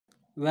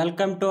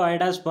Welcome to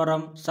ಐಡಾಸ್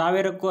forum.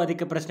 ಸಾವಿರಕ್ಕೂ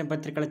ಅಧಿಕ ಪ್ರಶ್ನೆ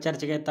ಪತ್ರಿಕೆಗಳ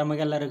ಚರ್ಚೆಗೆ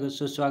ತಮಗೆಲ್ಲರಿಗೂ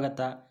ಸುಸ್ವಾಗತ.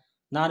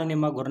 ನಾನು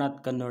ನಿಮ್ಮ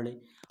ಗುರುನಾಥ್ ಕನ್ನೋಳಿ.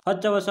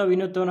 ಹೊಸ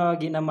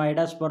ವಿನೂತನವಾಗಿ ನಮ್ಮ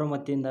ಐಡಾಸ್ ಫೋರಂ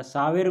ವತಿಯಿಂದ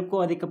ಸಾವಿರಕ್ಕೂ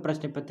ಅಧಿಕ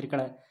ಪ್ರಶ್ನೆ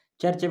ಪತ್ರಿಕೆಗಳ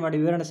ಚರ್ಚೆ ಮಾಡಿ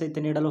ವಿವರಣೆ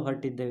ಸಹಿತ ನೀಡಲು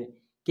ಹೊರಟಿದ್ದೇವೆ.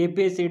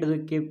 KPSC ಹಿಡಿದು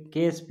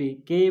KSP,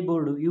 KE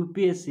board,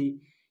 UPSC,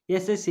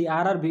 SSC,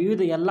 RRB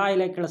ವಿವಿಧ ಎಲ್ಲ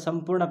ಇಲಾಖೆಗಳ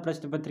ಸಂಪೂರ್ಣ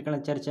ಪ್ರಶ್ನೆ ಪತ್ರಿಕೆಗಳ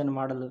ಚರ್ಚೆಯನ್ನು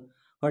ಮಾಡಲು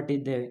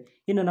ಹೊರಟಿದ್ದೇವೆ.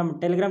 ಇನ್ನು ನಮ್ಮ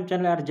ಟೆಲಿಗ್ರಾಮ್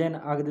ಚಾನಲ್ ಯಾರು ಜಾಯ್ನ್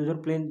ಆಗದಿದ್ರು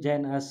ಪ್ಲೇನ್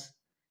ಜಾಯ್ನ್ ಅಸ್.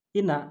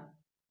 ಇನ್ನು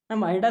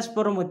ನಮ್ಮ ಐಡಾಸ್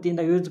ಫೋರಂ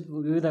ವತಿಯಿಂದ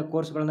ವಿವಿಧ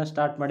ಕೋರ್ಸ್ಗಳನ್ನು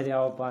ಸ್ಟಾರ್ಟ್ ಮಾಡಿದೆ.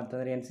 ಯಾವಪ್ಪ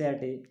ಅಂತಂದರೆ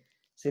NCERT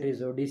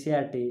series,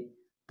 DSERT,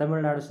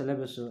 Tamil Nadu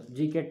syllabus,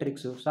 GK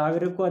tricks,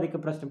 ಸಾವಿರಕ್ಕೂ ಅಧಿಕ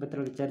ಪ್ರಶ್ನೆ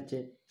ಪತ್ರಿಕೆಗಳ ಚರ್ಚೆ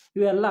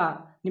ಇವೆಲ್ಲ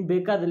ನಿಮ್ಗೆ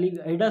ಬೇಕಾದಲ್ಲಿ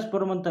ಐಡಾಸ್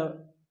ಫೋರಂ ಅಂತ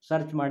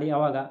ಸರ್ಚ್ ಮಾಡಿ.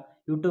 ಆವಾಗ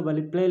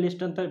ಯೂಟ್ಯೂಬಲ್ಲಿ ಪ್ಲೇ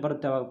ಲಿಸ್ಟ್ ಅಂತ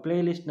ಬರುತ್ತೆ. ಆವಾಗ ಪ್ಲೇ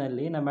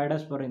ಲಿಸ್ಟ್ನಲ್ಲಿ ನಮ್ಮ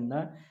ಐಡಾಸ್ ಫೋರಮಿಂದ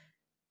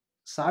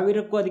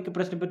ಸಾವಿರಕ್ಕೂ ಅಧಿಕ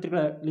ಪ್ರಶ್ನೆ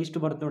ಪತ್ರಿಕೆಗಳ ಲಿಸ್ಟ್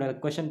ಬರುತ್ತೆ ನೋಡಿ.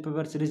 ಕ್ವಶನ್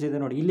ಪೇಪರ್ ಸಿರೀಸ್ ಇದೆ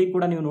ನೋಡಿ. ಇಲ್ಲಿ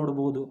ಕೂಡ ನೀವು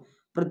ನೋಡ್ಬೋದು.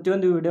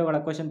 ಪ್ರತಿಯೊಂದು ವಿಡಿಯೋಗಳ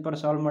ಕ್ವಶನ್ ಪೇಪರ್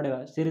ಸಾಲ್ವ್ ಮಾಡುವ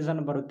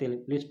ಸಿರೀಸನ್ನು ಬರುತ್ತೆ ಇಲ್ಲಿ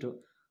ಲಿಸ್ಟು.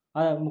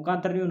 ಆ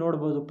ಮುಖಾಂತರ ನೀವು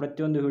ನೋಡ್ಬೋದು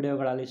ಪ್ರತಿಯೊಂದು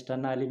ವಿಡಿಯೋಗಳ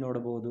ಲಿಸ್ಟನ್ನು ಅಲ್ಲಿ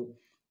ನೋಡ್ಬೋದು.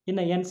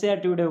 ಇನ್ನು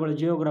NCERT ವಿಡಿಯೋಗಳು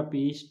geography,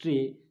 history,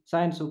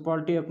 science,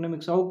 polity,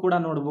 economics ಅವು ಕೂಡ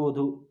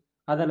ನೋಡ್ಬೋದು.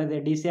 ಅದಲ್ಲದೆ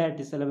DSERT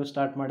ಸಿಲೆಬಸ್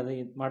ಸ್ಟಾರ್ಟ್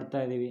ಮಾಡ್ತಾ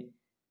ಇದ್ದೀವಿ.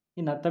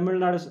 ಇನ್ನು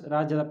ತಮಿಳುನಾಡು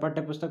ರಾಜ್ಯದ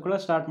ಪಠ್ಯಪುಸ್ತಕಗಳು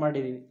ಸ್ಟಾರ್ಟ್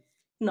ಮಾಡಿದ್ದೀವಿ.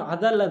 ಇನ್ನು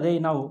ಅದಲ್ಲದೆ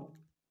ನಾವು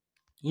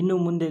ಇನ್ನು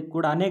ಮುಂದೆ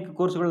ಕೂಡ ಅನೇಕ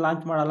ಕೋರ್ಸ್ಗಳು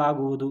ಲಾಂಚ್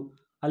ಮಾಡಲಾಗುವುದು.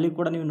 ಅಲ್ಲಿ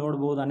ಕೂಡ ನೀವು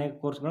ನೋಡ್ಬೋದು ಅನೇಕ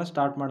ಕೋರ್ಸ್ಗಳನ್ನ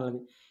ಸ್ಟಾರ್ಟ್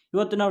ಮಾಡಲಾಗಿದೆ.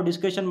 ಇವತ್ತು ನಾವು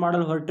ಡಿಸ್ಕಷನ್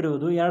ಮಾಡಲು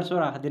ಹೊರಟಿರುವುದು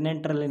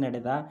 2018ರಲ್ಲಿ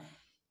ನಡೆದ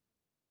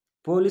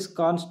ಪೊಲೀಸ್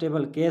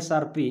ಕಾನ್ಸ್ಟೇಬಲ್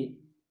KSRP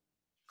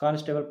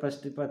ಕಾನ್ಸ್ಟೇಬಲ್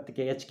ಪ್ರಶ್ನೆ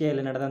ಪತ್ರಿಕೆ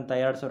HKಯಲ್ಲಿ ನಡೆದಂಥ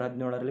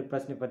 2017ರಲ್ಲಿ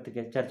ಪ್ರಶ್ನೆ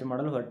ಪತ್ರಿಕೆ ಚರ್ಚೆ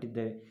ಮಾಡಲು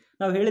ಹೊರಟಿದ್ದೇವೆ.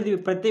 ನಾವು ಹೇಳಿದ್ದೀವಿ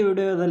ಪ್ರತಿ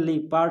ವಿಡಿಯೋದಲ್ಲಿ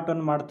ಪಾರ್ಟ್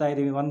 1 ಮಾಡ್ತಾ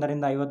ಇದ್ದೀವಿ.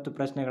 1ರಿಂದ 50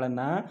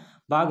 ಪ್ರಶ್ನೆಗಳನ್ನು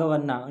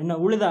ಭಾಗವನ್ನು, ಇನ್ನು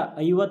ಉಳಿದ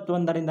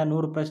 51ರಿಂದ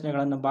 100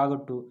 ಪ್ರಶ್ನೆಗಳನ್ನು ಭಾಗ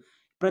 2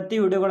 ಪ್ರತಿ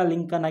ವಿಡಿಯೋಗಳ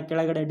ಲಿಂಕನ್ನು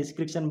ಕೆಳಗಡೆ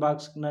ಡಿಸ್ಕ್ರಿಪ್ಷನ್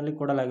ಬಾಕ್ಸ್ನಲ್ಲಿ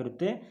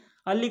ಕೊಡಲಾಗಿರುತ್ತೆ.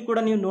 ಅಲ್ಲಿ ಕೂಡ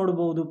ನೀವು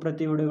ನೋಡ್ಬೋದು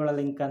ಪ್ರತಿ ವಿಡಿಯೋಗಳ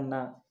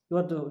ಲಿಂಕನ್ನು.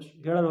 ಇವತ್ತು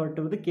ಹೇಳಲು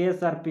ಹೊರಟಿರುವುದು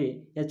KSRP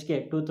HK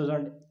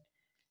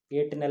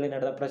 2018ನಲ್ಲಿ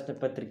ನಡೆದ ಪ್ರಶ್ನೆ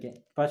ಪತ್ರಿಕೆ.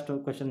 ಫಸ್ಟ್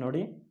ಕ್ವಶನ್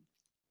ನೋಡಿ.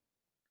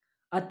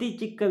 ಅತಿ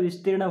ಚಿಕ್ಕ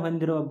ವಿಸ್ತೀರ್ಣ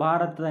ಹೊಂದಿರುವ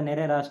ಭಾರತದ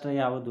ನೆರೆ ರಾಷ್ಟ್ರ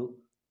ಯಾವುದು?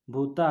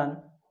 ಭೂತಾನ್,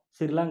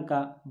 ಶ್ರೀಲಂಕಾ,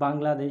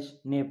 ಬಾಂಗ್ಲಾದೇಶ್,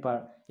 ನೇಪಾಳ.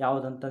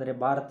 ಯಾವುದಂತಂದರೆ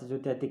ಭಾರತ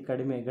ಜೊತೆ ಅತಿ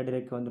ಕಡಿಮೆ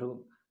ಗಡಿರೇಖೆ ಹೊಂದಿರುವ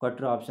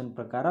ಕೊಟ್ಟಿರೋ ಆಪ್ಷನ್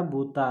ಪ್ರಕಾರ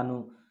ಭೂತಾನು.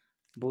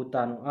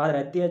 ಆದರೆ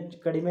ಅತಿ ಹೆಚ್ಚು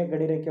ಕಡಿಮೆ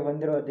ಗಡಿರೇಖೆ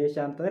ಹೊಂದಿರುವ ದೇಶ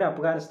ಅಂತಂದರೆ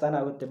ಅಫ್ಘಾನಿಸ್ತಾನ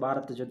ಆಗುತ್ತೆ.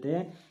 ಭಾರತ ಜೊತೆ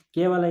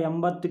ಕೇವಲ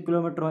 80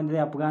 ಕಿಲೋಮೀಟರ್ ಹೊಂದಿದೆ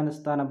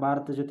ಅಫ್ಘಾನಿಸ್ತಾನ.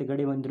 ಭಾರತ ಜೊತೆ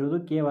ಗಡಿ ಹೊಂದಿರುವುದು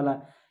ಕೇವಲ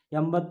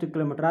 80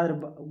 ಕಿಲೋಮೀಟರ್. ಆದರೆ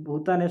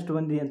ಭೂತಾನ್ ಎಷ್ಟು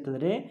ಹೊಂದಿದೆ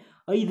ಅಂತಂದರೆ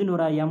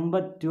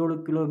 587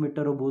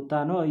 ಕಿಲೋಮೀಟರು.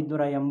 ಭೂತಾನು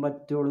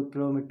 587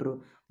 ಕಿಲೋಮೀಟ್ರು.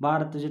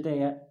 ಭಾರತ ಜೊತೆ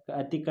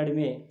ಅತಿ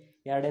ಕಡಿಮೆ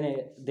ಎರಡನೇ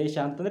ದೇಶ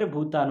ಅಂತಂದರೆ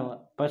ಭೂತಾನು.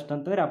 ಫಸ್ಟ್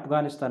ಅಂತಂದರೆ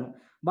ಅಫ್ಘಾನಿಸ್ತಾನ.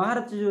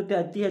 ಭಾರತ ಜೊತೆ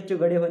ಅತಿ ಹೆಚ್ಚು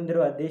ಗಡಿ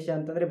ಹೊಂದಿರುವ ದೇಶ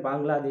ಅಂತಂದರೆ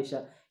ಬಾಂಗ್ಲಾದೇಶ.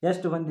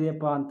 ಎಷ್ಟು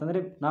ಹೊಂದಿದೆಯಪ್ಪ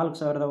ಅಂತಂದರೆ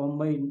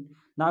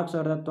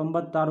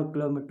 4096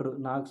 ಕಿಲೋಮೀಟ್ರು.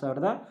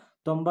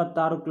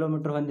 4096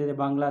 ಕಿಲೋಮೀಟ್ರ್ ಹೊಂದಿದೆ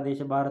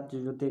ಬಾಂಗ್ಲಾದೇಶ ಭಾರತ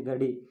ಜೊತೆ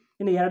ಗಡಿ.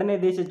 ಇನ್ನು ಎರಡನೇ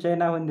ದೇಶ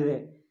ಚೈನಾ ಹೊಂದಿದೆ.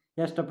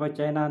 ಎಷ್ಟಪ್ಪ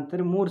ಚೈನಾ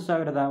ಅಂತಂದರೆ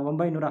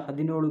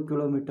 3917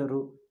 ಕಿಲೋಮೀಟರು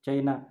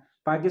ಚೈನಾ.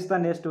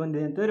 ಪಾಕಿಸ್ತಾನ ಎಷ್ಟು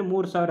ಹೊಂದಿದೆ ಅಂತಂದರೆ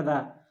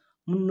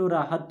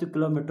 3310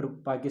 ಕಿಲೋಮೀಟ್ರು.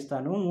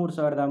 ಪಾಕಿಸ್ತಾನವು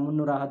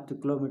 3310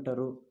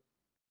 ಕಿಲೋಮೀಟರು.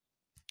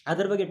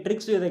 ಅದರ ಬಗ್ಗೆ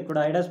ಟ್ರಿಕ್ಸ್ ಇದೆ ಕೂಡ.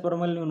 ಐಡಾಸ್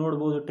ಫೋರಮಲ್ಲಿ ನೀವು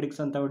ನೋಡ್ಬೋದು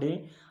ಟ್ರಿಕ್ಸ್ ಅಂತ ಹೊಡಿ.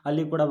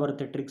 ಅಲ್ಲಿ ಕೂಡ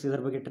ಬರುತ್ತೆ ಟ್ರಿಕ್ಸ್.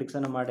 ಇದರ ಬಗ್ಗೆ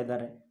ಟ್ರಿಕ್ಸನ್ನು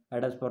ಮಾಡಿದ್ದಾರೆ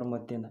ಐಡಾಸ್ ಫೋರಮ್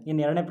ವತಿಯಿಂದ.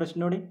 ಇನ್ನು ಎರಡನೇ ಪ್ರಶ್ನೆ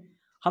ನೋಡಿ.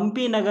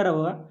 ಹಂಪಿ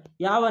ನಗರವು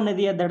ಯಾವ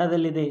ನದಿಯ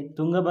ದಡದಲ್ಲಿದೆ?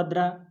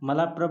 ತುಂಗಭದ್ರಾ,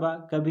 ಮಲಪ್ರಭಾ,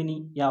 ಕಬಿನಿ.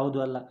 ಯಾವುದು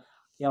ಅಲ್ಲ.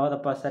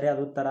 ಯಾವುದಪ್ಪ ಸರಿಯಾದ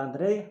ಉತ್ತರ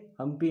ಅಂದರೆ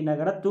ಹಂಪಿ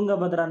ನಗರ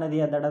ತುಂಗಭದ್ರಾ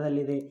ನದಿಯ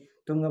ದಡದಲ್ಲಿದೆ.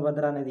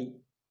 ತುಂಗಭದ್ರಾ ನದಿ.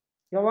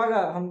 ಯಾವಾಗ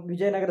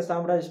ವಿಜಯನಗರ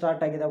ಸಾಮ್ರಾಜ್ಯ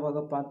ಸ್ಟಾರ್ಟ್ ಆಗಿದೆ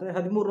ಅವಾಗಪ್ಪ ಅಂತಂದರೆ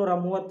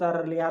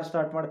 1336ರಲ್ಲಿ ಯಾರು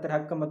ಸ್ಟಾರ್ಟ್ ಮಾಡ್ತಾರೆ?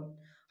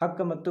 ಹಕ್ಕ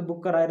ಮತ್ತು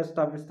ಬುಕ್ಕರಾಯರು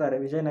ಸ್ಥಾಪಿಸ್ತಾರೆ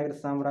ವಿಜಯನಗರ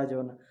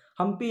ಸಾಮ್ರಾಜ್ಯವನ್ನು.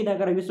 ಹಂಪಿ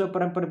ನಗರ ವಿಶ್ವ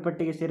ಪರಂಪರೆ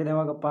ಪಟ್ಟಿಗೆ ಸೇರಿದ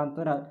ಯಾವಾಗಪ್ಪ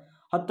ಅಂತಂದರೆ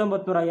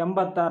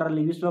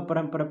 1986ರಲ್ಲಿ ವಿಶ್ವ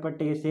ಪರಂಪರೆ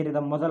ಪಟ್ಟಿಗೆ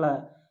ಸೇರಿದ ಮೊದಲ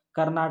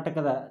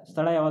ಕರ್ನಾಟಕದ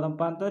ಸ್ಥಳ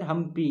ಯಾವುದಪ್ಪ ಅಂತಂದರೆ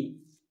ಹಂಪಿ.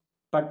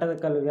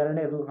 ಪಟ್ಟದಕಲ್ಲು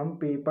ಎರಡನೇದು,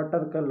 ಹಂಪಿ,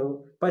 ಪಟ್ಟದಕಲ್ಲು,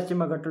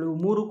 ಪಶ್ಚಿಮ ಘಟ್ಟಗಳು ಇವು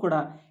ಮೂರು ಕೂಡ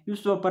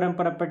ವಿಶ್ವ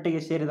ಪರಂಪರೆ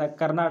ಪಟ್ಟಿಗೆ ಸೇರಿದ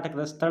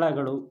ಕರ್ನಾಟಕದ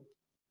ಸ್ಥಳಗಳು.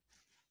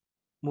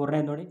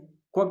 ಮೂರನೇದು ನೋಡಿ.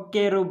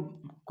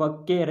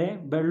 ಕೊಕ್ಕೇರೆ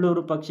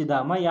ಬೆಳ್ಳೂರು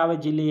ಪಕ್ಷಿಧಾಮ ಯಾವ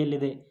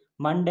ಜಿಲ್ಲೆಯಲ್ಲಿದೆ?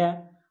 ಮಂಡ್ಯ,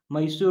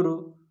 ಮೈಸೂರು,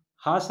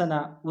 ಹಾಸನ,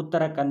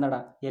 ಉತ್ತರ ಕನ್ನಡ.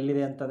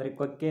 ಎಲ್ಲಿದೆ ಅಂತಂದರೆ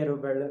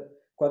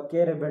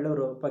ಕೊಕ್ಕೇರೆ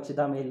ಬೆಳ್ಳೂರು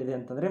ಪಕ್ಷಿಧಾಮ ಎಲ್ಲಿದೆ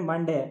ಅಂತಂದರೆ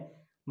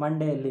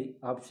ಮಂಡ್ಯಲ್ಲಿ.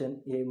 ಆಪ್ಷನ್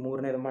ಎ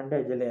ಮೂರನೇದು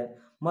ಮಂಡ್ಯ ಜಿಲ್ಲೆಯ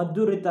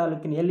ಮದ್ದೂರು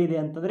ತಾಲೂಕಿನ ಎಲ್ಲಿದೆ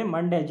ಅಂತಂದರೆ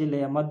ಮಂಡ್ಯ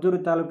ಜಿಲ್ಲೆಯ ಮದ್ದೂರು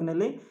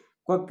ತಾಲೂಕಿನಲ್ಲಿ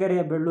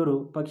ಕೊಕ್ಕೇರೆಯ ಬೆಳ್ಳೂರು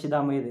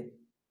ಪಕ್ಷಿಧಾಮ ಇದೆ.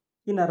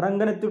 ಇನ್ನು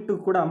ರಂಗನತಿಟ್ಟು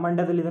ಕೂಡ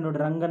ಮಂಡ್ಯದಲ್ಲಿದೆ ನೋಡಿ.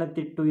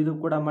 ರಂಗನತಿಟ್ಟು ಇದು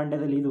ಕೂಡ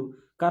ಮಂಡ್ಯದಲ್ಲಿ. ಇದು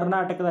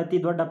ಕರ್ನಾಟಕದ ಅತಿ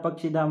ದೊಡ್ಡ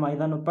ಪಕ್ಷಿಧಾಮ.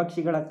 ಇದನ್ನು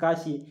ಪಕ್ಷಿಗಳ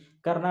ಕಾಶಿ,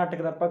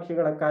 ಕರ್ನಾಟಕದ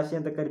ಪಕ್ಷಿಗಳ ಕಾಶಿ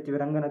ಅಂತ ಕರಿತೀವಿ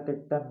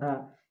ರಂಗನತಿಟ್ಟನ್ನು.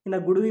 ಇನ್ನು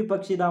ಗುಡುವಿ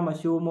ಪಕ್ಷಿಧಾಮ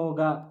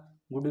ಶಿವಮೊಗ್ಗ.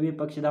 ಗುಡುವಿ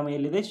ಪಕ್ಷಿಧಾಮ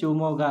ಎಲ್ಲಿದೆ?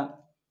 ಶಿವಮೊಗ್ಗ.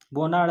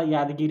 ಬೋನಾಳ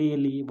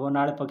ಯಾದಗಿರಿಯಲ್ಲಿ.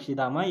 ಬೋನಾಳ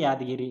ಪಕ್ಷಿಧಾಮ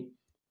ಯಾದಗಿರಿ.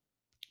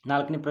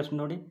 ನಾಲ್ಕನೇ ಪ್ರಶ್ನೆ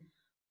ನೋಡಿ.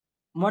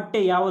 ಮೊಟ್ಟೆ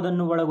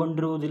ಯಾವುದನ್ನು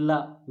ಒಳಗೊಂಡಿರುವುದಿಲ್ಲ?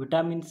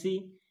 ವಿಟಮಿನ್ ಸಿ,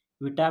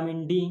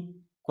 ವಿಟಮಿನ್ ಡಿ,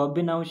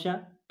 ಕೊಬ್ಬಿನಾಂಶ,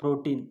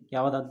 ಪ್ರೋಟೀನ್.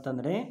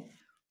 ಯಾವುದಂತಂದರೆ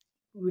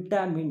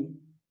ವಿಟಮಿನ್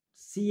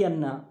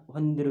ಸಿಯನ್ನು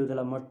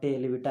ಹೊಂದಿರುವುದಿಲ್ಲ.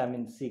 ಮೊಟ್ಟೆಯಲ್ಲಿ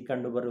ವಿಟಮಿನ್ ಸಿ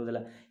ಕಂಡು ಬರುವುದಿಲ್ಲ.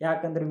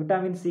 ಯಾಕಂದರೆ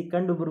ವಿಟಮಿನ್ ಸಿ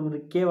ಕಂಡು ಬರುವುದು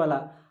ಕೇವಲ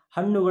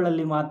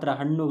ಹಣ್ಣುಗಳಲ್ಲಿ ಮಾತ್ರ.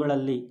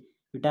 ಹಣ್ಣುಗಳಲ್ಲಿ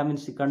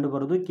ವಿಟಮಿನ್ ಸಿ ಕಂಡು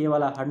ಬರುವುದು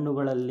ಕೇವಲ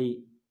ಹಣ್ಣುಗಳಲ್ಲಿ.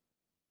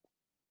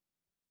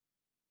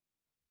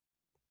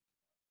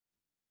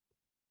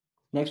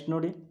 ನೆಕ್ಸ್ಟ್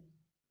ನೋಡಿ.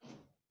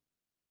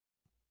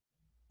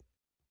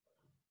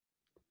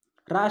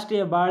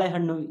 ರಾಷ್ಟ್ರೀಯ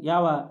ಬಾಳೆಹಣ್ಣು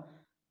ಯಾವ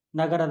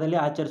ನಗರದಲ್ಲಿ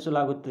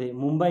ಆಚರಿಸಲಾಗುತ್ತದೆ?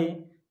 ಮುಂಬೈ,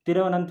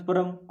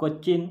 ತಿರುವನಂತಪುರಂ,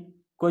 ಕೊಚ್ಚಿನ್,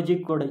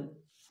 ಕೋಜಿಕೋಡ್.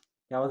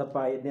 ಯಾವುದಪ್ಪ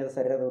ಐದನೇದು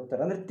ಸರಿಯಾದ ಉತ್ತರ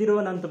ಅಂದರೆ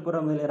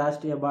ತಿರುವನಂತಪುರಂದಲ್ಲಿ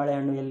ರಾಷ್ಟ್ರೀಯ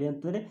ಬಾಳೆಹಣ್ಣು ಎಲ್ಲಿ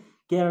ಅಂತಂದರೆ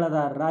ಕೇರಳದ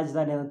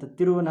ರಾಜಧಾನಿ ಆದಂಥ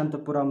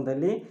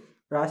ತಿರುವನಂತಪುರಂದಲ್ಲಿ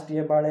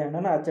ರಾಷ್ಟ್ರೀಯ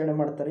ಬಾಳೆಹಣ್ಣನ್ನು ಆಚರಣೆ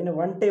ಮಾಡ್ತಾರೆ. ಇನ್ನು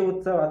ಒಂಟೆ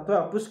ಉತ್ಸವ ಅಥವಾ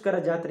ಪುಷ್ಕರ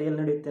ಜಾತ್ರೆ ಎಲ್ಲಿ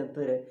ನಡೆಯುತ್ತೆ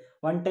ಅಂತಂದರೆ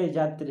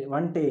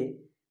ಒಂಟೆ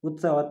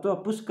ಉತ್ಸವ ಅಥವಾ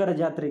ಪುಷ್ಕರ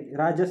ಜಾತ್ರೆ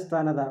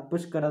ರಾಜಸ್ಥಾನದ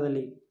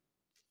ಪುಷ್ಕರದಲ್ಲಿ.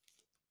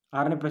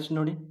 6ನೇ ಪ್ರಶ್ನೆ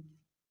ನೋಡಿ.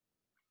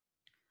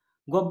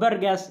 ಗೊಬ್ಬರ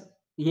ಗ್ಯಾಸ್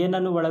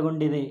ಏನನ್ನು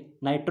ಒಳಗೊಂಡಿದೆ?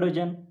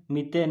 Nitrogen,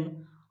 methane,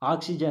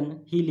 oxygen,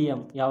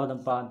 helium.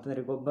 ಯಾವುದಪ್ಪ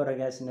ಅಂತಂದರೆ ಗೊಬ್ಬರ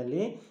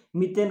ಗ್ಯಾಸಿನಲ್ಲಿ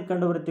ಮಿಥೇನ್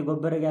ಕಂಡುಬರುತ್ತೆ.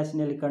 ಗೊಬ್ಬರ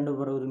ಗ್ಯಾಸಿನಲ್ಲಿ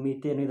ಕಂಡುಬರುವುದು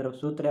ಮಿಥೇನ್. ಇದರ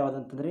ಸೂತ್ರ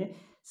ಯಾವುದಂತಂದರೆ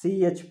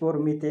CH4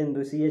 ಮಿಥೇನ್.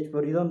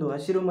 CH4 ಇದೊಂದು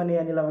ಹಸಿರುಮನೆ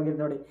ಅನಿಲವಾಗಿದೆ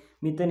ನೋಡಿ.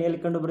 ಮಿಥೇನ್ ಎಲ್ಲಿ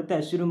ಕಂಡುಬರುತ್ತೆ?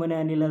 ಹಸಿರುಮನೆ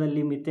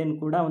ಅನಿಲದಲ್ಲಿ ಮಿಥೇನ್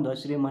ಕೂಡ ಒಂದು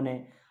ಹಸಿರುಮನೆ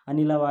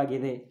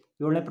ಅನಿಲವಾಗಿದೆ.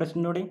 7ನೇ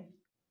ಪ್ರಶ್ನೆ ನೋಡಿ.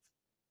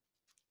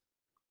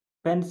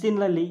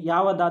 ಪೆನ್ಸಿಲ್ನಲ್ಲಿ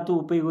ಯಾವ ಧಾತು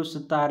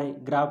ಉಪಯೋಗಿಸುತ್ತಾರೆ?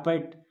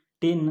 Graphite,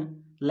 tin,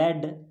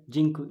 LED,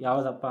 zinc.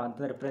 ಯಾವುದಪ್ಪ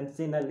ಅಂತಂದರೆ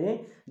ಪೆನ್ಸಿಲ್ನಲ್ಲಿ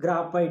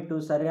ಗ್ರಾಫೈಟು.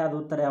 ಸರಿಯಾದ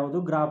ಉತ್ತರ ಯಾವುದು?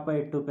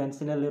 ಗ್ರಾಫೈಟು.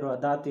 ಪೆನ್ಸಿಲ್ನಲ್ಲಿರುವ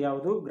ಧಾತು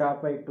ಯಾವುದು?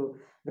 ಗ್ರಾಫೈಟು.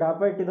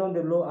 ಗ್ರಾಫೈಟ್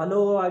ಇದೊಂದು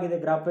ಅಲೋಹವಾಗಿದೆ.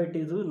 ಗ್ರಾಫೈಟ್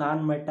ಇದು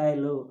ನಾನ್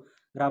ಮೆಟೈಲು.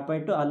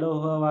 ಗ್ರಾಫೈಟು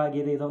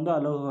ಅಲೋಹವಾಗಿದೆ. ಇದೊಂದು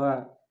ಅಲೋಹ.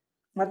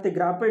 ಮತ್ತು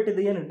ಗ್ರಾಫೈಟ್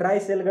ಇದು ಏನು ಡ್ರೈ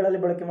ಸೆಲ್ಗಳಲ್ಲಿ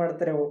ಬಳಕೆ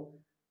ಮಾಡ್ತಾರೆ.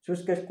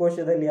 ಶುಷ್ಕ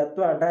ಕೋಶದಲ್ಲಿ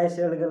ಅಥವಾ ಡ್ರೈ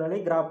ಸೆಲ್ಗಳಲ್ಲಿ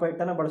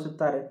ಗ್ರಾಫೈಟನ್ನು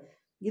ಬಳಸುತ್ತಾರೆ.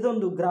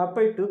 ಇದೊಂದು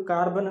ಗ್ರಾಫೈಟು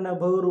ಕಾರ್ಬನ್ನ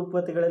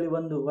ಬಹುರೂಪತೆಗಳಲ್ಲಿ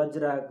ಒಂದು.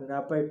 ವಜ್ರ,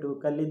 ಗ್ರಾಫೈಟು,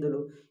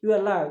 ಕಲ್ಲಿದ್ದಲು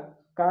ಇವೆಲ್ಲ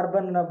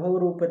ಕಾರ್ಬನ್ನ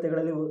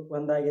ಬಹುರೂಪತೆಗಳಲ್ಲಿ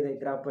ಒಂದಾಗಿದೆ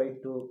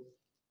ಗ್ರಾಫೈಟು.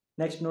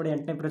 ನೆಕ್ಸ್ಟ್ ನೋಡಿ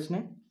 8ನೇ ಪ್ರಶ್ನೆ.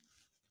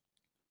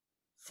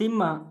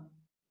 ಸಿಂಹ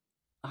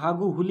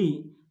ಹಾಗೂ ಹುಲಿ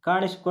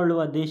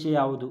ಕಾಣಿಸಿಕೊಳ್ಳುವ ದೇಶ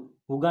ಯಾವುದು?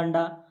 ಉಗಾಂಡ,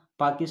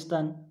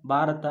 ಪಾಕಿಸ್ತಾನ್,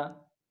 ಭಾರತ.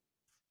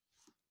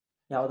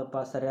 ಯಾವುದಪ್ಪ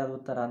ಸರಿಯಾದ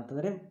ಉತ್ತರ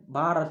ಅಂತಂದರೆ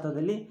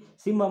ಭಾರತದಲ್ಲಿ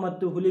ಸಿಂಹ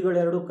ಮತ್ತು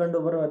ಹುಲಿಗಳೆರಡೂ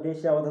ಕಂಡುಬರುವ ದೇಶ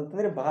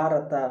ಯಾವುದಂತಂದರೆ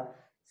ಭಾರತ.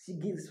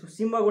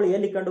 ಸಿಂಹಗಳು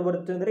ಎಲ್ಲಿ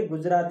ಕಂಡುಬರುತ್ತೆ ಅಂದರೆ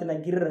ಗುಜರಾತಿನ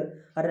ಗಿರ್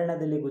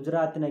ಅರಣ್ಯದಲ್ಲಿ.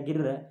 ಗುಜರಾತಿನ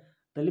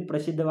ಗಿರ್ದಲ್ಲಿ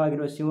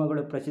ಪ್ರಸಿದ್ಧವಾಗಿರುವ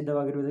ಸಿಂಹಗಳು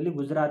ಪ್ರಸಿದ್ಧವಾಗಿರುವುದರಲ್ಲಿ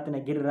ಗುಜರಾತಿನ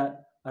ಗಿರ್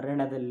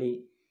ಅರಣ್ಯದಲ್ಲಿ.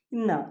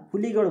 ಇನ್ನು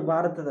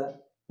ಭಾರತದ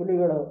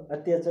ಹುಲಿಗಳು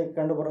ಅತಿ ಹೆಚ್ಚಾಗಿ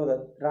ಕಂಡುಬರುವುದು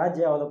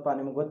ರಾಜ್ಯ ಯಾವುದಪ್ಪ?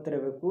 ನಿಮಗೆ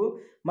ಗೊತ್ತಿರಬೇಕು.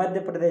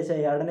 ಮಧ್ಯಪ್ರದೇಶ.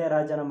 2ನೇ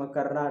ರಾಜ್ಯ ನಮ್ಮ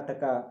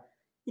ಕರ್ನಾಟಕ.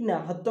 ಇನ್ನು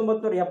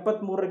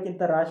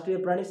 1973ಕ್ಕಿಂತ ರಾಷ್ಟ್ರೀಯ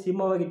ಪ್ರಾಣಿ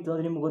ಸಿಂಹವಾಗಿತ್ತು.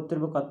 ಅದು ನಿಮ್ಗೆ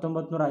ಗೊತ್ತಿರಬೇಕು.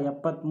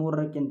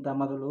 1973ಕ್ಕಿಂತ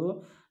ಮೊದಲು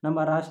ನಮ್ಮ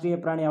ರಾಷ್ಟ್ರೀಯ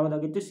ಪ್ರಾಣಿ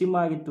ಯಾವುದಾಗಿತ್ತು? ಸಿಂಹ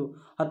ಆಗಿತ್ತು.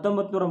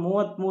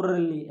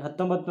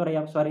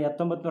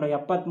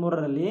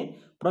 1973ರಲ್ಲಿ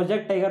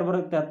ಪ್ರಾಜೆಕ್ಟ್ ಟೈಗರ್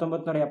ಬರುತ್ತೆ.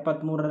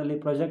 1973ರಲ್ಲಿ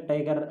ಪ್ರಾಜೆಕ್ಟ್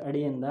ಟೈಗರ್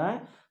ಅಡಿಯಿಂದ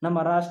ನಮ್ಮ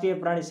ರಾಷ್ಟ್ರೀಯ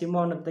ಪ್ರಾಣಿ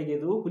ಸಿಂಹವನ್ನು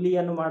ತೆಗೆದು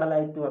ಹುಲಿಯನ್ನು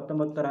ಮಾಡಲಾಯಿತು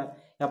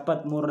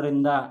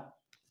 1973ರಿಂದ.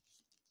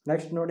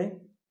 ನೆಕ್ಸ್ಟ್ ನೋಡಿ.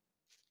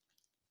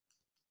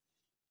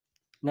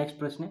 ನೆಕ್ಸ್ಟ್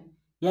ಪ್ರಶ್ನೆ.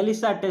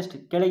 ಎಲಿಸಾ ಟೆಸ್ಟ್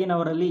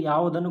ಕೆಳಗಿನವರಲ್ಲಿ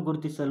ಯಾವುದನ್ನು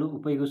ಗುರುತಿಸಲು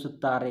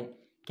ಉಪಯೋಗಿಸುತ್ತಾರೆ?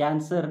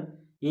 Cancer,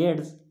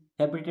 AIDS,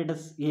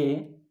 hepatitis A,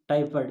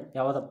 typhoid.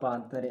 ಯಾವುದಪ್ಪ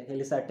ಅಂತಾರೆ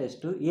ELISA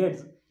test?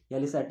 AIDS.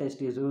 ELISA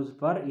test is use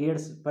for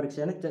AIDS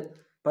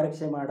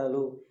ಪರೀಕ್ಷೆ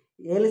ಮಾಡಲು.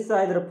 ಎಲಿಸಾ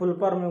ಇದರ ಫುಲ್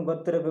ಫಾರ್ಮ್ ನಿಮ್ಗೆ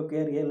ಗೊತ್ತಿರಬೇಕು.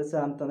 ಎಲಿಸಾ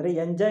ಅಂತಂದರೆ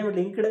ಎಂಜೈಮ್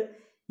ಲಿಂಕ್ಡ್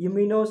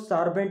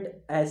ಇಮ್ಯುನೋಸಾರ್ಬೆಂಟ್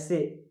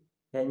ಆ್ಯಸೆ.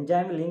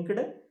 ಎಂಜೈಮ್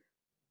ಲಿಂಕ್ಡ್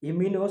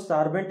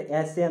ಇಮ್ಯುನೋಸಾರ್ಬೆಂಟ್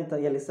ಆ್ಯಸೆ ಅಂತ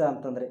ಎಲಿಸಾ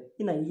ಅಂತಂದರೆ.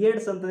 ಇನ್ನು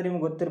ಏಡ್ಸ್ ಅಂತಂದರೆ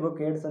ನಿಮ್ಗೆ ಗೊತ್ತಿರಬೇಕು.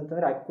 ಏಡ್ಸ್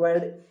ಅಂತಂದರೆ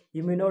acquired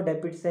immuno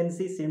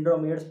deficiency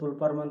syndrome. AIDS full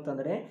form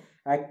ಅಂತಂದರೆ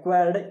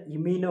acquired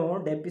immuno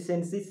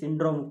deficiency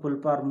syndrome full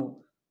form.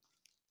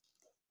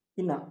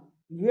 ಇನ್ನು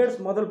ಏಡ್ಸ್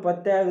ಮೊದಲು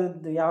ಪತ್ತೆ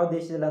ಆಗೋದು ಯಾವ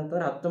ದೇಶದಲ್ಲಿ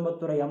ಅಂತಂದರೆ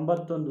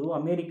 1981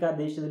 ಅಮೇರಿಕಾ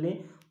ದೇಶದಲ್ಲಿ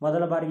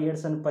ಮೊದಲ ಬಾರಿಗೆ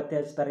ಏಡ್ಸನ್ನು ಪತ್ತೆ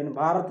ಹಚ್ತಾರೆ. ಇನ್ನು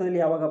ಭಾರತದಲ್ಲಿ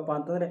ಯಾವಾಗಪ್ಪ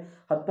ಅಂತಂದರೆ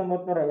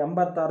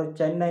 1986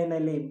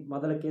 ಚೆನ್ನೈನಲ್ಲಿ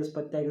ಮೊದಲ ಕೇಸ್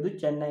ಪತ್ತೆ ಆಗಿದ್ದು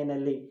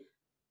ಚೆನ್ನೈನಲ್ಲಿ.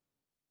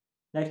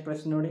 ನೆಕ್ಸ್ಟ್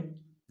ಪ್ರಶ್ನೆ ನೋಡಿ.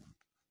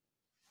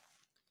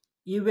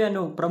 ಯುಎನ್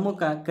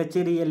ಪ್ರಮುಖ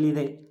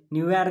ಕಚೇರಿಯಲ್ಲಿದೆ?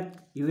 ನ್ಯೂಯಾರ್ಕ್,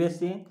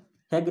 USA,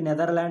 ಹೆಗ್,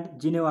 ನೆದರ್ಲ್ಯಾಂಡ್,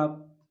 ಜಿನಿವಾ,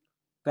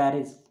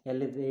 ಪ್ಯಾರಿಸ್.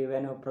 ಎಲ್ಲಿದೆ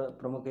ಯುಎನ್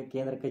ಪ್ರಮುಖ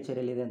ಕೇಂದ್ರ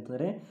ಕಚೇರಿಯಲ್ಲಿದೆ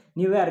ಅಂತಂದರೆ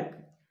ನ್ಯೂಯಾರ್ಕ್,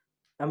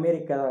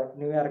 ಅಮೇರಿಕಾ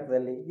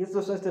ನ್ಯೂಯಾರ್ಕ್ದಲ್ಲಿ.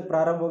 ವಿಶ್ವಸಂಸ್ಥೆ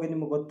ಪ್ರಾರಂಭವಾಗಿ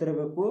ನಿಮಗೆ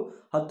ಗೊತ್ತಿರಬೇಕು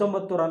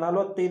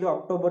 1945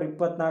 ಅಕ್ಟೋಬರ್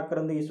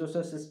 24ರಂದು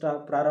ವಿಶ್ವಸಂಸ್ಥೆ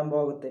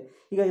ಪ್ರಾರಂಭವಾಗುತ್ತೆ.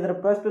 ಈಗ ಇದರ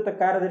ಪ್ರಸ್ತುತ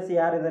ಕಾರ್ಯದರ್ಶಿ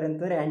ಯಾರಿದ್ದಾರೆ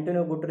ಅಂತಂದರೆ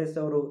ಆಂಟೋನಿಯೋ ಗುಟೆರಸ್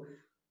ಅವರು.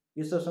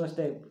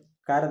 ವಿಶ್ವಸಂಸ್ಥೆ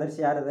ಕಾರ್ಯದರ್ಶಿ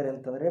ಯಾರಿದ್ದಾರೆ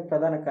ಅಂತಂದರೆ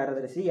ಪ್ರಧಾನ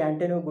ಕಾರ್ಯದರ್ಶಿ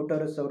ಆಂಟೋನಿಯೋ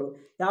ಗುಟೆರಸ್ ಅವರು.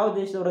 ಯಾವ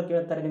ದೇಶದವರು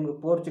ಕೇಳ್ತಾರೆ ನಿಮಗೆ?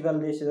 ಪೋರ್ಚುಗಲ್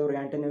ದೇಶದವರು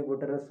ಆಂಟೋನಿಯೋ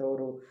ಗುಟೆರಸ್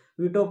ಅವರು.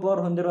 ವಿಟೋ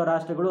ಪವರ್ ಹೊಂದಿರುವ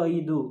ರಾಷ್ಟ್ರಗಳು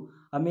 5: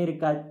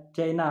 America,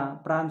 China,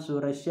 prawns,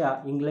 Russia,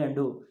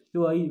 England.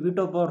 ಇವು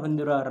ವಿಟೋ ಪವರ್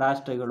ಹೊಂದಿರುವ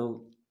ರಾಷ್ಟ್ರಗಳು.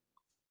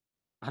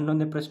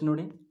 11ನೇ ಪ್ರಶ್ನೆ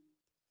ನೋಡಿ.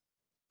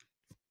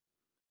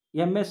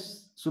 MS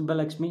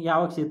ಸುಬ್ಬಲಕ್ಷ್ಮಿ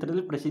ಯಾವ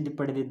ಕ್ಷೇತ್ರದಲ್ಲಿ ಪ್ರಸಿದ್ಧಿ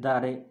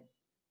ಪಡೆದಿದ್ದಾರೆ?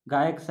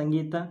 ಗಾಯಕ,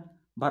 ಸಂಗೀತ,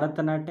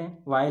 ಭರತನಾಟ್ಯ,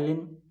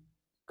 ವಯಲಿನ್,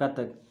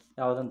 ಕಥಕ್.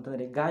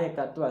 ಯಾವುದಂತಂದರೆ ಗಾಯಕ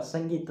ಅಥವಾ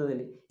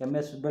ಸಂಗೀತದಲ್ಲಿ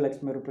MS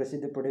ಸುಬ್ಬಲಕ್ಷ್ಮಿಯವರು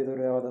ಪ್ರಸಿದ್ಧಿ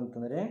ಪಡೆದವರು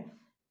ಯಾವುದಂತಂದರೆ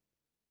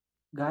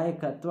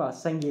ಗಾಯಕ ಅಥವಾ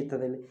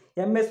ಸಂಗೀತದಲ್ಲಿ.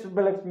 MS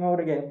ಸುಬ್ಬಲಕ್ಷ್ಮಿ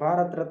ಅವರಿಗೆ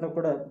ಭಾರತ ರತ್ನ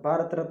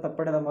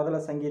ಪಡೆದ ಮೊದಲ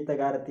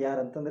ಸಂಗೀತಗಾರತಿ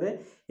ಯಾರಂತಂದರೆ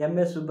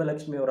MS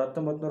ಸುಬ್ಬಲಕ್ಷ್ಮಿ ಅವರು.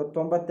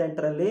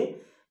 1998ರಲ್ಲಿ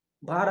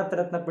ಭಾರತ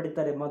ರತ್ನ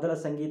ಪಡಿತಾರೆ ಮೊದಲ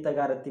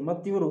ಸಂಗೀತಗಾರತಿ.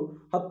 ಮತ್ತು ಇವರು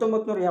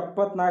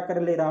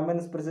 1974ರಲ್ಲಿ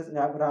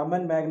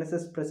ರಾಮನ್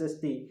ಮ್ಯಾಗ್ನೆಸಸ್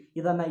ಪ್ರಶಸ್ತಿ,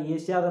 ಇದನ್ನು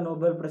ಏಷ್ಯಾದ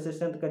ನೋಬೆಲ್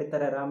ಪ್ರಶಸ್ತಿ ಅಂತ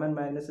ಕರೀತಾರೆ. ರಾಮನ್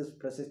ಮ್ಯಾಗ್ನೆಸಸ್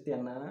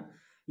ಪ್ರಶಸ್ತಿಯನ್ನು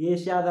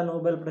ಏಷ್ಯಾದ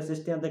ನೋಬೆಲ್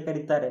ಪ್ರಶಸ್ತಿ ಅಂತ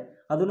ಕರೀತಾರೆ.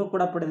 ಅದನ್ನು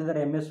ಕೂಡ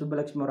ಪಡೆದಿದ್ದಾರೆ MS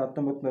ಸುಬ್ಬಲಕ್ಷ್ಮಿ ಅವರು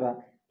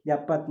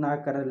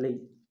 1974ರಲ್ಲಿ.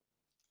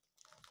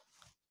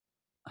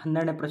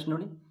 12ನೇ ಪ್ರಶ್ನೆ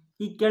ನೋಡಿ.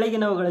 ಈ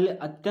ಕೆಳಗಿನವುಗಳಲ್ಲಿ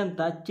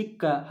ಅತ್ಯಂತ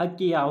ಚಿಕ್ಕ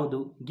ಹಕ್ಕಿ ಯಾವುದು?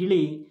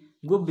 ಗಿಳಿ,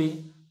 ಗುಬ್ಬಿ,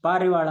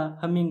 ಪಾರಿವಾಳ,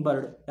 ಹಮ್ಮಿಂಗ್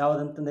ಬರ್ಡ್.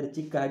 ಯಾವುದಂತಂದರೆ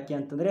ಚಿಕ್ಕ ಹಕ್ಕಿ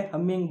ಅಂತಂದರೆ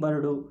ಹಮ್ಮಿಂಗ್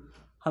ಬರ್ಡು.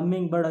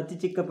 ಹಮ್ಮಿಂಗ್ ಬರ್ಡ್ ಅತಿ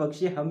ಚಿಕ್ಕ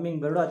ಪಕ್ಷಿ ಹಮ್ಮಿಂಗ್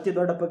ಬರ್ಡು. ಅತಿ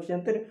ದೊಡ್ಡ ಪಕ್ಷಿ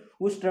ಅಂತಾರೆ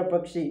ಉಷ್ಟ್ರ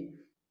ಪಕ್ಷಿ.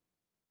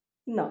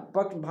 ಇನ್ನು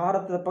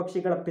ಭಾರತದ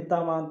ಪಕ್ಷಿಗಳ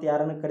ಪಿತಾಮಹ ಅಂತ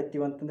ಯಾರನ್ನು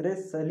ಕರಿತೀವಿ ಅಂತಂದರೆ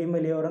ಸಲೀಂ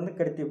ಅಲಿ ಅವರನ್ನು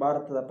ಕರಿತೀವಿ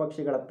ಭಾರತದ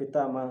ಪಕ್ಷಿಗಳ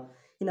ಪಿತಾಮಹ.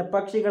 ಇನ್ನು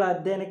ಪಕ್ಷಿಗಳ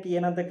ಅಧ್ಯಯನಕ್ಕೆ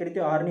ಏನಂತ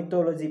ಕರಿತೀವಿ?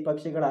 ಆರ್ನಿಥೋಲಜಿ.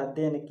 ಪಕ್ಷಿಗಳ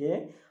ಅಧ್ಯಯನಕ್ಕೆ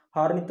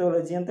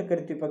ಆರ್ನಿಥೋಲಜಿ ಅಂತ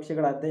ಕರಿತೀವಿ,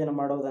 ಪಕ್ಷಿಗಳ ಅಧ್ಯಯನ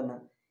ಮಾಡೋದನ್ನು.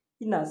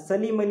 ಇನ್ನು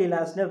ಸಲೀಂ ಅಲಿ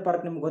ನ್ಯಾಷನಲ್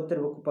ಪಾರ್ಕ್ ನಿಮ್ಗೆ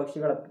ಗೊತ್ತಿರಬೇಕು,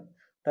 ಪಕ್ಷಿಗಳ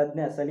ತಜ್ಞ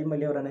ಸಲೀಂ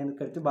ಅಲಿ ಅವರನ್ನು ಏನು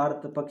ಕರಿತೀವಿ?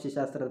 ಭಾರತ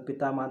ಪಕ್ಷಿಶಾಸ್ತ್ರದ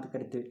ಪಿತಾಮಹ ಅಂತ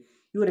ಕರಿತೀವಿ.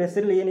 ಇವ್ರ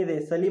ಹೆಸರಲ್ಲಿ ಏನಿದೆ?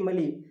 ಸಲೀಂ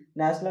ಅಲಿ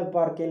ನ್ಯಾಷನಲ್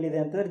ಪಾರ್ಕ್ ಎಲ್ಲಿದೆ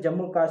ಅಂತಂದರೆ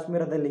ಜಮ್ಮು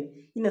ಕಾಶ್ಮೀರದಲ್ಲಿ.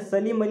 ಇನ್ನು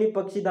ಸಲೀಂ ಅಲಿ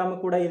ಪಕ್ಷಿಧಾಮ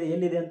ಕೂಡ ಇದೆ.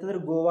 ಎಲ್ಲಿದೆ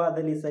ಅಂತಂದರೆ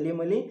ಗೋವಾದಲ್ಲಿ.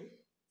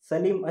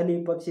 ಸಲೀಂ ಅಲಿ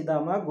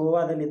ಪಕ್ಷಿಧಾಮ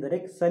ಗೋವಾದಲ್ಲಿದ್ದರೆ.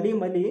 ಸಲೀಂ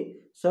ಅಲಿ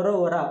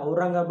ಸರೋವರ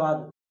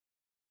ಔರಂಗಾಬಾದ್.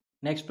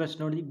 ನೆಕ್ಸ್ಟ್ ಪ್ರಶ್ನೆ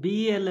ನೋಡಿ,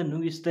 BEL ಅನ್ನು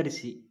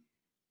ವಿಸ್ತರಿಸಿ.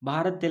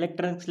 Bharat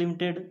electronics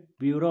limited,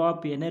 bureau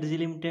of energy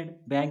limited,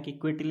 bank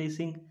equity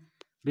leasing,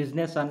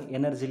 business on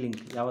energy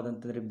link.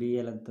 ಯಾವುದಂತಂದರೆ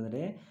BEL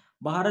ಅಂತಂದರೆ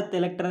Bharat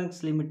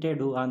electronics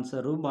limited.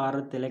 Answer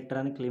Bharat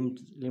electronic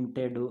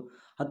limited.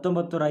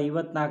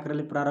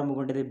 1954ರಲ್ಲಿ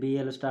ಪ್ರಾರಂಭಗೊಂಡಿದೆ.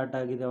 BEL start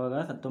ಆಗಿದೆ ಅವಾಗ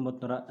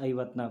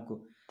 1954.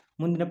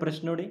 ಮುಂದಿನ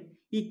ಪ್ರಶ್ನೆ ನೋಡಿ,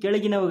 ಈ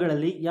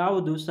ಕೆಳಗಿನವುಗಳಲ್ಲಿ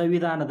ಯಾವುದು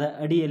ಸಂವಿಧಾನದ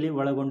ಅಡಿಯಲ್ಲಿ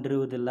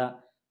ಒಳಗೊಂಡಿರುವುದಿಲ್ಲ?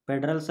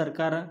 ಫೆಡರಲ್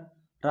ಸರ್ಕಾರ,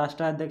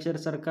 ರಾಷ್ಟ್ರಾಧ್ಯಕ್ಷರ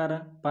ಸರ್ಕಾರ,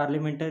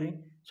 ಪಾರ್ಲಿಮೆಂಟರಿ,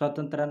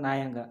 ಸ್ವತಂತ್ರ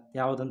ನ್ಯಾಯಾಂಗ.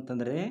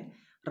 ಯಾವುದಂತಂದರೆ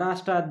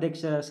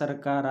ರಾಷ್ಟ್ರಾಧ್ಯಕ್ಷರ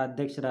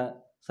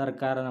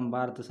ಸರ್ಕಾರ ನಮ್ಮ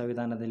ಭಾರತ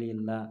ಸಂವಿಧಾನದಲ್ಲಿ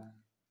ಇಲ್ಲ.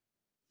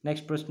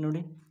 ನೆಕ್ಸ್ಟ್ ಪ್ರಶ್ನೆ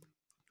ನೋಡಿ,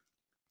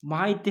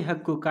 ಮಾಹಿತಿ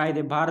ಹಕ್ಕು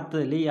ಕಾಯ್ದೆ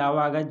ಭಾರತದಲ್ಲಿ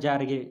ಯಾವಾಗ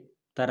ಜಾರಿಗೆ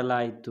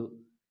ತರಲಾಯಿತು?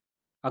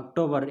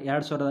 October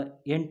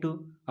 2008,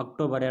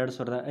 October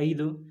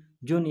 2005,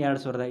 June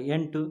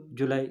 2008,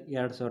 July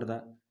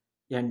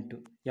 2008.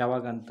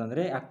 ಯಾವಾಗ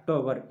ಅಂತಂದರೆ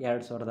ಅಕ್ಟೋಬರ್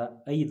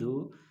 2005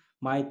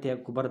 ಮಾಹಿತಿ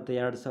ಹಕ್ಕು ಬರುತ್ತೆ.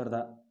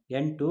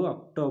 2008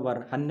 ಅಕ್ಟೋಬರ್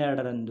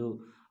 12ರಂದು.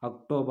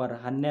 ಅಕ್ಟೋಬರ್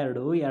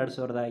 12,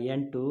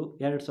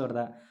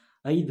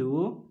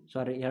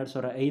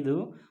 2005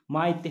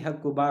 ಮಾಹಿತಿ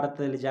ಹಕ್ಕು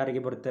ಭಾರತದಲ್ಲಿ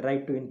ಜಾರಿಗೆ ಬರುತ್ತೆ.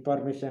 ರೈಟ್ ಟು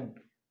ಇನ್ಫಾರ್ಮೇಷನ್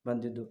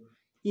ಬಂದಿದ್ದು.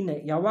 ಇನ್ನು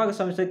ಯಾವಾಗ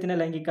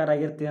ಸಂಸತ್ತಿನಲ್ಲಿ ಅಂಗೀಕಾರ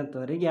ಆಗಿರ್ತೀವಿ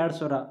ಅಂತಂದರೆ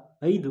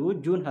 2005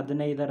 ಜೂನ್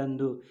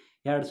 15ರಂದು.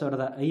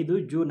 2005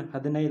 ಜೂನ್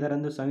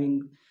 15ರಂದು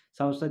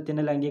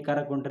ಸಂಸತ್ತಿನಲ್ಲಿ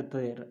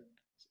ಅಂಗೀಕಾರಗೊಂಡಿರ್ತದೆ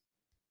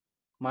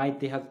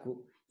ಮಾಹಿತಿ ಹಕ್ಕು.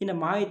 ಇನ್ನು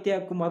ಮಾಹಿತಿ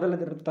ಹಕ್ಕು ಮೊದಲ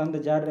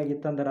ಜಾರಿಗೆ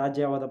ತಂದ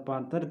ರಾಜ್ಯ ಯಾವುದಪ್ಪ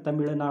ಅಂತಂದರೆ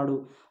ತಮಿಳುನಾಡು.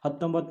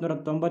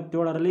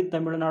 1997ರಲ್ಲಿ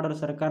ತಮಿಳುನಾಡು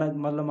ಸರ್ಕಾರ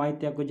ಮೊದಲು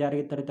ಮಾಹಿತಿ ಹಕ್ಕು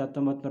ಜಾರಿಗೆ ತರುತ್ತೆ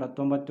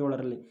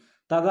 1997ರಲ್ಲಿ.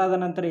 ತದಾದ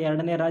ನಂತರ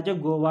ಎರಡನೇ ರಾಜ್ಯ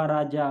ಗೋವಾ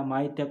ರಾಜ್ಯ.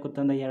 ಮಾಹಿತಿ ಹಕ್ಕು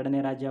ತಂದ ಎರಡನೇ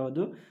ರಾಜ್ಯ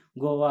ಯಾವುದು?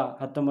 ಗೋವಾ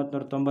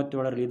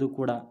 1997ರಲ್ಲಿ. ಇದು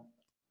ಕೂಡ.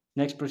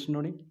 ನೆಕ್ಸ್ಟ್ ಪ್ರಶ್ನೆ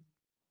ನೋಡಿ,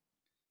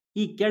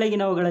 ಈ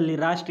ಕೆಳಗಿನವುಗಳಲ್ಲಿ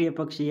ರಾಷ್ಟ್ರೀಯ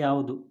ಪಕ್ಷಿ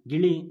ಯಾವುದು?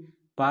 ಗಿಳಿ,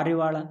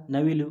 ಪಾರಿವಾಳ,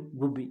 ನವಿಲು,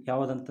 ಗುಬ್ಬಿ.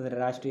 ಯಾವುದಂತಂದರೆ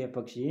ರಾಷ್ಟ್ರೀಯ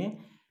ಪಕ್ಷಿ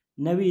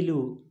ನವಿಲು.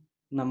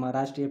 ನಮ್ಮ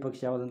ರಾಷ್ಟ್ರೀಯ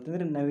ಪಕ್ಷಿ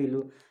ಯಾವುದಂತಂದರೆ ನವಿಲು.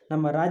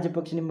 ನಮ್ಮ ರಾಜ್ಯ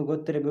ಪಕ್ಷಿ ನಿಮಗೆ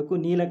ಗೊತ್ತಿರಬೇಕು,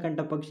 ನೀಲಕಂಠ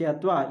ಪಕ್ಷಿ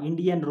ಅಥವಾ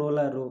ಇಂಡಿಯನ್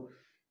ರೋಲರು.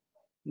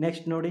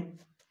 ನೆಕ್ಸ್ಟ್ ನೋಡಿ,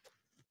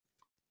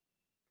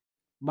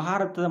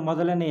 ಭಾರತದ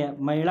ಮೊದಲನೆಯ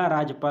ಮಹಿಳಾ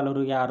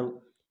ರಾಜ್ಯಪಾಲರು ಯಾರು?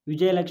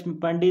 ವಿಜಯಲಕ್ಷ್ಮಿ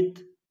ಪಂಡಿತ್,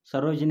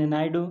 ಸರೋಜಿನಿ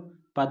ನಾಯ್ಡು,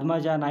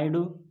 ಪದ್ಮಜಾ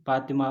ನಾಯ್ಡು,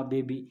 ಫಾತಿಮಾ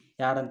ಬೇಬಿ.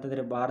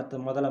 ಯಾರಂತಂದರೆ ಭಾರತದ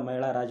ಮೊದಲ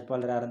ಮಹಿಳಾ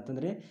ರಾಜ್ಯಪಾಲರು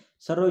ಯಾರಂತಂದರೆ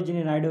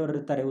ಸರೋಜಿನಿ ನಾಯ್ಡು ಅವರು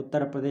ಇರ್ತಾರೆ.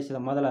 ಉತ್ತರ ಪ್ರದೇಶದ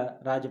ಮೊದಲ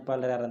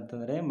ರಾಜ್ಯಪಾಲರು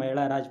ಯಾರಂತಂದರೆ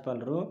ಮಹಿಳಾ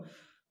ರಾಜ್ಯಪಾಲರು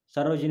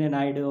ಸರೋಜಿನಿ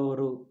ನಾಯ್ಡು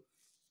ಅವರು.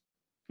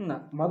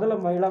 ಮೊದಲ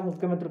ಮಹಿಳಾ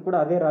ಮುಖ್ಯಮಂತ್ರಿ ಕೂಡ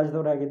ಅದೇ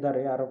ರಾಜ್ಯದವರಾಗಿದ್ದಾರೆ.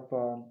 ಯಾರಪ್ಪ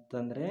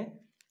ಅಂತಂದರೆ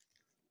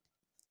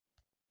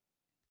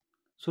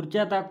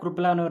ಸುಚೇತಾ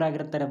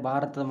ಕೃಪಲಾನಿಯವರಾಗಿರ್ತಾರೆ.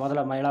 ಭಾರತದ ಮೊದಲ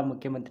ಮಹಿಳಾ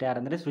ಮುಖ್ಯಮಂತ್ರಿ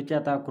ಯಾರಂದರೆ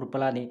ಸುಚೇತಾ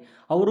ಕೃಪಲಾನಿ.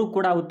 ಅವರು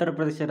ಕೂಡ ಉತ್ತರ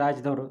ಪ್ರದೇಶ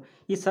ರಾಜ್ಯದವರು.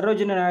 ಈ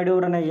ಸರೋಜಿನಿ ನಾಯ್ಡು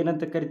ಅವರನ್ನು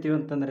ಏನಂತ ಕರಿತೀವಿ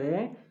ಅಂತಂದರೆ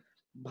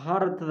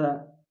ಭಾರತದ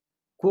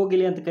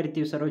ಕೋಗಿಲೆ ಅಂತ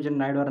ಕರಿತೀವಿ. ಸರೋಜಿನಿ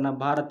ನಾಯ್ಡು ಅವರನ್ನು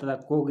ಭಾರತದ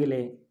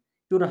ಕೋಗಿಲೆ.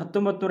 ಇವರು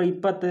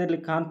 1925ರಲ್ಲಿ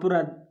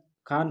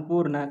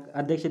ಕಾನ್ಪುರ್ನ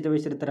ಅಧ್ಯಕ್ಷತೆ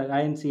ವಹಿಸಿರ್ತಾರೆ.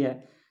 INCಯ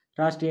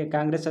ರಾಷ್ಟ್ರೀಯ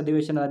ಕಾಂಗ್ರೆಸ್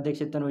ಅಧಿವೇಶನದ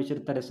ಅಧ್ಯಕ್ಷತೆಯನ್ನು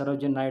ವಹಿಸಿರ್ತಾರೆ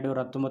ಸರೋಜಿನಿ ನಾಯ್ಡು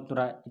ಅವರು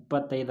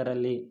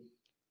 1925ರಲ್ಲಿ.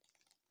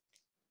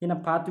 ಇನ್ನು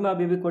ಫಾತಿಮಾ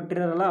ಬೇಬಿ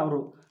ಕೊಟ್ಟಿರಲ್ಲ, ಅವರು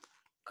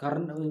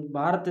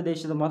ಭಾರತ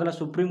ದೇಶದ ಮೊದಲ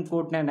ಸುಪ್ರೀಂ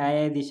ಕೋರ್ಟ್ನ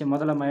ನ್ಯಾಯಾಧೀಶ,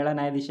 ಮೊದಲ ಮಹಿಳಾ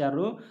ನ್ಯಾಯಾಧೀಶ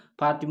ಅವರು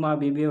ಫಾತಿಮಾ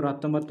ಬೇಬಿಯವರು.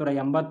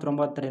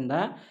 1989ರಿಂದ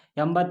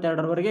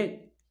 82ರವರೆಗೆ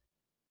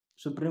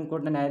ಸುಪ್ರೀಂ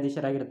ಕೋರ್ಟ್ನ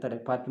ನ್ಯಾಯಾಧೀಶರಾಗಿರ್ತಾರೆ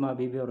ಫಾತಿಮಾ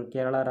ಬೇಬಿಯವರು.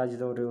 ಕೇರಳ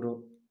ರಾಜ್ಯದವರು ಇವರು.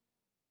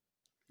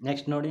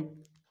 ನೆಕ್ಸ್ಟ್ ನೋಡಿ,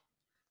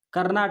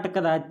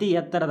 ಕರ್ನಾಟಕದ ಅತಿ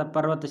ಎತ್ತರದ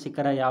ಪರ್ವತ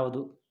ಶಿಖರ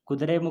ಯಾವುದು?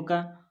 ಕುದುರೆಮುಖ,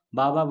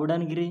 ಬಾಬಾ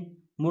ಬುಡನ್ಗಿರಿ,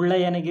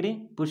 ಮುಳ್ಳಯ್ಯನಗಿರಿ,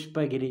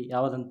 ಪುಷ್ಪಗಿರಿ.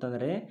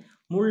 ಯಾವುದಂತಂದರೆ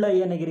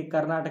ಮುಳ್ಳಯ್ಯನಗಿರಿ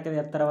ಕರ್ನಾಟಕದ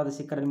ಎತ್ತರವಾದ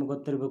ಶಿಖರ. ನಿಮಗೆ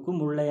ಗೊತ್ತಿರಬೇಕು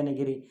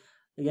ಮುಳ್ಳಯ್ಯನಗಿರಿ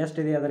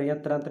ಎಷ್ಟಿದೆ ಅದರ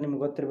ಎತ್ತರ ಅಂತ ನಿಮ್ಗೆ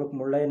ಗೊತ್ತಿರಬೇಕು.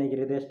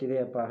 ಮುಳ್ಳಯ್ಯನಗಿರಿದು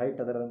ಎಷ್ಟಿದೆಯಪ್ಪ ಹೈಟ್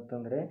ಅದರ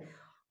ಅಂತಂದರೆ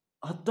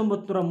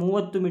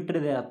 1930 ಮೀಟರ್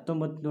ಇದೆ.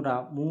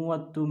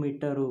 1930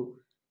 ಮೀಟರು.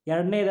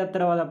 ಎರಡನೇದು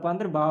ಎತ್ತರವಾದಪ್ಪ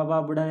ಅಂದರೆ ಬಾಬಾ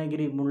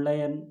ಬುಡನಗಿರಿ.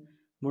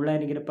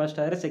 ಮುಳ್ಳಯ್ಯನಗಿರಿ ಫಸ್ಟ್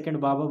ಆದರೆ ಸೆಕೆಂಡ್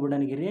ಬಾಬಾ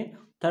ಬುಡನಗಿರಿ,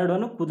 ಥರ್ಡ್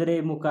ಒನ್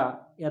ಕುದುರೆಮುಖ.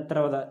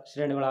 ಎತ್ತರವಾದ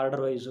ಶ್ರೇಣಿಗಳ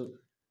ಆರ್ಡರ್ ವೈಸು.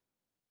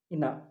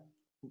 ಇನ್ನು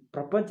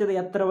ಪ್ರಪಂಚದ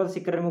ಎತ್ತರವಾದ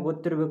ಶಿಖರ ನಿಮಗೆ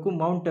ಗೊತ್ತಿರಬೇಕು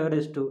ಮೌಂಟ್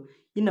ಎವರೆಸ್ಟು.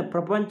 ಇನ್ನು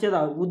ಪ್ರಪಂಚದ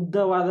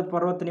ಉದ್ದವಾದ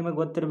ಪರ್ವತ ನಿಮಗೆ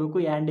ಗೊತ್ತಿರಬೇಕು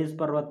ಆ್ಯಂಡೀಸ್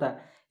ಪರ್ವತ.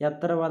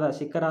 ಎತ್ತರವಾದ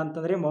ಶಿಖರ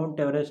ಅಂತಂದರೆ ಮೌಂಟ್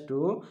ಎವರೆಸ್ಟು,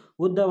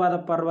 ಉದ್ದವಾದ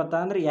ಪರ್ವತ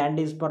ಅಂದರೆ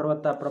ಆ್ಯಂಡೀಸ್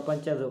ಪರ್ವತ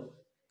ಪ್ರಪಂಚದು.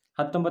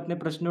 19ನೇ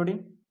ಪ್ರಶ್ನೆ ನೋಡಿ,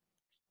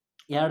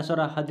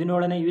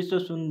 2017ನೇ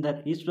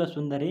ವಿಶ್ವ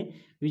ಸುಂದರಿ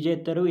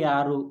ವಿಜೇತರು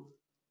ಯಾರು?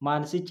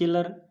 ಮಾನ್ಸಿ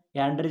ಚಿಲ್ಲರ್,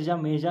 ಆ್ಯಂಡ್ರಿಜಾ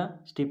ಮೇಜಾ,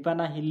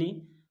 ಸ್ಟಿಫಾನಾ ಹಿಲ್ಲಿ,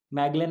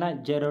 ಮ್ಯಾಗ್ಲೆನಾ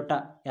ಜೆರೋಟಾ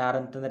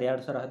ಯಾರಂತಂದರೆ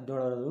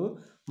 2017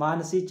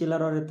 ಮಾನಸಿ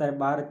ಚಿಲ್ಲರ್ ಅವರು ಇರ್ತಾರೆ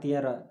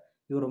ಭಾರತೀಯರ.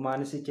 ಇವರು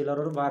ಮಾನಸಿ ಚಿಲ್ಲರ್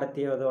ಅವರು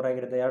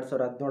ಭಾರತೀಯದವರಾಗಿರ್ತಾರೆ.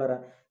 2017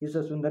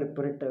 ವಿಶ್ವ ಸುಂದರಿ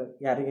ಕಿರೀಟ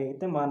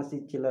ಯಾರಿಗಾಗಿತ್ತೆ? ಮಾನಸಿ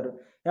ಚಿಲ್ಲರ್.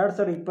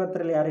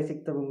 2020 ಯಾರಿಗೆ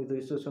ಸಿಗ್ತವೆ ಇದು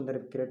ವಿಶ್ವ ಸುಂದರಿ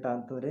ಕಿರೀಟ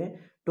ಅಂತಂದರೆ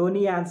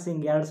ಟೋನಿ ಯಾನ್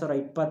ಸಿಂಗ್.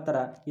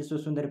 2020 ವಿಶ್ವ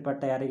ಸುಂದರಿ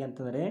ಪಟ್ಟ ಯಾರಿಗೆ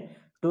ಅಂತಂದರೆ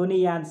ಟೋನಿ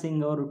ಯಾನ್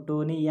ಸಿಂಗ್ ಅವರು.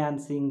 ಟೋನಿ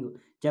ಯಾನ್ ಸಿಂಗ್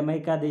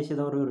ಜಮೈಕಾ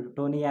ದೇಶದವರು ಇವರು.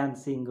 ಟೋನಿ ಯಾನ್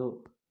ಸಿಂಗು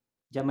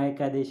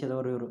ಜಮೈಕಾ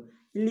ದೇಶದವರು ಇವರು.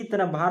 ಇಲ್ಲಿ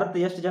ತನಕ ಭಾರತ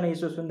ಎಷ್ಟು ಜನ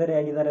ವಿಶ್ವ ಸುಂದರಿ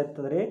ಆಗಿದ್ದಾರೆ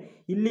ಅಂತಂದರೆ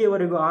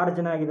ಇಲ್ಲಿಯವರೆಗೂ 6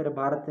 ಜನ ಆಗಿದ್ದಾರೆ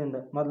ಭಾರತದಿಂದ.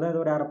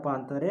 ಮೊದಲನೇದವರು ಯಾರಪ್ಪ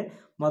ಅಂತಂದರೆ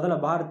ಮೊದಲ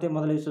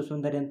ವಿಶ್ವ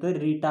ಸುಂದರಿ ಅಂತಂದರೆ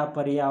ರೀಟಾ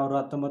ಪರಿಯಾ ಅವರು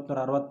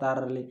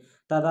 1966ರಲ್ಲಿ.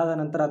 ತದಾದ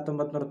ನಂತರ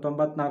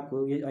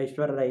 1994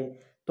 ಐಶ್ವರ್ಯ ರೈ,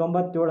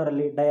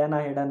 97ರಲ್ಲಿ ಡಯಾನಾ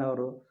ಹೆಡನ್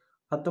ಅವರು,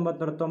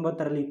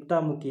 1990ರಲ್ಲಿ ಯುಕ್ತಾ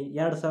ಮುಖಿ,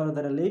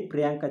 2000ರಲ್ಲಿ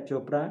ಪ್ರಿಯಾಂಕಾ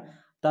ಚೋಪ್ರಾ.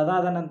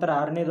 ತದಾದ ನಂತರ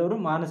 6ನೇದವರು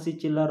ಮಾನಸಿ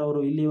ಚಿಲ್ಲರ್ ಅವರು.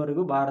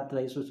 ಇಲ್ಲಿವರೆಗೂ ಭಾರತದ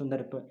ವಿಶ್ವ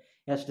ಸುಂದರಿ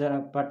ಎಷ್ಟು ಜನ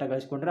ಪಟ್ಟ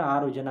ಗಳಿಸ್ಕೊಂಡ್ರೆ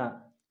 6 ಜನ.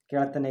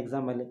 ಕೇಳ್ತಾನೆ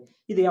ಎಕ್ಸಾಮಲ್ಲಿ.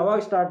 ಇದು ಯಾವಾಗ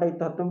ಸ್ಟಾರ್ಟ್ ಆಯಿತು?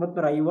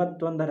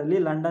 1951ರಲ್ಲಿ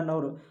ಲಂಡನ್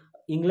ಅವರು,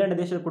 ಇಂಗ್ಲೆಂಡ್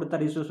ದೇಶದ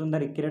ಕೊಡ್ತಾರೆ ವಿಶ್ವ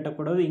ಸುಂದರಿ ಕಿರೀಟ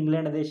ಕೊಡೋದು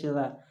ಇಂಗ್ಲೆಂಡ್ ದೇಶದ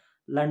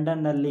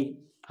ಲಂಡನ್ನಲ್ಲಿ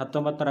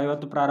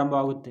 1950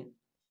 ಪ್ರಾರಂಭವಾಗುತ್ತೆ.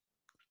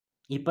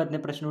 20ನೇ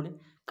ಪ್ರಶ್ನೆ ನೋಡಿ.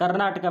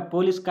 ಕರ್ನಾಟಕ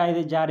ಪೊಲೀಸ್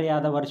ಕಾಯ್ದೆ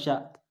ಜಾರಿಯಾದ ವರ್ಷ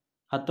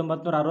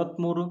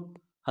 1963,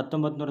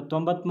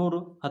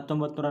 1993,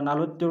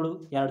 1947,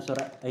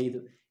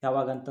 2005.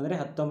 ಯಾವಾಗ ಅಂತಂದರೆ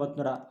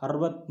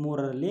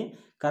 1963ರಲ್ಲಿ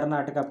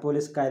ಕರ್ನಾಟಕ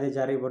ಪೊಲೀಸ್ ಕಾಯ್ದೆ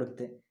ಜಾರಿಗೆ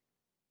ಬರುತ್ತೆ.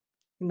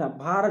 ಇನ್ನು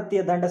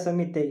ಭಾರತೀಯ ದಂಡ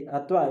ಸಂಹಿತೆ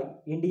ಅಥವಾ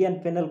ಇಂಡಿಯನ್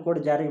ಪೆನಲ್ ಕೋಡ್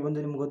ಜಾರಿಗೆ ಬಂದು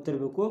ನಿಮ್ಗೆ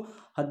ಗೊತ್ತಿರಬೇಕು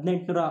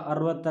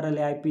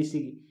 1860ರಲ್ಲಿ IPC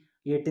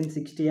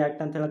 1860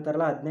 ಆ್ಯಕ್ಟ್ ಅಂತ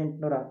ಹೇಳ್ತಾರಲ್ಲ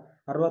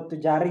 1860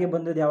 ಜಾರಿಗೆ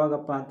ಬಂದದ್ದು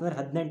ಯಾವಾಗಪ್ಪ ಅಂತಂದರೆ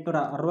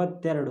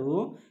 1862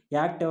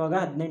 ಆ್ಯಕ್ಟ್. ಯಾವಾಗ?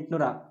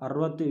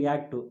 1860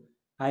 act.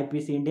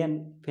 IPC Indian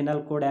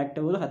penal code act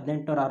ಯಾವುದು?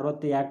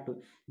 1860 ಆ್ಯಕ್ಟು.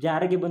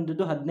 ಜಾರಿಗೆ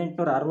ಬಂದಿದ್ದು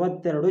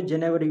 1862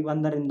 ಜನವರಿ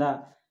 1ರಿಂದ.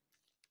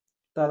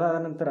 ತದಾದ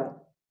ನಂತರ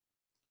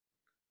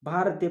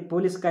ಭಾರತೀಯ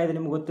ಪೊಲೀಸ್ ಕಾಯ್ದೆ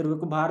ನಿಮ್ಗೆ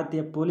ಗೊತ್ತಿರಬೇಕು.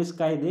 ಭಾರತೀಯ ಪೊಲೀಸ್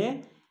ಕಾಯ್ದೆ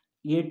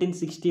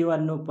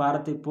 1861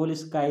 ಭಾರತೀಯ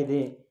ಪೊಲೀಸ್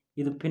ಕಾಯ್ದೆ.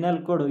 ಇದು ಪೆನಲ್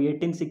ಕೋಡ್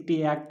 1860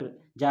 ಆ್ಯಕ್ಟ್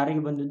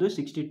ಜಾರಿಗೆ ಬಂದಿದ್ದು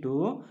 62.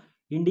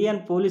 ಇಂಡಿಯನ್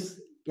ಪೊಲೀಸ್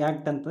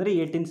ಆ್ಯಕ್ಟ್ ಅಂತಂದರೆ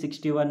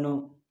 1861.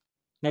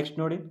 ನೆಕ್ಸ್ಟ್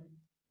ನೋಡಿ.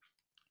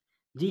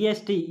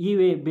 GST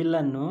ಇ-ವೇ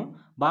ಬಿಲ್ಲನ್ನು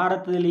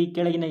ಭಾರತದಲ್ಲಿ ಈ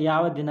ಕೆಳಗಿನ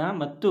ಯಾವ ದಿನ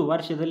ಮತ್ತು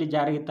ವರ್ಷದಲ್ಲಿ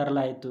ಜಾರಿಗೆ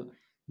ತರಲಾಯಿತು?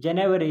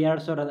 ಜನವರಿ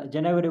 1,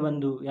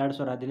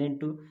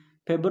 2018,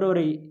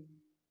 ಫೆಬ್ರವರಿ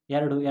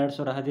 2,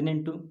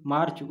 2018,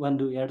 ಮಾರ್ಚ್ 1,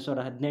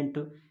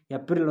 2018,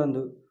 ಏಪ್ರಿಲ್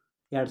 1,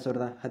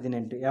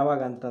 2018.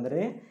 ಯಾವಾಗ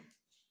ಅಂತಂದರೆ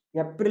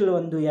ಏಪ್ರಿಲ್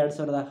 1,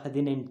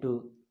 2018.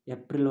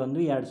 ಏಪ್ರಿಲ್ 1,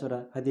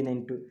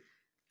 2018.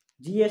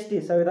 GST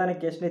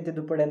ಸಂವಿಧಾನಕ್ಕೆ ಎಷ್ಟನೇ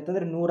ತಿದ್ದುಪಡಿ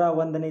ಅಂತಂದರೆ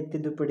 101ನೇ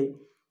ತಿದ್ದುಪಡಿ.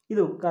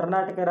 ಇದು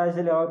ಕರ್ನಾಟಕ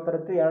ರಾಜ್ಯದಲ್ಲಿ ಯಾವಾಗ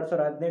ಬರುತ್ತೆ?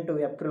 2018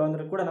 ಏಪ್ರಿಲ್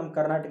 1 ಕೂಡ ನಮ್ಮ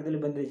ಕರ್ನಾಟಕದಲ್ಲಿ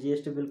ಬಂದಿದೆ.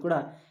 GST ಬಿಲ್ ಕೂಡ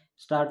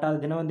ಸ್ಟಾರ್ಟ್ ಆದ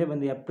ದಿನ ಒಂದೇ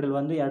ಬಂದಿದೆ. ಏಪ್ರಿಲ್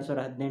 1,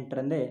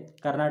 2018ರಂದೇ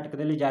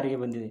ಕರ್ನಾಟಕದಲ್ಲಿ ಜಾರಿಗೆ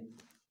ಬಂದಿದೆ.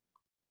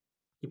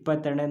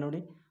 22ನೇ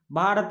ನೋಡಿ.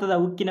 ಭಾರತದ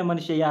ಉಕ್ಕಿನ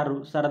ಮನುಷ್ಯ ಯಾರು?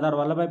 ಸರ್ದಾರ್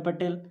ವಲ್ಲಭಾಯ್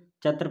ಪಟೇಲ್,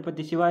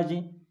 ಛತ್ರಪತಿ ಶಿವಾಜಿ,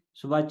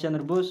 ಸುಭಾಷ್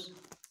ಚಂದ್ರ ಬೋಸ್,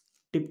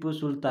 ಟಿಪ್ಪು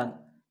ಸುಲ್ತಾನ್.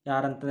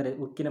 ಯಾರಂತಂದರೆ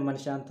ಉಕ್ಕಿನ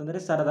ಮನುಷ್ಯ ಅಂತಂದರೆ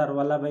ಸರ್ದಾರ್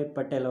ವಲ್ಲಭಾಯ್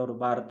ಪಟೇಲ್ ಅವರು.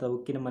 ಭಾರತದ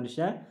ಉಕ್ಕಿನ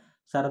ಮನುಷ್ಯ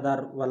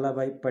ಸರ್ದಾರ್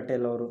ವಲ್ಲಭಾಯ್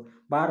ಪಟೇಲ್ ಅವರು.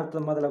 ಭಾರತದ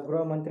ಮೊದಲ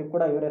ಗೃಹ ಮಂತ್ರಿ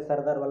ಕೂಡ ಇವರೇ,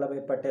 ಸರ್ದಾರ್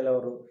ವಲ್ಲಭಾಯ್ ಪಟೇಲ್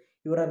ಅವರು.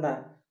 ಇವರನ್ನು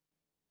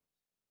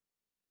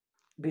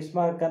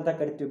ಬಿಸ್ಮಾರ್ಕ್ ಅಂತ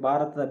ಕರಿತೀವಿ.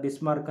 ಭಾರತದ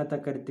ಬಿಸ್ಮಾರ್ಕ್ ಅಂತ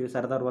ಕರಿತೀವಿ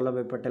ಸರ್ದಾರ್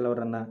ವಲ್ಲಭಾಯ್ ಪಟೇಲ್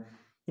ಅವರನ್ನು.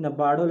 ಇನ್ನು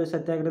ಬಾರ್ಡೋಲಿ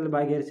ಸತ್ಯಾಗ್ರಹದಲ್ಲಿ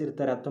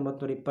ಭಾಗವಹಿಸಿರ್ತಾರೆ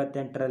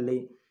 1928ರಲ್ಲಿ.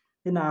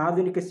 ಇನ್ನು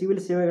ಆಧುನಿಕ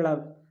ಸಿವಿಲ್ ಸೇವೆಗಳ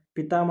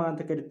ಪಿತಾಮಹ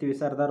ಅಂತ ಕರಿತೀವಿ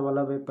ಸರ್ದಾರ್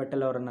ವಲ್ಲಭಾಯ್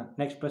ಪಟೇಲ್ ಅವರನ್ನು.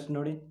 ನೆಕ್ಸ್ಟ್ ಪ್ರಶ್ನೆ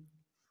ನೋಡಿ.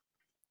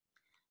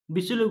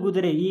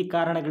 ಬಿಸಿಲುಗುದುರೆ ಈ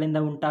ಕಾರಣಗಳಿಂದ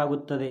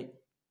ಉಂಟಾಗುತ್ತದೆ?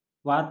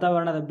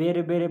 ವಾತಾವರಣದ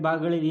ಬೇರೆ ಬೇರೆ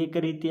ಭಾಗಗಳಲ್ಲಿ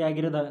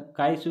ಏಕರೀತಿಯಾಗಿರದ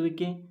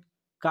ಕಾಯಿಸುವಿಕೆ,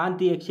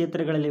 ಕಾಂತೀಯ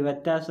ಕ್ಷೇತ್ರಗಳಲ್ಲಿ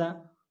ವ್ಯತ್ಯಾಸ,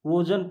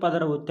 ಓಜೋನ್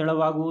ಪದರವು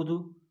ತೆಳುವಾಗುವುದು,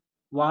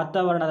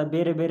 ವಾತಾವರಣದ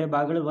ಬೇರೆ ಬೇರೆ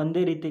ಭಾಗಗಳಲ್ಲಿ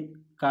ಒಂದೇ ರೀತಿ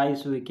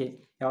ಕಾಯಿಸುವಿಕೆ.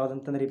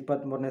 ಯಾವುದಂತಂದರೆ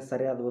 23ನೇ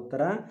ಸರಿಯಾದ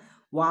ಉತ್ತರ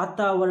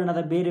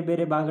ವಾತಾವರಣದ ಬೇರೆ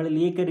ಬೇರೆ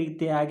ಭಾಗಗಳಲ್ಲಿ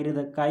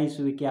ಏಕರೀತಿಯಾಗಿರದ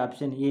ಕಾಯಿಸುವಿಕೆ.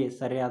 ಆಪ್ಷನ್ ಎ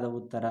ಸರಿಯಾದ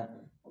ಉತ್ತರ.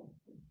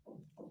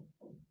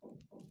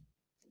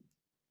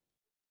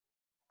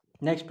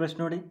 ನೆಕ್ಸ್ಟ್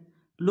ಪ್ರಶ್ನೆ ನೋಡಿ.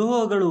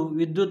 ಲೋಹಗಳು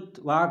ವಿದ್ಯುತ್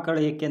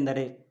ವಾಹಕಗಳು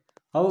ಏಕೆಂದರೆ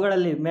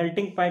ಅವುಗಳಲ್ಲಿ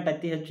ಮೆಲ್ಟಿಂಗ್ ಪಾಯಿಂಟ್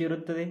ಅತಿ ಹೆಚ್ಚು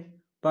ಇರುತ್ತದೆ,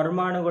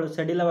 ಪರಮಾಣುಗಳು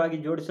ಸಡಿಲವಾಗಿ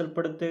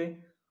ಜೋಡಿಸಲ್ಪಡುತ್ತವೆ,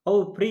 ಅವು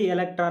ಫ್ರೀ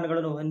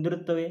ಎಲೆಕ್ಟ್ರಾನ್ಗಳನ್ನು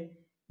ಹೊಂದಿರುತ್ತವೆ,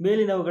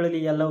 ಮೇಲಿನವುಗಳಲ್ಲಿ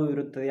ಎಲ್ಲವೂ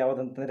ಇರುತ್ತದೆ.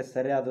 ಯಾವುದಂತಂದರೆ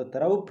ಸರಿಯಾದ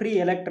ಉತ್ತರ ಅವು ಫ್ರೀ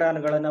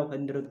ಎಲೆಕ್ಟ್ರಾನ್ಗಳನ್ನು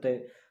ಹೊಂದಿರುತ್ತವೆ.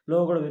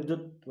 ಲೋಹಗಳು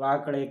ವಿದ್ಯುತ್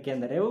ವಾಹಕಗಳು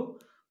ಏಕೆಂದರೆ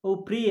ಅವು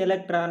ಫ್ರೀ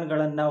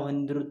ಎಲೆಕ್ಟ್ರಾನ್ಗಳನ್ನು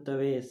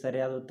ಹೊಂದಿರುತ್ತವೆ.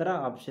 ಸರಿಯಾದ ಉತ್ತರ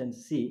ಆಪ್ಷನ್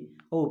ಸಿ,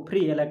 ಅವು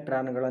ಫ್ರೀ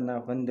ಎಲೆಕ್ಟ್ರಾನ್ಗಳನ್ನು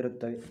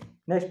ಹೊಂದಿರುತ್ತವೆ.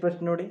 ನೆಕ್ಸ್ಟ್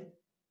ಪ್ರಶ್ನೆ ನೋಡಿ.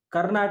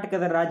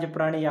 ಕರ್ನಾಟಕದ ರಾಜ್ಯ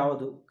ಪ್ರಾಣಿ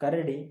ಯಾವುದು?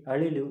 ಕರಡಿ,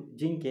 ಅಳಿಲು,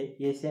 ಜಿಂಕೆ,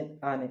 ಏಷ್ಯನ್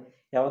ಆನೆ.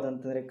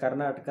 ಯಾವುದಂತಂದರೆ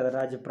ಕರ್ನಾಟಕದ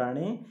ರಾಜ್ಯ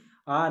ಪ್ರಾಣಿ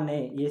ಆನೆ,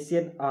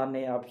 ಏಷ್ಯನ್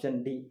ಆನೆ. Option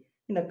D.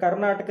 ಇನ್ನು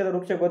ಕರ್ನಾಟಕದ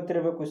ವೃಕ್ಷ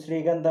ಗೊತ್ತಿರಬೇಕು,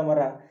 ಶ್ರೀಗಂಧ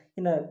ಮರ.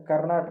 ಇನ್ನು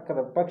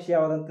ಕರ್ನಾಟಕದ ಪಕ್ಷಿ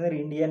ಯಾವುದಂತಂದರೆ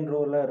ಇಂಡಿಯನ್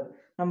ರೋಲರ್.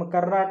 ನಮ್ಮ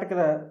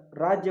ಕರ್ನಾಟಕದ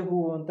ರಾಜ್ಯ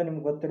ಹೂವು ಅಂತ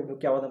ನಿಮ್ಗೆ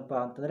ಗೊತ್ತಿರಬೇಕು, ಯಾವುದಪ್ಪ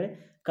ಅಂತಂದರೆ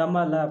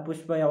ಕಮಲ.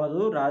 ಪುಷ್ಪ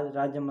ಯಾವುದು?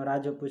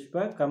 ರಾಜ ಪುಷ್ಪ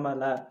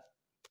ಕಮಲ.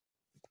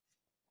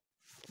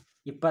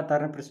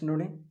 26ನೇ ಪ್ರಶ್ನೆ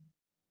ನೋಡಿ.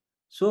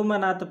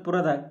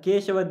 ಸೋಮನಾಥಪುರದ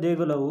ಕೇಶವ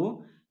ದೇಗುಲವು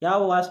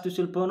ಯಾವ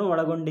ವಾಸ್ತುಶಿಲ್ಪವನ್ನು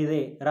ಒಳಗೊಂಡಿದೆ?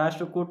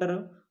 ರಾಷ್ಟ್ರಕೂಟರು,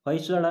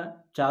 ಹೊಯ್ಸಳ,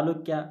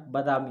 ಚಾಲುಕ್ಯ,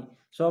 ಬಾದಾಮಿ.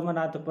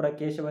 ಸೋಮನಾಥಪುರ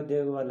ಕೇಶವ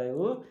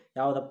ದೇಗುಲವು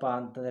ಯಾವುದಪ್ಪ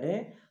ಅಂತಂದರೆ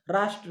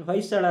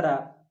ಹೊಯ್ಸಳರ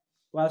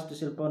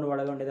ವಾಸ್ತುಶಿಲ್ಪವನ್ನು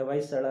ಒಳಗೊಂಡಿದೆ.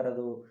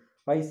 ಹೊಯ್ಸಳರದು.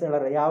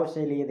 ಹೊಯ್ಸಳರ ಯಾವ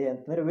ಶೈಲಿ ಇದೆ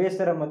ಅಂತಂದರೆ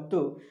ವೇಸರ ಮತ್ತು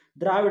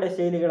ದ್ರಾವಿಡ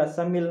ಶೈಲಿಗಳ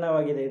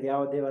ಸಮ್ಮಿಲನವಾಗಿದೆ. ಇದು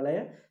ಯಾವ ದೇವಾಲಯ?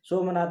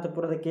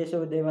 ಸೋಮನಾಥಪುರದ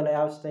ಕೇಶವ ದೇವಾಲಯ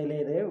ಯಾವ ಶೈಲಿ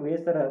ಇದೆ?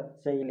 ವೇಸರ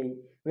ಶೈಲಿ,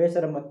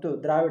 ವೇಸರ ಮತ್ತು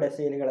ದ್ರಾವಿಡ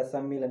ಶೈಲಿಗಳ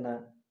ಸಮ್ಮಿಲನ.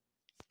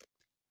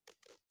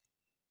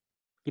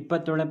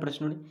 27ನೇ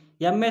ಪ್ರಶ್ನೆ ನೋಡಿ.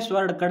 MS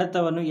ವರ್ಡ್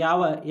ಕಡತವನ್ನು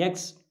ಯಾವ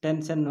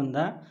ಎಕ್ಸ್ಟೆನ್ಷನ್ನಿಂದ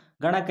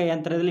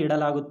ಗಣಕಯಂತ್ರದಲ್ಲಿ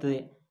ಇಡಲಾಗುತ್ತದೆ?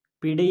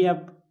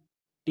 PDF,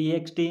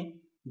 TXT,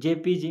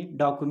 JPG,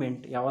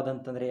 document.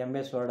 ಯಾವುದಂತಂದರೆ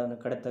MS ವರ್ಡನ್ನು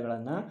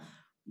ಕಡತಗಳನ್ನು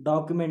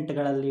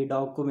ಡಾಕ್ಯುಮೆಂಟ್ಗಳಲ್ಲಿ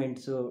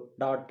ಡಾಕ್ಯುಮೆಂಟ್ಸು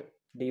 .doc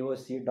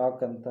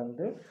ಡಾಕ್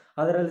ಅಂತಂದು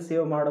ಅದರಲ್ಲಿ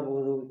ಸೇವ್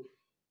ಮಾಡಬಹುದು.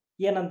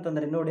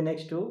 ಏನಂತಂದರೆ ನೋಡಿ,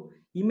 ನೆಕ್ಸ್ಟು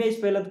ಇಮೇಜ್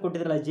ಫೈಲ್ ಅಂತ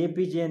ಕೊಟ್ಟಿದ್ರಲ್ಲ,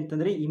 JPG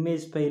ಅಂತಂದರೆ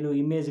ಇಮೇಜ್ ಫೈಲು,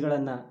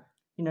 ಇಮೇಜ್ಗಳನ್ನು.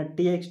 ಇನ್ನು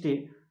TXT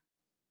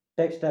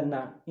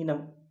ಟೆಕ್ಸ್ಟನ್ನು, ಇನ್ನು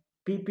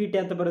PPT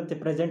ಅಂತ ಬರುತ್ತೆ,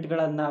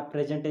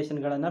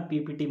 ಪ್ರೆಸೆಂಟೇಷನ್ಗಳನ್ನು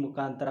PPT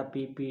ಮುಖಾಂತರ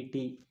PPT.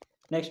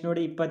 ನೆಕ್ಸ್ಟ್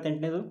ನೋಡಿ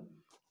 28ನೇದು.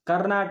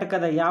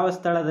 ಕರ್ನಾಟಕದ ಯಾವ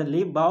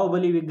ಸ್ಥಳದಲ್ಲಿ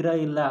ಬಾಹುಬಲಿ ವಿಗ್ರಹ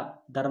ಇಲ್ಲ?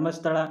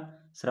 ಧರ್ಮಸ್ಥಳ,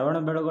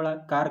 ಶ್ರವಣಬೆಳಗೊಳ,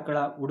 ಕಾರ್ಕಳ,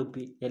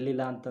 ಉಡುಪಿ.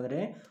 ಎಲ್ಲಿಲ್ಲ ಅಂತಂದರೆ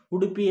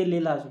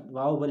ಉಡುಪಿಯಲ್ಲಿಲ್ಲ.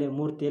 ಬಾಹುಬಲಿಯ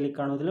ಮೂರ್ತಿಯಲ್ಲಿ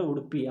ಕಾಣುವುದಿಲ್ಲ.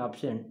 ಉಡುಪಿ,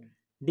 ಆಪ್ಷನ್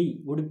ಡಿ,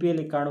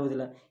 ಉಡುಪಿಯಲ್ಲಿ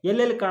ಕಾಣುವುದಿಲ್ಲ.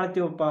 ಎಲ್ಲೆಲ್ಲಿ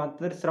ಕಾಣ್ತೀವಪ್ಪ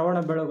ಅಂತಂದರೆ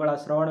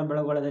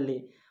ಶ್ರವಣಬೆಳಗೊಳದಲ್ಲಿ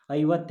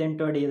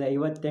 58 ಅಡಿ ಇದೆ.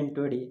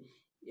 58 ಅಡಿ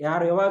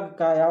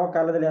ಯಾವ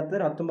ಕಾಲದಲ್ಲಿ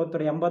ಅಂತಂದರೆ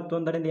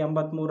 1981ರಿಂದ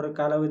 83ರ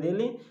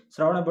ಕಾಲಾವಧಿಯಲ್ಲಿ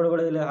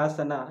ಶ್ರವಣಬೆಳಗೊಳದಲ್ಲಿ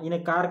ಹಾಸನ. ಇನ್ನು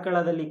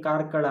ಕಾರ್ಕಳದಲ್ಲಿ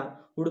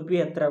ಉಡುಪಿ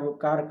ಹತ್ರ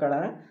ಕಾರ್ಕಳ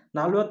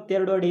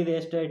 42 ಅಡಿ ಇದೆ.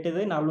 ಎಷ್ಟು ಹೈಟ್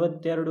ಇದೆ?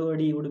 42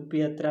 ಅಡಿ. ಉಡುಪಿ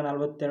ಹತ್ರ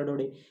 42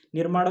 ಅಡಿ.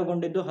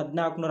 ನಿರ್ಮಾಣಗೊಂಡಿದ್ದು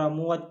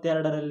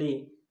 1432ರಲ್ಲಿ.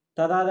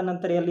 ತದಾದ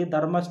ನಂತರ ಎಲ್ಲಿ?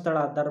 ಧರ್ಮಸ್ಥಳ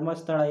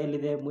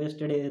ಎಲ್ಲಿದೆ?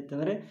 ಎಷ್ಟು ಅಡಿ ಇದೆ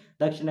ಅಂತಂದರೆ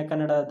ದಕ್ಷಿಣ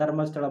ಕನ್ನಡ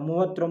ಧರ್ಮಸ್ಥಳ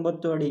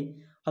 39 ಅಡಿ.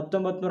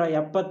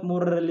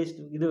 1973ರಲ್ಲಿ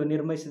ಇದು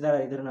ನಿರ್ಮಿಸಿದ್ದಾರೆ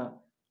ಇದನ್ನು.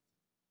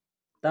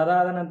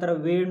 ತದಾದ ನಂತರ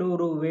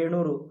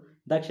ವೇಣೂರು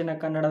ದಕ್ಷಿಣ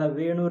ಕನ್ನಡದ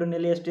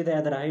ವೇಣೂರಿನಲ್ಲಿ ಎಷ್ಟಿದೆ?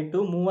 ಅದರ ಹೈಟು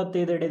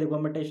 35 ಅಡಿ ಇದೆ.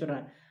 ಗೊಮ್ಮಟೇಶ್ವರ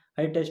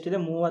ಹೈಟ್ ಎಷ್ಟಿದೆ?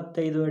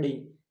 35 ಅಡಿ.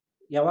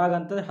 ಯಾವಾಗ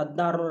ಅಂತಂದರೆ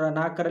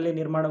 1604ರಲ್ಲಿ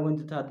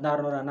ನಿರ್ಮಾಣಗೊಂಡಿತ್ತು.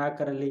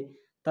 1604ರಲ್ಲಿ.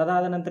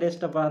 ತದಾದ ನಂತರ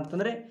ಎಷ್ಟಪ್ಪ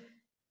ಅಂತಂದರೆ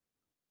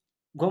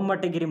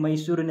ಗೊಮ್ಮಟಗಿರಿ,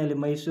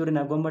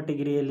 ಮೈಸೂರಿನ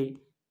ಗೊಮ್ಮಟಗಿರಿಯಲ್ಲಿ.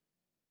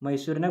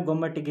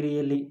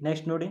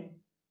 ನೆಕ್ಸ್ಟ್ ನೋಡಿ,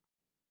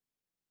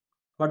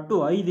 ಒಟ್ಟು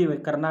 5 ಇವೆ.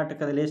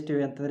 ಕರ್ನಾಟಕದಲ್ಲಿ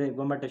ಎಷ್ಟಿವೆ ಅಂತಂದರೆ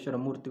ಗೊಮ್ಮಟೇಶ್ವರ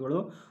ಮೂರ್ತಿಗಳು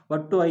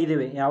ಒಟ್ಟು 5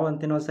 ಇವೆ. ಯಾವ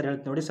ಅಂತ ಇನ್ನೊಂದು ಸರಿ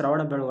ಹೇಳ್ತೀನಿ ನೋಡಿ.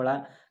 ಶ್ರವಣಬೆಳಗೊಳ,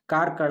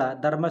 ಕಾರ್ಕಳ,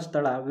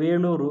 ಧರ್ಮಸ್ಥಳ,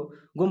 ವೇಣೂರು,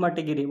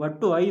 ಗುಮ್ಮಟಗಿರಿ.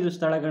 ಒಟ್ಟು 5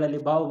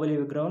 ಸ್ಥಳಗಳಲ್ಲಿ ಬಾಹುಬಲಿ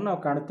ವಿಗ್ರಹವನ್ನು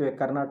ನಾವು ಕಾಣುತ್ತೇವೆ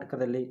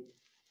ಕರ್ನಾಟಕದಲ್ಲಿ.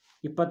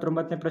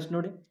 29ನೇ ಪ್ರಶ್ನೆ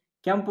ನೋಡಿ.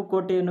 ಕೆಂಪು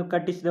ಕೋಟೆಯನ್ನು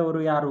ಕಟ್ಟಿಸಿದವರು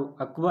ಯಾರು?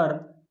 ಅಕ್ಬರ್,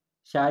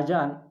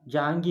 ಶಹಜಾನ್,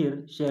 ಜಹಾಂಗೀರ್,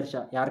 ಶೇರ್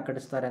ಶಾ. ಯಾರು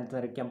ಕಟ್ಟಿಸ್ತಾರೆ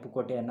ಅಂತಂದರೆ ಕೆಂಪು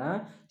ಕೋಟೆಯನ್ನು?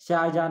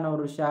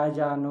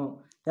 ಶಹಜಾನು.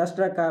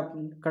 ಎಷ್ಟರ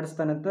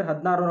ಕಟ್ಟಿಸ್ತಾನೆ ಅಂತಂದರೆ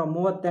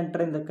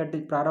 1638ರಿಂದ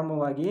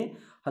ಪ್ರಾರಂಭವಾಗಿ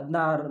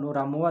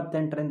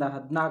 1638ರಿಂದ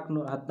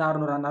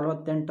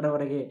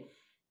 1648ರವರೆಗೆ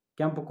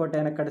ಕೆಂಪು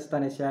ಕೋಟೆಯನ್ನು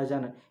ಕಟ್ಟಿಸ್ತಾನೆ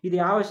ಶಹಜಾನ್. ಇದು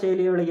ಯಾವ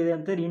ಶೈಲಿಯೊಳಗಿದೆ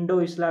ಅಂತಂದರೆ ಇಂಡೋ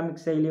ಇಸ್ಲಾಮಿಕ್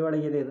ಶೈಲಿ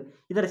ಒಳಗಿದೆ.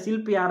 ಇದರ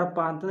ಶಿಲ್ಪಿ ಯಾರಪ್ಪ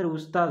ಅಂತಂದರೆ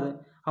ಉಸ್ತಾದ್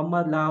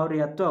ಅಹ್ಮದ್ ಲಾಹೋರಿ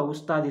ಅಥವಾ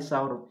ಉಸ್ತಾದ್ ಇಸಾ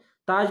ಅವರು.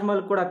 ತಾಜ್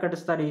ಮಹಲ್ ಕೂಡ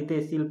ಕಟ್ಟಿಸ್ತಾರೆ. ಇದೇ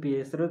ಶಿಲ್ಪಿ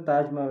ಹೆಸರು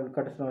ತಾಜ್ ಮಹಲ್.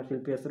 ಕಟ್ಟಿಸುವ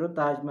ಶಿಲ್ಪಿ ಹೆಸರು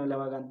ತಾಜ್ ಮಹಲ್.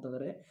 ಯಾವಾಗ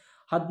ಅಂತಂದರೆ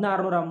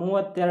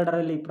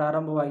 1632ರಲ್ಲಿ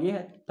ಪ್ರಾರಂಭವಾಗಿ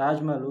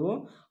ತಾಜ್ ಮಹಲು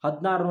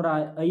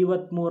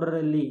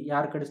 1653ರಲ್ಲಿ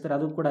ಯಾರು ಕಟ್ಟಿಸ್ತಾರೆ?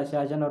 ಅದು ಕೂಡ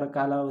ಶಹಜಾನ್ ಅವರ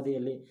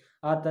ಕಾಲಾವಧಿಯಲ್ಲಿ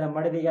ಆತನ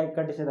ಮಡದಿಗಾಗಿ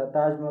ಕಟ್ಟಿಸಿದ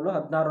ತಾಜ್ ಮಹಲು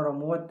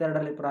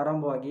 1632ರಲ್ಲಿ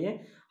ಪ್ರಾರಂಭವಾಗಿ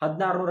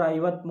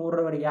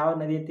 1653ರವರೆಗೆ ಯಾವ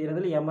ನದಿಯ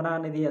ತೀರದಲ್ಲಿ? ಯಮುನಾ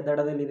ನದಿಯ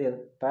ದಡದಲ್ಲಿದೆ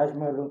ತಾಜ್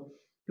ಮಹಲು.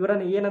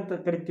 ಇವರನ್ನು ಏನಂತ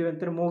ಕರಿತೀವಿ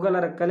ಅಂತಂದರೆ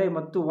ಮೊಘಲರ ಕಲೆ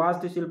ಮತ್ತು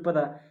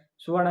ವಾಸ್ತುಶಿಲ್ಪದ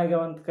ಸುವರ್ಣಯುಗ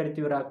ಅಂತ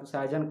ಕರಿತೀವಿ.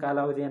 ಶಹಜಾನ್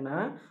ಕಾಲಾವಧಿಯನ್ನು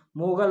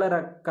ಮೊಘಲರ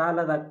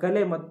ಕಾಲದ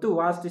ಕಲೆ ಮತ್ತು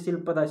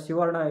ವಾಸ್ತುಶಿಲ್ಪದ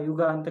ಸುವರ್ಣ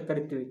ಯುಗ ಅಂತ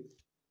ಕರಿತೀವಿ.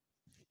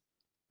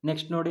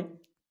 ನೆಕ್ಸ್ಟ್ ನೋಡಿ,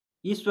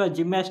 ವಿಶ್ವ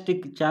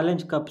ಜಿಮ್ನಾಸ್ಟಿಕ್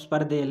ಚಾಲೆಂಜ್ ಕಪ್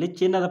ಸ್ಪರ್ಧೆಯಲ್ಲಿ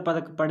ಚಿನ್ನದ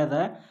ಪದಕ ಪಡೆದ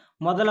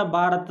ಮೊದಲ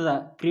ಭಾರತದ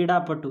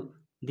ಕ್ರೀಡಾಪಟು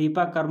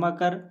ದೀಪಾ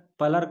ಕರ್ಮಾಕರ್,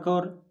 ಪಲರ್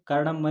ಕೌರ್,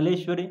 ಕರ್ಣಂ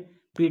ಮಲ್ಲೇಶ್ವರಿ,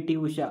 PT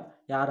ಉಷಾ.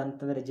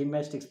 ಯಾರಂತಂದರೆ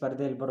ಜಿಮ್ನಾಸ್ಟಿಕ್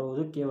ಸ್ಪರ್ಧೆಯಲ್ಲಿ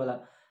ಬರುವುದು ಕೇವಲ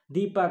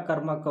ದೀಪಾ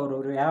ಕರ್ಮಾಕರ್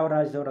ಅವರು. ಯಾವ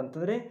ರಾಜ್ಯದವರು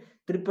ಅಂತಂದರೆ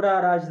ತ್ರಿಪುರಾ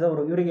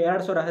ರಾಜ್ಯದವರು. ಇವರಿಗೆ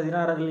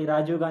 2016ರಲ್ಲಿ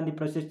ರಾಜೀವ್ ಗಾಂಧಿ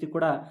ಪ್ರಶಸ್ತಿ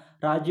ಕೂಡ,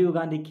 ರಾಜೀವ್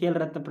ಗಾಂಧಿ ಖೇಲ್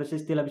ರತ್ನ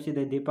ಪ್ರಶಸ್ತಿ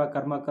ಲಭಿಸಿದೆ ದೀಪಾ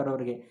ಕರ್ಮಾಕರ್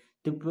ಅವರಿಗೆ.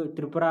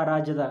 ತ್ರಿಪುರಾ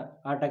ರಾಜ್ಯದ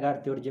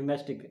ಆಟಗಾರ್ತಿಯವರು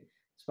ಜಿಮ್ನಾಸ್ಟಿಕ್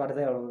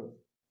ಸ್ಪರ್ಧೆಯವರು.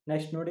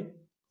 ನೆಕ್ಸ್ಟ್ ನೋಡಿ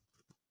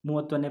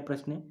 31ನೇ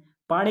ಪ್ರಶ್ನೆ.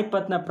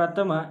 ಪಾಣಿಪತ್ನ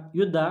ಪ್ರಥಮ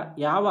ಯುದ್ಧ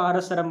ಯಾವ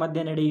ಅರಸರ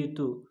ಮಧ್ಯೆ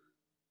ನಡೆಯಿತು?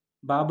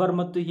 ಬಾಬರ್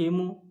ಮತ್ತು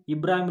ಹೇಮು,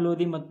 ಇಬ್ರಾಹಿಂ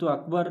ಲೋಧಿ ಮತ್ತು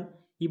ಅಕ್ಬರ್,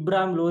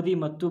 ಇಬ್ರಾಹಿಂ ಲೋಧಿ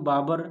ಮತ್ತು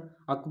ಬಾಬರ್,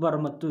 ಅಕ್ಬರ್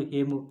ಮತ್ತು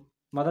ಹೇಮು.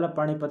 ಮೊದಲ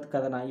ಪಾಣಿಪತ್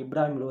ಕದನ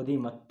ಇಬ್ರಾಹಿಂ ಲೋಧಿ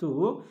ಮತ್ತು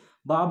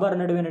ಬಾಬರ್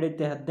ನಡುವೆ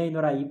ನಡೆಯುತ್ತೆ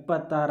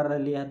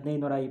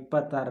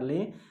 1526ರಲ್ಲಿ.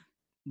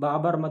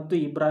 ಬಾಬರ್ ಮತ್ತು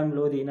ಇಬ್ರಾಹಿಂ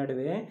ಲೋಧಿ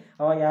ನಡುವೆ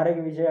ಅವಾಗ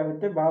ಯಾರಿಗೆ ವಿಜಯ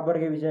ಆಗುತ್ತೆ?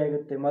 ಬಾಬರ್ಗೆ ವಿಜಯ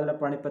ಆಗುತ್ತೆ. ಮೊದಲ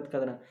ಪಾಣಿಪತ್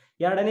ಕದನ.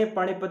 ಎರಡನೇ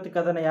ಪಾಣಿಪತ್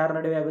ಕದನ ಯಾರ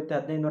ನಡುವೆ ಆಗುತ್ತೆ?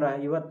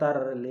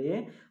 1556ರಲ್ಲಿ.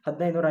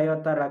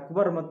 1556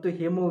 ಅಕ್ಬರ್ ಮತ್ತು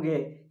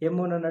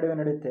ಹೇಮುನ ನಡುವೆ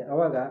ನಡೆಯುತ್ತೆ.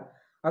 ಅವಾಗ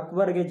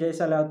ಅಕ್ಬರ್ಗೆ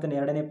ಜಯಿಸಲಾಗುತ್ತಾನೆ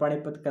ಎರಡನೇ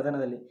ಪಾಣಿಪತ್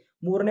ಕದನದಲ್ಲಿ.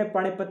 ಮೂರನೇ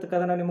ಪಾಣಿಪತ್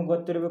ಕದನ ನಿಮಗೆ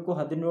ಗೊತ್ತಿರಬೇಕು.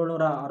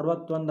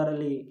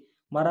 1761ರಲ್ಲಿ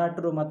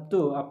ಮರಾಠರು ಮತ್ತು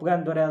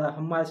ಅಫ್ಘಾನ್ ದೊರೆಯಾದ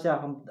ಹಮ್ಮಾದ್ ಶಾ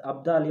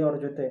ಅಬ್ದಾಲಿ ಅವರ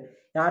ಜೊತೆ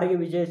ಯಾರಿಗೆ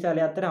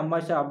ವಿಜಯಶಾಲಿ ಆಗ್ತಾರೆ?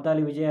 ಹಮ್ಮಾದ್ ಶಾ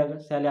ಅಬ್ದಾಲಿ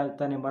ವಿಜಯಶಾಲಿ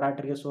ಆಗ್ತಾನೆ,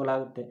 ಮರಾಠರಿಗೆ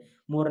ಸೋಲಾಗುತ್ತೆ.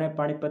 ಮೂರನೇ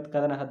ಪಾಣಿಪತ್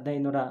ಕದನ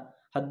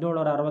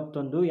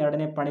 1761,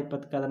 ಎರಡನೇ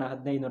ಪಾಣಿಪತ್ ಕದನ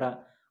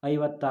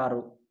 1556.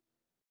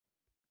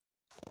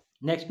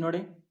 ನೆಕ್ಸ್ಟ್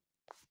ನೋಡಿ,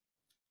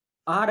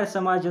 ಆರ್ಯ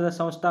ಸಮಾಜದ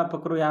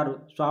ಸಂಸ್ಥಾಪಕರು ಯಾರು?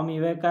 ಸ್ವಾಮಿ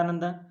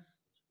ವಿವೇಕಾನಂದ,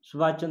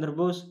 ಸುಭಾಷ್ ಚಂದ್ರ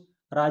ಬೋಸ್,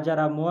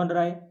 ರಾಜಾರಾಮ್ ಮೋಹನ್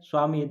ರಾಯ್,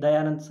 ಸ್ವಾಮಿ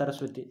ದಯಾನಂದ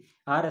ಸರಸ್ವತಿ.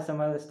 ಆರ್ಯ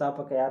ಸಮಾಜದ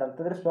ಸ್ಥಾಪಕ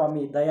ಯಾರಂತಂದರೆ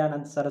ಸ್ವಾಮಿ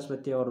ದಯಾನಂದ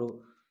ಸರಸ್ವತಿ ಅವರು.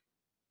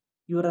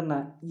 ಇವರನ್ನು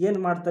ಏನು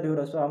ಮಾಡ್ತಾರೆ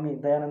ಇವರು ಸ್ವಾಮಿ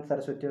ದಯಾನಂದ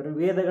ಸರಸ್ವತಿ ಅವರು?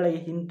 ವೇದಗಳಿಗೆ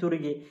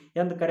ಹಿಂತಿರುಗಿ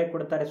ಎಂದು ಕರೆ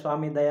ಕೊಡ್ತಾರೆ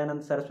ಸ್ವಾಮಿ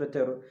ದಯಾನಂದ ಸರಸ್ವತಿ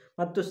ಅವರು.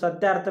 ಮತ್ತು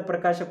ಸತ್ಯಾರ್ಥ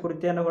ಪ್ರಕಾಶ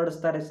ಕೃತಿಯನ್ನು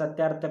ಹೊರಡಿಸ್ತಾರೆ,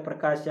 ಸತ್ಯಾರ್ಥ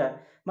ಪ್ರಕಾಶ.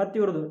 ಮತ್ತು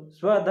ಇವ್ರದ್ದು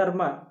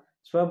ಸ್ವಧರ್ಮ,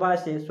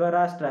 ಸ್ವಭಾಷೆ,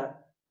 ಸ್ವರಾಷ್ಟ್ರ,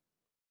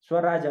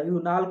 ಸ್ವರಾಜ, ಇವು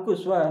 4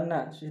 ಸ್ವನ್ನ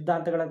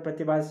ಸಿದ್ಧಾಂತಗಳನ್ನು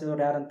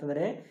ಪ್ರತಿಪಾದಿಸಿದವರು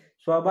ಯಾರಂತಂದರೆ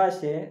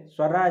ಸ್ವಭಾಷೆ,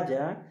 ಸ್ವರಾಜ,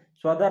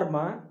 ಸ್ವಧರ್ಮ,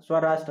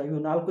 ಸ್ವರಾಷ್ಟ್ರ, ಇವು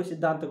 4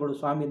 ಸಿದ್ಧಾಂತಗಳು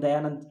ಸ್ವಾಮಿ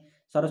ದಯಾನಂದ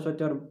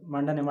ಸರಸ್ವತಿ ಅವರು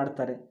ಮಂಡನೆ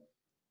ಮಾಡ್ತಾರೆ.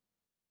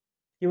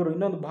 ಇವರು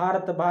ಇನ್ನೊಂದು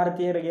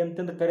ಭಾರತೀಯರಿಗೆ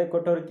ಅಂತಂದು ಕರೆ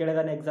ಕೊಟ್ಟವರು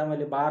ಕೇಳಿದಾನೆ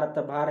ಎಕ್ಸಾಮಲ್ಲಿ,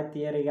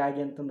 ಭಾರತೀಯರಿಗಾಗಿ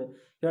ಅಂತಂದು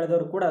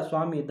ಹೇಳಿದವರು ಕೂಡ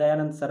ಸ್ವಾಮಿ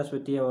ದಯಾನಂದ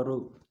ಸರಸ್ವತಿಯವರು.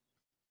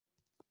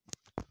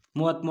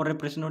 33ನೇ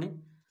ಪ್ರಶ್ನೆ ನೋಡಿ.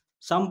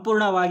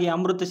 ಸಂಪೂರ್ಣವಾಗಿ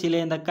ಅಮೃತ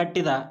ಶಿಲೆಯಿಂದ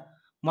ಕಟ್ಟಿದ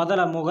ಮೊದಲ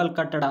ಮೊಘಲ್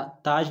ಕಟ್ಟಡ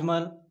ತಾಜ್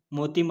ಮಹಲ್,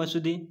 ಮೋತಿ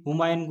ಮಸೂದಿ,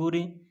 ಹುಮಾಯೂನ್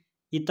ಗೋರಿ,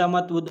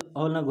 ಇತಮತ್ ಉದ್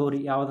ಔಲ್ನ ಗೋರಿ.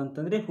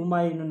 ಯಾವುದಂತಂದರೆ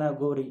ಹುಮಾಯೂನನ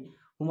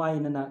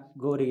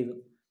ಗೋರಿ. ಇದು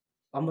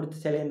ಅಮೃತ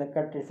ಶಿಲೆಯಿಂದ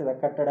ಕಟ್ಟಿಸಿದ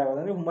ಕಟ್ಟಡ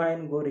ಯಾವುದಂದರೆ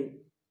ಹುಮಾಯೂನ್ ಗೋರಿ.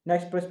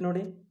 ನೆಕ್ಸ್ಟ್ ಪ್ರಶ್ನೆ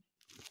ನೋಡಿ.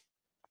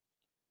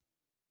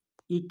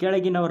 ಈ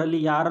ಕೆಳಗಿನವರಲ್ಲಿ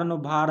ಯಾರನ್ನು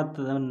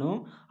ಭಾರತವನ್ನು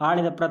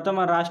ಆಳಿದ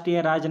ಪ್ರಥಮ ರಾಷ್ಟ್ರೀಯ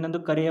ರಾಜನೆಂದು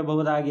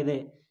ಕರೆಯಬಹುದಾಗಿದೆ?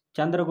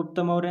 ಚಂದ್ರಗುಪ್ತ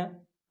ಮೌರ್ಯ,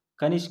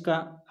 ಕನಿಷ್ಕ,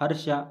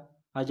 ಹರ್ಷ,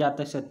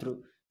 ಅಜಾತಶತ್ರು.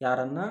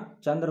 ಯಾರನ್ನ?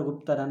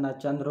 ಚಂದ್ರಗುಪ್ತ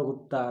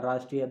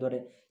ರಾಷ್ಟ್ರೀಯ ದೊರೆ.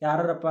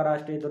 ಯಾರಪ್ಪ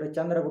ರಾಷ್ಟ್ರೀಯ ದೊರೆ?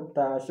 ಚಂದ್ರಗುಪ್ತ,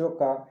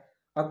 ಅಶೋಕ,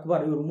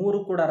 ಅಕ್ಬರ್. ಇವರು 3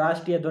 ಕೂಡ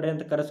ರಾಷ್ಟ್ರೀಯ ದೊರೆ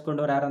ಅಂತ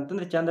ಕರೆಸ್ಕೊಂಡವ್ರು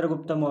ಯಾರಂತಂದ್ರೆ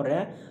ಚಂದ್ರಗುಪ್ತ ಮೌರ್ಯ,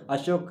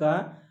 ಅಶೋಕ,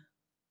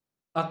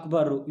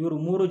 ಅಕ್ಬರು. ಇವರು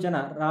 3 ಜನ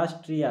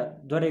ರಾಷ್ಟ್ರೀಯ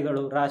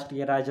ದೊರೆಗಳು,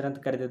 ರಾಷ್ಟ್ರೀಯ ರಾಜರಂತ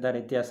ಕರೆದಿದ್ದಾರೆ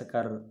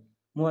ಇತಿಹಾಸಕಾರರು.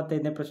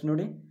 35ನೇ ಪ್ರಶ್ನೆ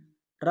ನೋಡಿ.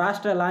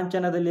 ರಾಷ್ಟ್ರ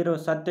ಲಾಂಛನದಲ್ಲಿರುವ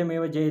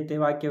ಸತ್ಯಮೇವ ಜಯತೆ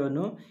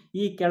ವಾಕ್ಯವನ್ನು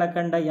ಈ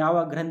ಕೆಳಕಂಡ ಯಾವ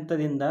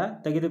ಗ್ರಂಥದಿಂದ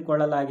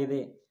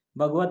ತೆಗೆದುಕೊಳ್ಳಲಾಗಿದೆ?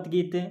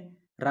 ಭಗವದ್ಗೀತೆ,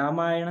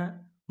 ರಾಮಾಯಣ,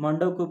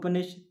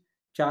 ಮಂಡೋಕೋಪನಿಷತ್,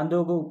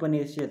 ಚಾಂದೋಗ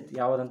ಉಪನಿಷತ್.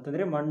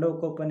 ಯಾವುದಂತಂದರೆ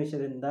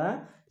ಮಂಡೋಕೋಪನಿಷದಿಂದ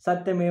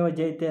ಸತ್ಯಮೇವ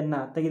ಜಯತೆಯನ್ನು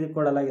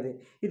ತೆಗೆದುಕೊಳ್ಳಲಾಗಿದೆ.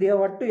 ಇದು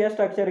ಒಟ್ಟು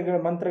ಎಷ್ಟು ಅಕ್ಷರಗಳ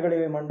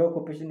ಮಂತ್ರಗಳಿವೆ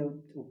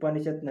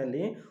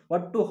ಉಪನಿಷತ್ನಲ್ಲಿ?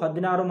 ಒಟ್ಟು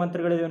 16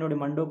 ಮಂತ್ರಗಳಿವೆ ನೋಡಿ.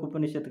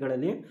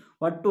 ಮಂಡೋಕೋಪನಿಷತ್ಗಳಲ್ಲಿ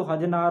ಒಟ್ಟು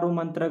 16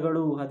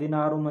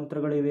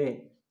 ಮಂತ್ರಗಳಿವೆ.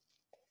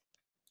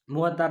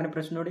 36ನೇ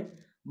ಪ್ರಶ್ನೆ ನೋಡಿ.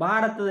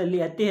 ಭಾರತದಲ್ಲಿ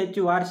ಅತಿ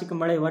ಹೆಚ್ಚು ವಾರ್ಷಿಕ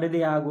ಮಳೆ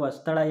ವರದಿಯಾಗುವ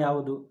ಸ್ಥಳ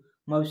ಯಾವುದು?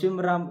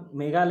 ಮೌಸಿಮ್ರಾಮ್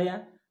ಮೇಘಾಲಯ,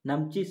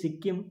 ನಮ್ಚಿ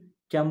ಸಿಕ್ಕಿಂ,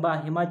 ಚಂಬಾ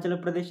ಹಿಮಾಚಲ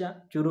ಪ್ರದೇಶ,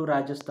 ಚುರು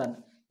ರಾಜಸ್ಥಾನ್.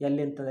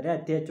 ಎಲ್ಲಿ ಅಂತಂದರೆ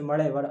ಅತಿ ಹೆಚ್ಚು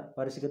ಮಳೆ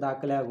ವಾರ್ಷಿಕ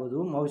ದಾಖಲೆ ಆಗುವುದು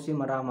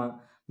ಮೌಸಿಮರಾಮ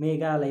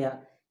ಮೇಘಾಲಯ.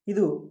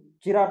 ಇದು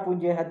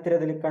ಚಿರಾಪುಂಜಿಯ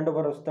ಹತ್ತಿರದಲ್ಲಿ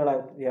ಕಂಡುಬರುವ ಸ್ಥಳ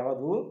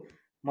ಯಾವುದು?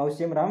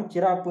 ಮೌಸಿಮ್ರಾಮ್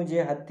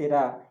ಚಿರಾಪುಂಜಿಯ ಹತ್ತಿರ.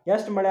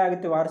 ಎಷ್ಟು ಮಳೆ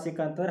ಆಗುತ್ತೆ ವಾರ್ಷಿಕ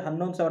ಅಂತಂದರೆ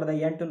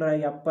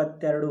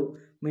 11,872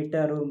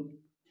 ಮೀಟರು.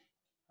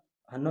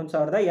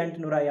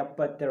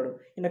 11,872.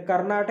 ಇನ್ನು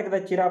ಕರ್ನಾಟಕದ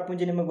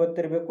ಚಿರಾಪುಂಜಿ ನಿಮಗೆ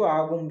ಗೊತ್ತಿರಬೇಕು,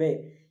 ಆಗುಂಬೆ.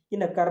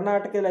 ಇನ್ನು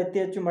ಕರ್ನಾಟಕದಲ್ಲಿ ಅತಿ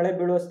ಹೆಚ್ಚು ಮಳೆ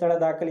ಬೀಳುವ ಸ್ಥಳ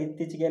ದಾಖಲೆ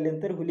ಇತ್ತೀಚೆಗೆ ಎಲ್ಲಿ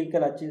ಅಂತಂದರೆ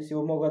ಹುಲಿಕಲ,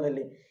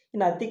 ಶಿವಮೊಗ್ಗದಲ್ಲಿ.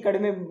 ಇನ್ನು ಅತಿ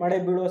ಕಡಿಮೆ ಮಳೆ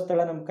ಬೀಳುವ ಸ್ಥಳ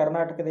ನಮ್ಮ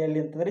ಕರ್ನಾಟಕದ ಎಲ್ಲಿ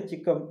ಅಂತಂದರೆ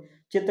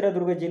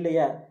ಚಿತ್ರದುರ್ಗ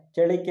ಜಿಲ್ಲೆಯ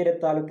ಚಳ್ಳಕೆರೆ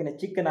ತಾಲೂಕಿನ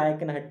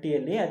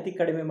ಚಿಕ್ಕನಾಯಕನಹಟ್ಟಿಯಲ್ಲಿ ಅತಿ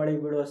ಕಡಿಮೆ ಮಳೆ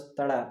ಬೀಳುವ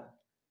ಸ್ಥಳ.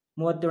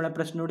 37ನೇ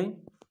ಪ್ರಶ್ನೆ ನೋಡಿ.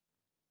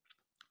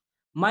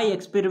 ಮೈ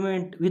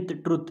ಎಕ್ಸ್ಪೆರಿಮೆಂಟ್ ವಿತ್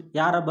ಟ್ರೂತ್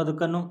ಯಾರ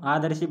ಬದುಕನ್ನು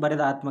ಆಧರಿಸಿ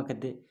ಬರೆದ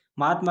ಆತ್ಮಕಥೆ?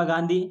 ಮಹಾತ್ಮ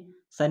ಗಾಂಧಿ,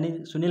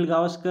 ಸುನಿಲ್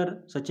ಗಾವಸ್ಕರ್,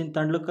 ಸಚಿನ್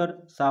ತೆಂಡೂಲ್ಕರ್,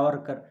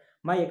 ಸಾವರ್ಕರ್.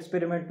 ಮೈ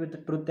ಎಕ್ಸ್ಪೆರಿಮೆಂಟ್ ವಿತ್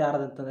ಟ್ರೂತ್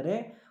ಯಾರದಂತಂದರೆ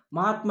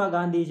ಮಹಾತ್ಮ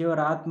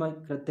ಗಾಂಧೀಜಿಯವರ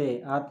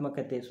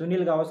ಆತ್ಮಕಥೆ.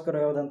 ಸುನಿಲ್ ಗಾವಸ್ಕರ್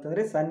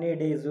ಯಾವುದಂತಂದರೆ ಸನ್ನಿ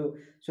ಡೇಸು.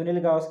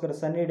 ಸುನಿಲ್ ಗಾವಸ್ಕರ್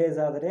ಸನ್ನಿ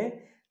ಡೇಸ್. ಆದರೆ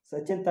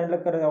Sachin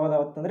Tendulkar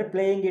ಯಾವುದಂತಂದರೆ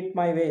playing it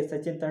my way.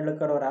 Sachin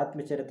Tendulkar ಅವರ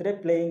ಆತ್ಮಚರಿತ್ರೆ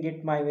playing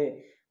it my way.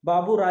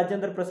 Babu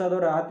Rajendra Prasad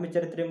ಅವರ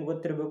ಆತ್ಮಚರಿತ್ರೆ ನಿಮ್ಗೆ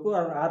ಗೊತ್ತಿರಬೇಕು.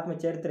 ಅವರ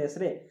ಆತ್ಮಚರಿತ್ರೆ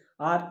ಹೆಸರೇ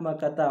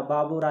ಆತ್ಮಕಥಾ.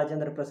 ಬಾಬು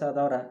ರಾಜೇಂದ್ರ ಪ್ರಸಾದ್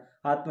ಅವರ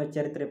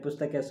ಆತ್ಮಚರಿತ್ರೆ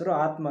ಪುಸ್ತಕ ಹೆಸರು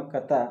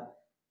ಆತ್ಮಕಥಾ.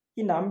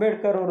 ಇನ್ನು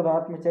ಅಂಬೇಡ್ಕರ್ ಅವ್ರದ್ದು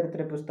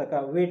ಆತ್ಮಚರಿತ್ರೆ ಪುಸ್ತಕ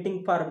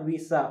ವೇಟಿಂಗ್ ಫಾರ್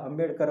ವೀಸಾ.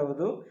 ಅಂಬೇಡ್ಕರ್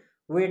ಅವ್ರದ್ದು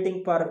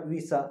ವೇಟಿಂಗ್ ಫಾರ್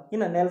ವೀಸಾ.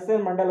 ಇನ್ನು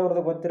ನೆಲ್ಸನ್ ಮಂಡೇಲಾ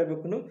ಅವ್ರದ್ದು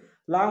ಗೊತ್ತಿರಬೇಕು,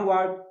 ಲಾಂಗ್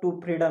ವಾಕ್ ಟು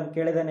ಫ್ರೀಡಮ್.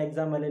 ಕೇಳಿದಾನೆ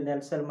ಎಕ್ಸಾಮಲ್ಲಿ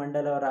ನೆಲ್ಸನ್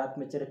ಮಂಡೇಲಾ ಅವರ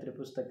ಆತ್ಮಚರಿತ್ರೆ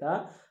ಪುಸ್ತಕ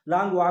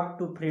long walk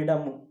to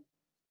freedom.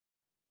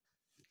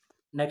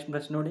 Next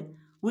ಪ್ರಶ್ನೆ ನೋಡಿ.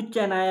 ಉಚ್ಚ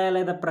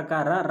ನ್ಯಾಯಾಲಯದ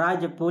ಪ್ರಕಾರ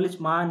ರಾಜ್ಯ ಪೊಲೀಸ್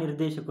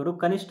ಮಹಾನಿರ್ದೇಶಕರು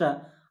ಕನಿಷ್ಠ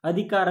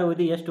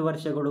ಅಧಿಕಾರಾವಧಿ ಎಷ್ಟು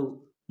ವರ್ಷಗಳು?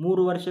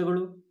 3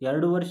 ವರ್ಷಗಳು,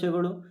 2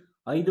 ವರ್ಷಗಳು,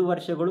 5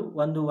 ವರ್ಷಗಳು,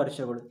 1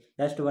 ವರ್ಷಗಳು.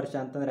 ಎಷ್ಟು ವರ್ಷ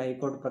ಅಂತಂದರೆ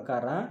ಹೈಕೋರ್ಟ್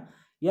ಪ್ರಕಾರ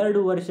 2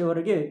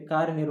 ವರ್ಷವರೆಗೆ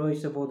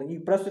ಕಾರ್ಯನಿರ್ವಹಿಸಬಹುದು. ಈ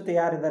ಪ್ರಸ್ತುತ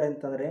ಯಾರಿದ್ದಾರೆ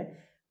ಅಂತಂದರೆ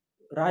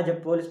ರಾಜ್ಯ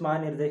ಪೊಲೀಸ್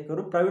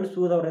ಮಹಾನಿರ್ದೇಶಕರು ಪ್ರವೀಣ್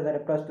ಸೂದ್ ಅವರಿದ್ದಾರೆ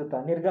ಪ್ರಸ್ತುತ.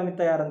 ನಿರ್ಗಮಿತ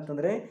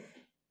ಯಾರಂತಂದರೆ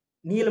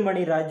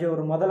ನೀಲಮಣಿ ರಾಜು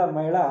ಅವರು. ಮೊದಲ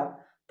ಮಹಿಳಾ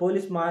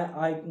ಪೊಲೀಸ್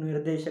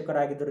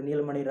ನಿರ್ದೇಶಕರಾಗಿದ್ದರು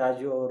ನೀಲಮಣಿ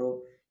ರಾಜು ಅವರು.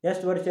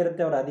 ಎಷ್ಟು ವರ್ಷ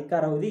ಇರುತ್ತೆ ಅವರ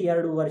ಅಧಿಕಾರಾವಧಿ?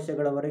 2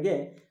 ವರ್ಷಗಳವರೆಗೆ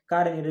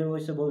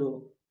ಕಾರ್ಯನಿರ್ವಹಿಸಬಹುದು.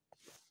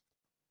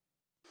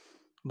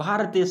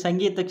 ಭಾರತೀಯ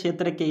ಸಂಗೀತ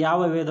ಕ್ಷೇತ್ರಕ್ಕೆ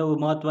ಯಾವ ವೇದವು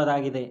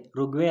ಮಹತ್ವದಾಗಿದೆ?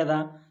 ಋಗ್ವೇದ,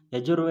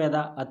 ಯಜುರ್ವೇದ,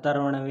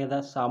 ಅಥರ್ವಣ ವೇದ,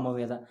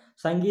 ಸಾಮವೇದ.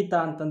 ಸಂಗೀತ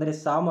ಅಂತಂದರೆ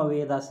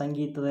ಸಾಮವೇದ.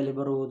 ಸಂಗೀತದಲ್ಲಿ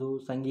ಬರುವುದು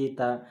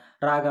ಸಂಗೀತ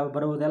ರಾಗ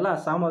ಬರುವುದೆಲ್ಲ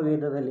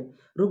ಸಾಮವೇದದಲ್ಲಿ.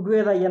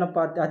 ಋಗ್ವೇದ ಏನಪ್ಪ?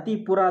 ಅತಿ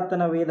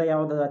ಪುರಾತನ ವೇದ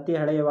ಯಾವುದು? ಅತಿ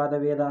ಹಳೆಯವಾದ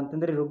ವೇದ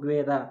ಅಂತಂದರೆ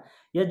ಋಗ್ವೇದ.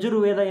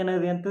 ಯಜುರ್ವೇದ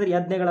ಏನಿದೆ ಅಂತಂದರೆ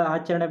ಯಜ್ಞಗಳ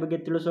ಆಚರಣೆ ಬಗ್ಗೆ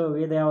ತಿಳಿಸುವ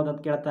ವೇದ ಯಾವುದು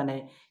ಅಂತ ಕೇಳ್ತಾನೆ,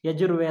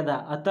 ಯಜುರ್ವೇದ.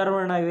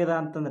 ಅಥರ್ವಣ ವೇದ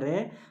ಅಂತಂದರೆ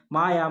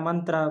ಮಾಯ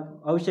ಮಂತ್ರ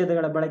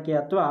ಔಷಧಗಳ ಬಳಕೆ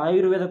ಅಥವಾ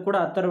ಆಯುರ್ವೇದ ಕೂಡ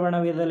ಅಥರ್ವಣ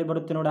ವೇದದಲ್ಲಿ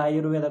ಬರುತ್ತೆ ನೋಡಿ,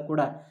 ಆಯುರ್ವೇದ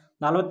ಕೂಡ.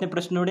 40ನೇ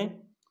ಪ್ರಶ್ನೆ ನೋಡಿ.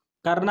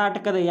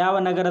 ಕರ್ನಾಟಕದ ಯಾವ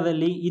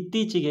ನಗರದಲ್ಲಿ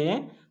ಇತ್ತೀಚೆಗೆ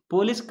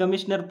ಪೊಲೀಸ್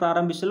ಕಮಿಷನರ್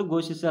ಪ್ರಾರಂಭಿಸಲು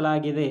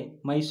ಘೋಷಿಸಲಾಗಿದೆ?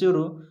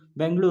 ಮೈಸೂರು,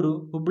 ಬೆಂಗಳೂರು,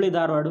 ಹುಬ್ಬಳ್ಳಿ,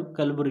 ಧಾರವಾಡ,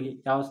 ಕಲಬುರಗಿ.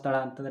 ಯಾವ ಸ್ಥಳ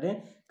ಅಂತಂದರೆ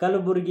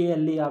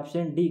ಕಲಬುರಗಿಯಲ್ಲಿ.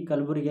 ಆಪ್ಷನ್ ಡಿ,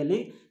 ಕಲಬುರಗಿಯಲ್ಲಿ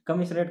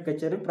ಕಮಿಷನರೇಟ್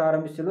ಕಚೇರಿ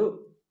ಪ್ರಾರಂಭಿಸಲು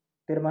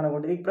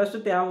ತೀರ್ಮಾನಗೊಂಡಿದೆ. ಈಗ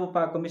ಪ್ರಸ್ತುತ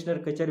ಯಾವ ಕಮಿಷನರ್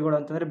ಕಚೇರಿಗಳು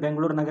ಅಂತಂದರೆ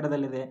ಬೆಂಗಳೂರು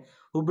ನಗರದಲ್ಲಿದೆ,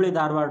 ಹುಬ್ಬಳ್ಳಿ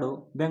ಧಾರವಾಡ,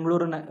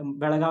 ಬೆಂಗಳೂರು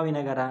ಬೆಳಗಾವಿ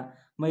ನಗರ,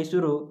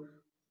 ಮೈಸೂರು,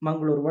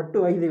 ಮಂಗಳೂರು, ಒಟ್ಟು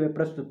 5 ಇವೆ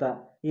ಪ್ರಸ್ತುತ.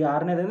 ಈ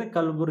 6ನೇದಂದ್ರೆ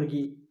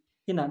ಕಲಬುರಗಿ.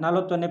 ಇನ್ನು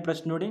 41ನೇ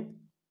ಪ್ರಶ್ನೆ ನೋಡಿ.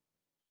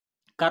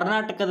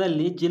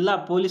 ಕರ್ನಾಟಕದಲ್ಲಿ ಜಿಲ್ಲಾ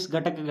ಪೊಲೀಸ್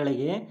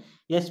ಘಟಕಗಳಿಗೆ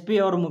SP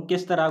ಅವರು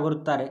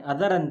ಮುಖ್ಯಸ್ಥರಾಗಿರುತ್ತಾರೆ.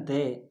 ಅದರಂತೆ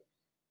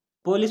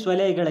ಪೊಲೀಸ್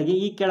ವಲಯಗಳಿಗೆ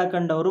ಈ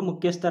ಕೆಳಕಂಡವರು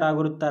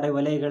ಮುಖ್ಯಸ್ಥರಾಗಿರುತ್ತಾರೆ.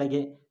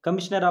 ವಲಯಗಳಿಗೆ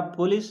commissioner of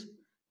police,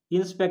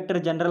 inspector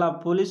general of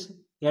police,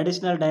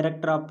 additional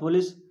director of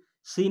police,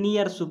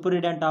 senior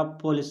superintendent of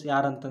police.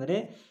 ಯಾರಂತಂದರೆ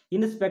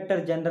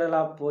inspector general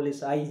of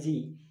police IG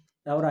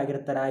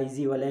ಅವರಾಗಿರ್ತಾರೆ. IG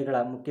ವಲಯಗಳ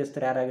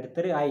ಮುಖ್ಯಸ್ಥರು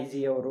ಯಾರಾಗಿರ್ತಾರೆ? IG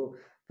ಅವರು.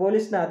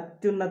 ಪೊಲೀಸ್ನ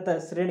ಅತ್ಯುನ್ನತ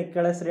ಶ್ರೇಣಿ,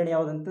 ಕೆಳ ಶ್ರೇಣಿ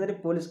ಯಾವುದಂತಂದರೆ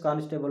ಪೊಲೀಸ್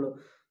ಕಾನ್ಸ್ಟೇಬಲ್.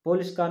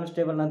 ಪೊಲೀಸ್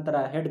ಕಾನ್ಸ್ಟೇಬಲ್ ನಂತರ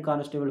ಹೆಡ್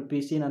ಕಾನ್ಸ್ಟೇಬಲ್,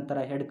 PC ನಂತರ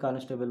ಹೆಡ್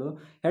ಕಾನ್ಸ್ಟೇಬಲ್,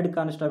 ಹೆಡ್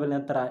ಕಾನ್ಸ್ಟೇಬಲ್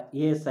ನಂತರ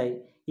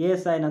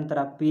ASI ನಂತರ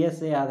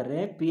PSI ಆದರೆ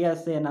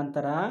PSI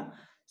ನಂತರ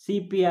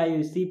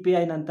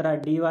CPI ನಂತರ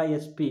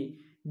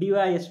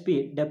DYSP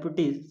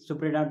deputy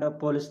superintendent of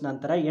police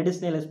ನಂತರ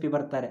ಅಡಿಷನಲ್ SP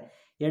ಬರ್ತಾರೆ.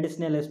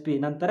 ಅಡಿಷನಲ್ SP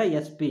ನಂತರ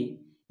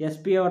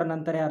SP ಅವರ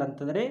ನಂತರ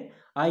ಯಾರಂತಂದರೆ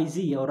IG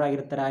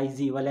ಅವರಾಗಿರ್ತಾರೆ. IG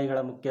ವಲಯಗಳ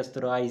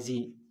ಮುಖ್ಯಸ್ಥರು IG.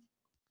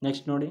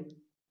 ನೆಕ್ಸ್ಟ್ ನೋಡಿ.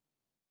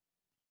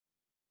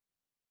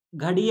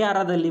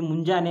 ಗಡಿಯಾರದಲ್ಲಿ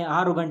ಮುಂಜಾನೆ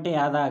 6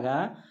 ಗಂಟೆಯಾದಾಗ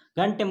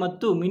ಗಂಟೆ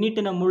ಮತ್ತು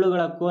ಮಿನಿಟಿನ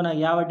ಮುಳ್ಳುಗಳ ಕೋನ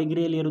ಯಾವ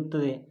ಡಿಗ್ರಿಯಲ್ಲಿ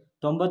ಇರುತ್ತದೆ?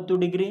 90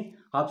 ಡಿಗ್ರಿ.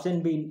 Option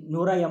B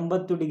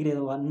 180 degree.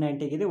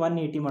 190 ಇದೆ,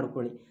 180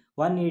 ಮಾಡ್ಕೊಳ್ಳಿ.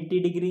 180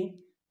 ಡಿಗ್ರಿ,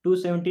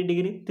 270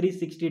 ಡಿಗ್ರಿ,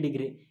 360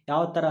 ಡಿಗ್ರಿ.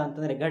 ಯಾವ ಥರ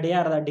ಅಂತಂದರೆ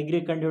ಗಡಿಯಾರದ ಡಿಗ್ರಿ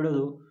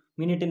ಕಂಡುಹಿಡಿಯೋದು,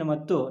 ಮಿನಿಟಿನ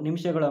ಮತ್ತು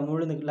ನಿಮಿಷಗಳ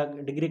ಮುಳ್ಳಿನ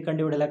ಡಿಗ್ರಿ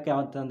ಕಂಡುಹಿಡಿಯಲಿಕ್ಕೆ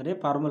ಯಾವ ಅಂತಂದರೆ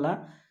ಫಾರ್ಮುಲಾ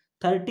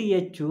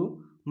 30H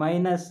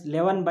ಮೈನಸ್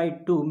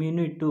 11/2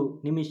 ಮಿನಿಟು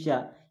ನಿಮಿಷ.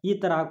 ಈ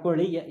ಥರ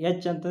ಹಾಕ್ಕೊಳ್ಳಿ.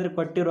 H ಅಂತಂದರೆ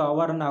ಕೊಟ್ಟಿರೋ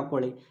ಅವರನ್ನು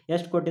ಹಾಕ್ಕೊಳ್ಳಿ.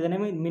 ಎಷ್ಟು ಕೊಟ್ಟಿದ್ದಾನೆ?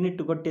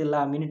 ಮಿನಿಟ್ ಕೊಟ್ಟಿಲ್ಲ,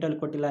 ಮಿನಿಟಲ್ಲಿ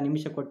ಕೊಟ್ಟಿಲ್ಲ,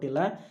 ನಿಮಿಷ ಕೊಟ್ಟಿಲ್ಲ,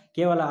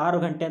 ಕೇವಲ 6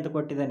 ಗಂಟೆ ಅಂತ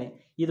ಕೊಟ್ಟಿದ್ದಾನೆ.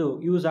 ಇದು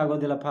ಯೂಸ್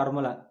ಆಗೋದಿಲ್ಲ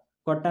ಫಾರ್ಮುಲಾ.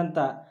 ಕೊಟ್ಟಂಥ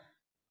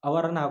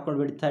ಅವರನ್ನು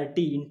ಹಾಕ್ಕೊಂಡ್ಬಿಡಿ.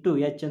 30 ×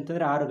 H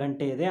ಅಂತಂದರೆ 6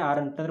 ಗಂಟೆ ಇದೆ. 6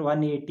 ಅಂತಂದರೆ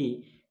 180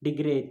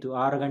 ಡಿಗ್ರಿ ಆಯಿತು.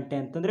 6 ಗಂಟೆ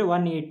ಅಂತಂದರೆ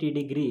 180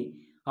 ಡಿಗ್ರಿ.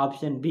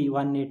 ಆಪ್ಷನ್ ಬಿ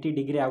 180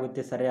 ಡಿಗ್ರಿ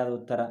ಆಗುತ್ತೆ ಸರಿಯಾದ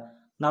ಉತ್ತರ.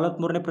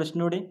 43ನೇ ಪ್ರಶ್ನೆ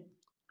ನೋಡಿ.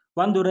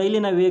 ಒಂದು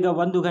ರೈಲಿನ ವೇಗ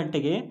 1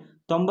 ಗಂಟೆಗೆ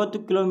 90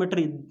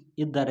 ಕಿಲೋಮೀಟರ್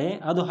ಇದ್ದರೆ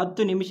ಅದು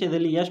 10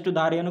 ನಿಮಿಷದಲ್ಲಿ ಎಷ್ಟು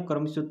ದಾರಿಯನ್ನು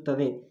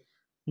ಕ್ರಮಿಸುತ್ತದೆ?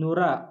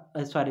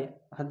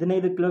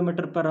 15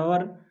 kilometre per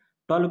hour,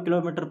 12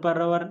 kilometre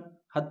per hour,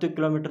 10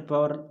 kilometre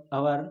per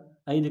hour,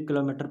 5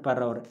 kilometre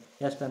per hour.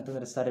 ಎಷ್ಟು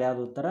ಅಂತಂದರೆ ಸರಿಯಾದ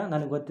ಉತ್ತರ.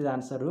 ನನಗೆ ಗೊತ್ತಿದೆ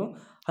ಆನ್ಸರು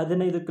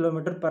 15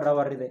 ಕಿಲೋಮೀಟರ್ ಪರ್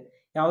ಅವರ್ ಇದೆ.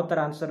 ಯಾವ ಥರ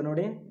ಆನ್ಸರ್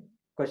ನೋಡಿ.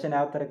 ಕ್ವಶನ್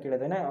ಯಾವ ಥರ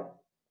ಕೇಳಿದ್ದಾನೆ?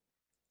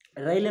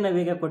 ರೈಲಿನ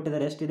ವೇಗ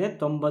ಕೊಟ್ಟಿದ್ದಾರೆ, ಎಷ್ಟಿದೆ?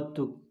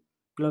 90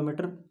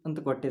 ಕಿಲೋಮೀಟರ್ ಅಂತ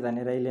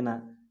ಕೊಟ್ಟಿದ್ದಾನೆ. ರೈಲಿನ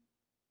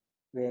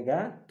ವೇಗ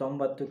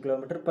 90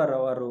 ಕಿಲೋಮೀಟರ್ ಪರ್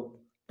ಅವರು.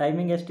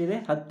 ಟೈಮಿಂಗ್ ಎಷ್ಟಿದೆ?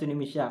 10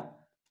 ನಿಮಿಷ.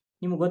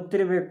 ನಿಮ್ಗೆ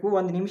ಗೊತ್ತಿರಬೇಕು,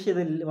 ಒಂದು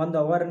ನಿಮಿಷದಲ್ಲಿ, ಒಂದು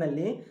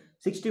ಅವರ್ನಲ್ಲಿ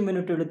 60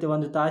 ಮಿನಿಟ್ ಇರುತ್ತೆ.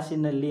 ಒಂದು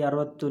ತಾಸಿನಲ್ಲಿ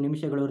 60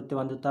 ನಿಮಿಷಗಳು ಇರುತ್ತೆ.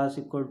 ಒಂದು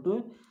ತಾಸು =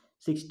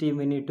 60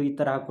 ಮಿನಿಟ್. ಈ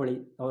ಥರ ಹಾಕ್ಕೊಳ್ಳಿ.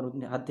 ಅವರು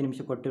 10 ನಿಮಿಷ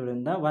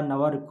ಕೊಟ್ಟಿರೋದ್ರಿಂದ 1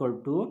 ಅವರ್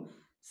 =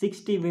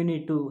 60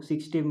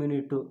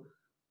 ಮಿನಿಟು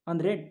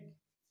ಅಂದರೆ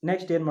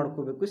ನೆಕ್ಸ್ಟ್ ಏನು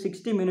ಮಾಡ್ಕೋಬೇಕು?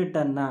 60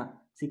 ಮಿನಿಟನ್ನು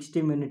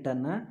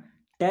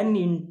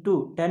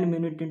 10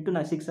 ಮಿನಿಟ್ ಇಂಟು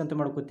ನಾನು 6 ಅಂತ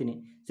ಮಾಡ್ಕೋತೀನಿ.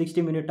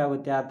 60 ಮಿನಿಟ್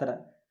ಆಗುತ್ತೆ. ಆ ಥರ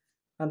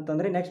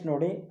ಅಂತಂದರೆ ನೆಕ್ಸ್ಟ್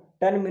ನೋಡಿ.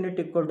 10 ಮಿನಿಟ್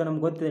 =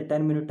 ನಮ್ಗೆ ಗೊತ್ತಿದೆ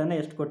 10 ಮಿನಿಟನ್ನು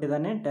ಎಷ್ಟು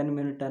ಕೊಟ್ಟಿದ್ದಾನೆ? 10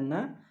 ಮಿನಿಟನ್ನು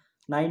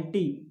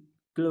 90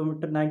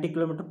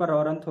 ಕಿಲೋಮೀಟರ್ ಪರ್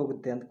ಅವರ್ ಅಂತ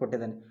ಹೋಗುತ್ತೆ ಅಂತ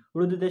ಕೊಟ್ಟಿದ್ದಾನೆ.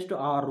 ಉಳಿದಿದ್ದೆಷ್ಟು?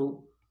 6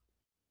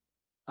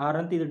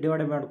 ಅಂತ ಇದು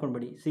ಡಿವೈಡ್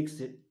ಮಾಡ್ಕೊಂಡ್ಬಿಡಿ.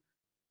 6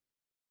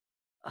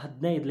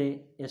 15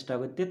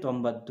 ಎಷ್ಟಾಗುತ್ತೆ?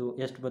 90.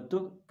 ಎಷ್ಟು ಬಂತು?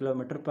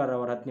 Kilometre per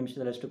hour. 10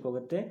 ನಿಮಿಷದಲ್ಲಿ ಎಷ್ಟಕ್ಕೆ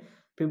ಹೋಗುತ್ತೆ?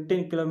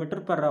 15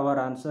 kilometre per hour.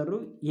 Answer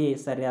A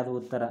ಸರಿಯಾದ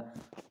ಉತ್ತರ.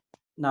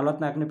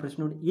 44ನೇ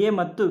ಪ್ರಶ್ನೆ ನೋಡಿ. ಎ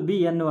ಮತ್ತು ಬಿ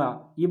ಎನ್ನುವ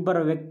ಇಬ್ಬರ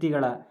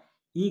ವ್ಯಕ್ತಿಗಳ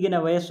ಈಗಿನ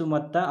ವಯಸ್ಸು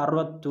ಮೊತ್ತ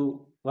 60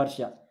 ವರ್ಷ.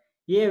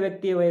 ಎ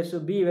ವ್ಯಕ್ತಿಯ ವಯಸ್ಸು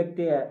ಬಿ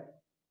ವ್ಯಕ್ತಿಯ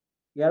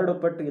 2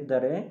 ಪಟ್ಟು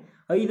ಇದ್ದರೆ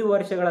 5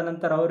 ವರ್ಷಗಳ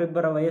ನಂತರ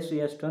ಅವರಿಬ್ಬರ ವಯಸ್ಸು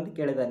ಎಷ್ಟು ಅಂತ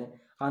ಕೇಳಿದ್ದಾನೆ.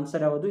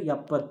 ಆನ್ಸರ್ ಯಾವುದು?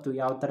 70.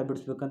 ಯಾವ ಥರ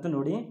ಬಿಡಿಸ್ಬೇಕಂತ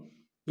ನೋಡಿ.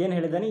 ಏನು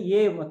ಹೇಳಿದ್ದಾನೆ?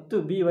 ಎ ಮತ್ತು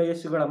ಬಿ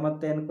ವಯಸ್ಸುಗಳ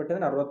ಮೊತ್ತ ಏನು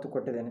ಕೊಟ್ಟಿದ್ದಾನೆ? 60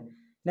 ಕೊಟ್ಟಿದ್ದಾನೆ.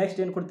 ನೆಕ್ಸ್ಟ್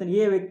ಏನು ಕೊಡ್ತಾನೆ?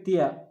 ಎ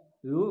ವ್ಯಕ್ತಿಯ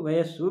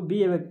ವಯಸ್ಸು ಬಿ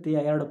ವ್ಯಕ್ತಿಯ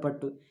 2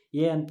 ಪಟ್ಟು.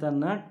 ಎ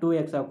ಅಂತನ್ನ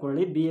 2x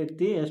ಹಾಕ್ಕೊಳ್ಳಿ, ಬಿ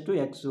ವ್ಯಕ್ತಿ ಎಷ್ಟು?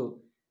 ಎಕ್ಸು.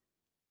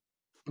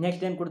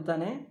 ನೆಕ್ಸ್ಟ್ ಏನು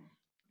ಕೊಡ್ತಾನೆ?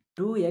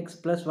 2x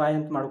 + y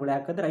ಅಂತ ಮಾಡ್ಕೊಳ್ಳಿ.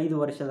 ಯಾಕಂದರೆ 5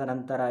 ವರ್ಷದ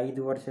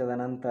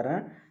ನಂತರ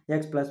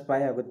x +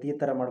 y ಆಗುತ್ತೆ. ಈ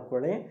ಥರ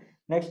ಮಾಡ್ಕೊಳ್ಳಿ.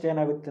 ನೆಕ್ಸ್ಟ್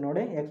ಏನಾಗುತ್ತೆ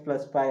ನೋಡಿ. x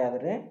 + y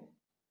ಆದರೆ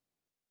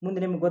ಮುಂದೆ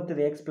ನಿಮ್ಗೆ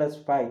ಗೊತ್ತಿದೆ x +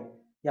 y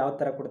ಯಾವ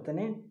ಥರ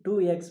ಕೊಡ್ತಾನೆ?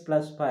 2x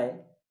 + y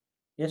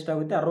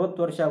ಎಷ್ಟಾಗುತ್ತೆ?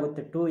 60 ವರ್ಷ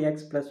ಆಗುತ್ತೆ. 2x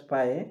 +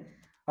 y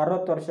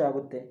 60 ವರ್ಷ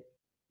ಆಗುತ್ತೆ.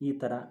 ಈ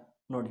ಥರ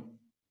ನೋಡಿ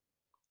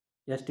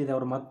ಎಷ್ಟಿದೆ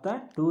ಅವ್ರ ಮೊತ್ತ?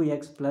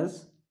 2x +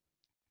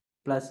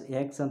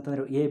 x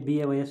ಅಂತಂದರೆ ಎ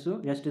ಬಿಯ ವಯಸ್ಸು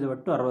ಎಷ್ಟಿದೆ?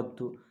 ಒಟ್ಟು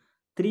 60.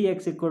 3x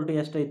 =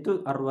 ಎಷ್ಟಾಯಿತು?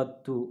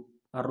 60.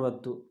 3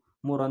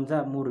 1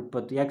 3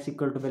 20. x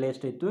 = ಬೆಲೆ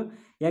ಎಷ್ಟಾಯಿತು?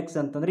 x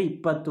ಅಂತಂದರೆ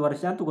 20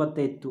 ವರ್ಷ ಅಂತ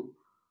ಗೊತ್ತಾಯಿತು.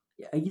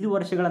 5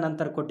 ವರ್ಷಗಳ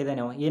ನಂತರ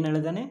ಕೊಟ್ಟಿದ್ದಾನೆ ಅವ. ಏನು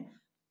ಹೇಳಿದ್ದಾನೆ?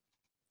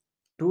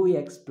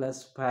 2x +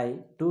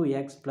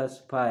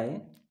 y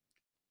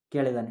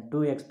ಕೇಳಿದ್ದಾನೆ.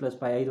 2x +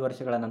 y 5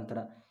 ವರ್ಷಗಳ ನಂತರ.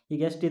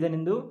 ಈಗ ಎಷ್ಟಿದೆ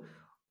ನಿಂದು?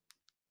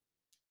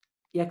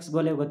 ಎಕ್ಸ್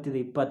ಬೆಲೆ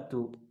ಗೊತ್ತಿದೆ 20,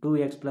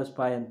 2x +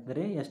 5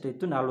 ಅಂತಂದರೆ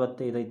ಎಷ್ಟಾಯಿತು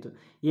 45 ಆಯಿತು.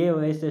 ಎ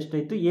ವಯಸ್ಸು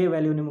ಎಷ್ಟಾಯಿತು, ಎ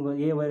ವ್ಯಾಲ್ಯೂ ನಿಮಗೆ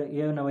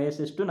ಎನ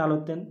ವಯಸ್ಸು ಎಷ್ಟು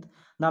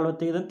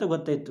 45 ಅಂತ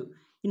ಗೊತ್ತಾಯಿತು.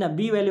 ಇನ್ನು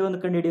ಬಿ ವ್ಯಾಲ್ಯೂ ಒಂದು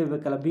ಕಂಡು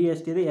ಹಿಡಿಯಬೇಕಲ್ಲ. ಬಿ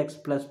ಎಷ್ಟಿದೆ, x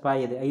 +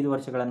 5 ಇದೆ 5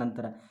 ವರ್ಷಗಳ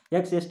ನಂತರ.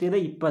 ಎಕ್ಸ್ ಎಷ್ಟಿದೆ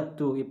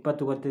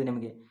 20 ಗೊತ್ತಿದೆ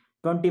ನಿಮಗೆ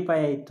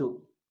 25 ಆಯಿತು.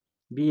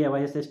 ಬಿ ಯ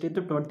ವಯಸ್ಸು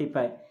ಎಷ್ಟಿತ್ತು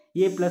 25. ಎ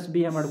 +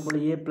 ಬಿ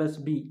ಮಾಡ್ಕೊಳ್ಳಿ. ಎ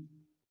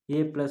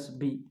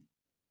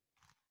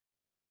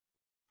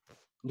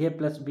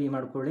 + ಬಿ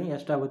ಮಾಡ್ಕೊಳ್ಳಿ.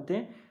 ಎಷ್ಟಾಗುತ್ತೆ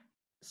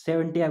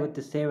 70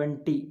 ಆಗುತ್ತೆ.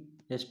 70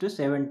 ಎಷ್ಟು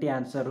 70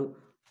 ಆನ್ಸರು.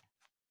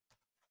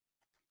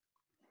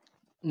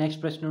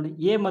 ನೆಕ್ಸ್ಟ್ ಪ್ರಶ್ನೆ ನೋಡಿ.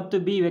 ಎ ಮತ್ತು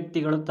ಬಿ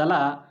ವ್ಯಕ್ತಿಗಳು ತಲಾ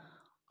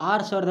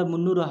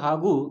 6,300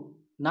 ಹಾಗೂ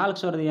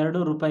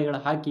 4,200 ರೂಪಾಯಿಗಳು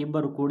ಹಾಕಿ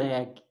ಇಬ್ಬರು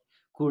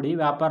ಕೂಡಿ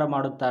ವ್ಯಾಪಾರ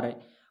ಮಾಡುತ್ತಾರೆ.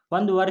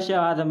 ಒಂದು ವರ್ಷ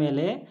ಆದ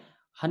ಮೇಲೆ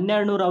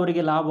 1,200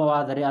 ಅವರಿಗೆ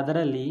ಲಾಭವಾದರೆ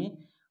ಅದರಲ್ಲಿ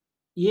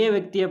ಎ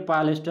ವ್ಯಕ್ತಿಯ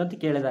ಪಾಲೆಷ್ಟು ಅಂತ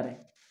ಕೇಳಿದ್ದಾರೆ.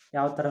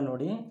 ಯಾವ ಥರ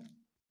ನೋಡಿ,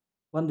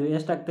 ಒಂದು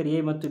ಎಷ್ಟಾಗ್ತಾರೆ ಎ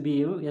ಮತ್ತು ಬಿ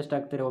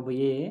ಎಷ್ಟಾಗ್ತಾರೆ. ಒಬ್ಬ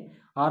ಎ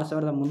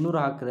 6,300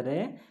 ಹಾಕಿದರೆ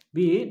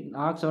ಬಿ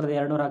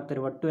 4,200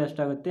 ಹಾಕ್ತಾರೆ. ಒಟ್ಟು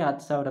ಎಷ್ಟಾಗುತ್ತೆ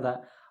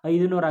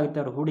 10,500 ಆಗುತ್ತೆ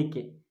ಅವ್ರ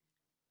ಹೂಡಿಕೆ.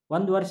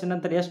 ಒಂದು ವರ್ಷ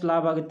ನಂತರ ಎಷ್ಟು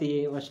ಲಾಭ ಆಗುತ್ತೆ,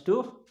 ಅಷ್ಟು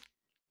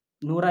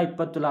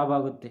 120 ಲಾಭ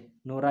ಆಗುತ್ತೆ.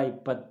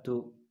 120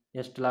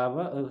 ಎಷ್ಟು ಲಾಭ,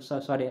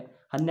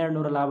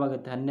 1,200 ಲಾಭ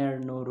ಆಗುತ್ತೆ.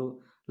 1,200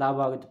 ಲಾಭ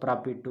ಆಗುತ್ತೆ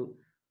ಪ್ರಾಫಿಟ್ಟು.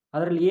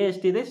 ಅದರಲ್ಲಿ ಎ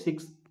ಎಷ್ಟಿದೆ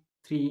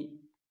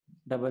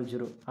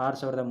 6,300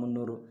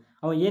 6,300.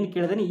 ಅವ ಏನು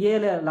ಕೇಳಿದಾನೆ, ಎ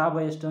ಲಾಭ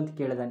ಎಷ್ಟು ಅಂತ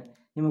ಕೇಳಿದಾನೆ.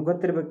 ನಿಮಗೆ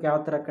ಗೊತ್ತಿರಬೇಕು ಯಾವ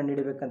ಥರ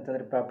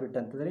ಕಂಡುಹಿಡಿಬೇಕಂತಂದರೆ ಪ್ರಾಫಿಟ್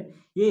ಅಂತಂದರೆ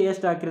ಎ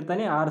ಎಷ್ಟು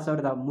ಹಾಕಿರ್ತಾನೆ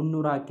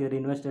 6,300 ಹಾಕಿದ್ರೆ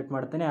ಇನ್ವೆಸ್ಟ್ಮೆಂಟ್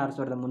ಮಾಡ್ತಾನೆ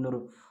 6,300.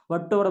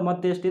 ಒಟ್ಟು ಅವರ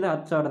ಮತ್ತೆ ಎಷ್ಟಿದೆ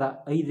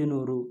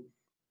 10,500.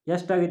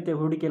 ಎಷ್ಟಾಗುತ್ತೆ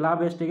ಹೂಡಿಕೆ ಲಾಭ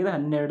ಎಷ್ಟಾಗಿದೆ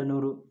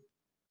 1,200.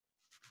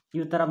 ಈ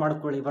ಥರ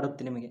ಮಾಡ್ಕೊಳ್ಳಿ,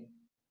 ಬರುತ್ತೆ ನಿಮಗೆ.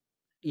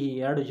 ಈ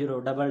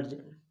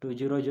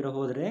 2,0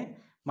 ಹೋದರೆ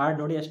ಮಾಡಿ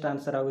ನೋಡಿ ಎಷ್ಟು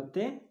ಆನ್ಸರ್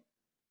ಆಗುತ್ತೆ.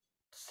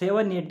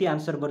 780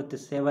 ಆನ್ಸರ್ ಬರುತ್ತೆ.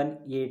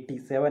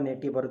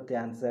 780 ಬರುತ್ತೆ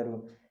ಆನ್ಸರು.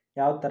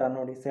 ಯಾವ ಥರ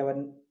ನೋಡಿ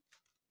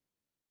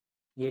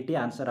 780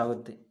 ಆನ್ಸರ್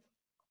ಆಗುತ್ತೆ.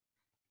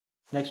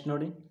 ನೆಕ್ಸ್ಟ್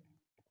ನೋಡಿ,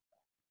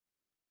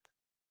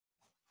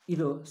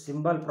 ಇದು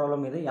ಸಿಂಬಲ್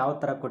ಪ್ರಾಬ್ಲಮ್ ಇದೆ. ಯಾವ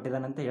ಥರ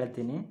ಕೊಟ್ಟಿದ್ದಾನೆ ಅಂತ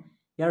ಹೇಳ್ತೀನಿ.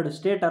 2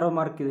 ಸ್ಟೇಟ್ ಅರೋ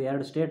ಮಾರ್ಕ್ ಇದೆ.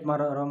 2 ಸ್ಟೇಟ್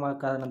ಅರೋ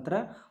ಮಾರ್ಕ್ ಆದ ನಂತರ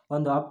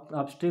ಒಂದು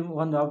ಅಪ್ ಸ್ಟ್ರೀಮ್,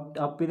 ಒಂದು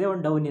ಅಪ್ ಇದೆ,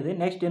 ಒಂದು ಡೌನ್ ಇದೆ.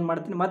 ನೆಕ್ಸ್ಟ್ ಏನು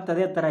ಮಾಡ್ತೀನಿ, ಮತ್ತೆ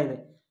ಅದೇ ಥರ ಇದೆ.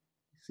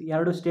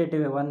 2 ಸ್ಟೇಟ್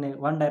ಇವೆ,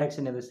 ಒನ್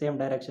ಡೈರೆಕ್ಷನ್ ಇದೆ, ಸೇಮ್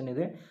ಡೈರೆಕ್ಷನ್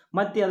ಇದೆ.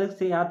 ಮತ್ತು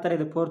ಅದಕ್ಕೆ ಯಾವ ಥರ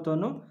ಇದೆ, 4th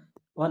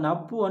one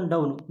up one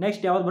down.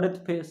 Next ಯಾವ್ದು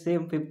ಬರುತ್ತೆ,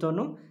 ಸೇಮ್ 5th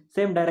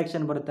ಸೇಮ್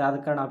ಡೈರೆಕ್ಷನ್ ಬರುತ್ತೆ. ಆದ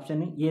ಕಾರಣ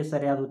ಆಪ್ಷನ್ ಎ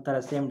ಸರಿಯಾದ ಉತ್ತರ.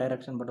 ಸೇಮ್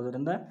ಡೈರೆಕ್ಷನ್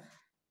ಬರೋದ್ರಿಂದ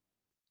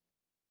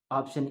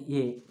ಆಪ್ಷನ್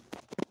ಎ.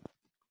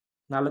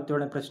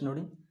 47ನೇ ಪ್ರಶ್ನೆ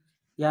ನೋಡಿ.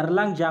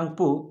 ಯರ್ಲಾಂಗ್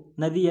ಜಾಂಗ್ಪು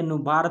ನದಿಯನ್ನು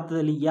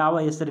ಭಾರತದಲ್ಲಿ ಯಾವ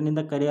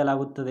ಹೆಸರಿನಿಂದ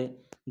ಕರೆಯಲಾಗುತ್ತದೆ?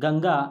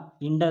 ಗಂಗಾ,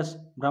 ಇಂಡಸ್,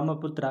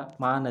 ಬ್ರಹ್ಮಪುತ್ರ,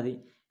 ಮಹಾನದಿ.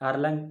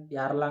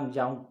 ಯಾರ್ಲಾಂಗ್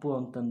ಜಾಂಗ್ಪು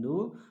ಅಂತಂದು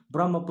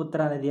ಬ್ರಹ್ಮಪುತ್ರ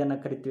ನದಿಯನ್ನು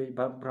ಕರಿತೀವಿ.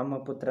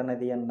 ಬ್ರಹ್ಮಪುತ್ರ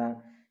ನದಿಯನ್ನು.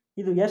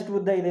 ಇದು ಎಷ್ಟು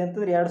ಉದ್ದ ಇದೆ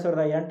ಅಂತಂದರೆ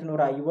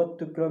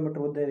 2,850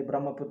 ಕಿಲೋಮೀಟರ್ ಉದ್ದ ಇದೆ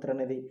ಬ್ರಹ್ಮಪುತ್ರ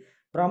ನದಿ.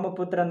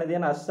 ಬ್ರಹ್ಮಪುತ್ರ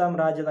ನದಿಯನ್ನು ಅಸ್ಸಾಂ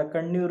ರಾಜ್ಯದ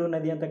ಕಣ್ಣೀರು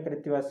ನದಿ ಅಂತ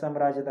ಕರಿತೀವಿ. ಅಸ್ಸಾಂ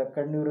ರಾಜ್ಯದ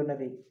ಕಣ್ಣೀರು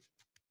ನದಿ.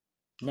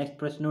 ನೆಕ್ಸ್ಟ್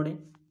ಪ್ರಶ್ನೆ ನೋಡಿ.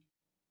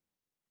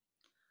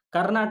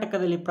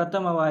 ಕರ್ನಾಟಕದಲ್ಲಿ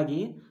ಪ್ರಥಮವಾಗಿ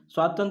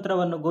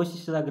ಸ್ವಾತಂತ್ರ್ಯವನ್ನು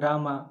ಘೋಷಿಸಿದ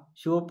ಗ್ರಾಮ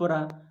ಶಿವಪುರ,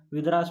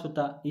 ವಿಧುರಾಶ್ವತ,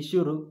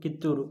 ಈಸೂರು,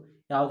 ಕಿತ್ತೂರು.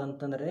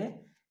 ಯಾವುದಂತಂದರೆ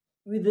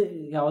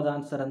ಯಾವ್ದು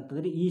ಆನ್ಸರ್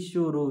ಅಂತಂದರೆ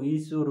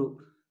ಈಸೂರು.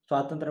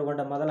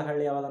 ಸ್ವಾತಂತ್ರ್ಯಗೊಂಡ ಮೊದಲ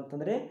ಹಳ್ಳಿ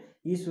ಯಾವುದಂತಂದರೆ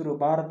ಈಸೂರು.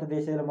 ಭಾರತ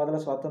ದೇಶದಲ್ಲಿ ಮೊದಲ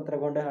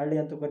ಸ್ವಾತಂತ್ರ್ಯಗೊಂಡ ಹಳ್ಳಿ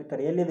ಅಂತ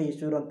ಕರೀತಾರೆ. ಎಲ್ಲಿದೆ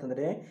ಈಸೂರು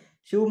ಅಂತಂದರೆ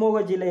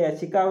ಶಿವಮೊಗ್ಗ ಜಿಲ್ಲೆಯ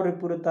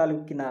ಶಿಕಾರಿಪುರ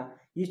ತಾಲೂಕಿನ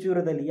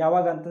ಈಸೂರದಲ್ಲಿ.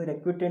 ಯಾವಾಗ ಅಂತಂದರೆ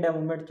ಕ್ವಿಟ್ ಇಂಡಿಯಾ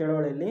ಮೂವ್ಮೆಂಟ್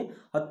ಚಳವಳಿಯಲ್ಲಿ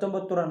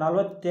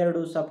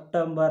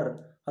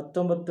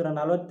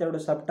 1942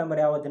 ಸೆಪ್ಟೆಂಬರ್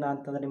ಯಾವ ದಿನ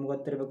ಅಂತಂದರೆ ನಿಮ್ಗೆ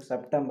ಗೊತ್ತಿರಬೇಕು.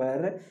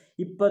 ಸೆಪ್ಟೆಂಬರ್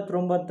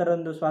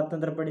 29ರಂದು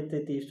ಸ್ವಾತಂತ್ರ್ಯ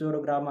ಪಡಿತೈತಿ ಈಸೂರು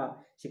ಗ್ರಾಮ,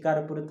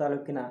 ಶಿಕಾರಿಪುರ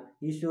ತಾಲೂಕಿನ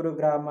ಈಸೂರು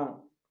ಗ್ರಾಮ.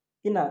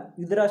 ಇನ್ನು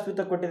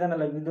ವಿಧುರಾಶ್ವತ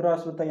ಕೊಟ್ಟಿದ್ದಾನಲ್ಲ,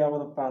 ವಿಧುರಾಶ್ವತ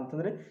ಯಾವುದಪ್ಪ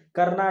ಅಂತಂದರೆ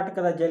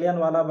ಕರ್ನಾಟಕದ ಜಲಿಯನ್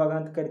ವಾಲಾಬಾಗ್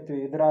ಅಂತ ಕರಿತೀವಿ.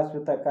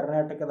 ವಿಧುರಾಶ್ವತ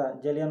ಕರ್ನಾಟಕದ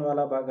ಜಲಿಯನ್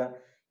ವಾಲಾಬಾಗ್.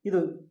 ಇದು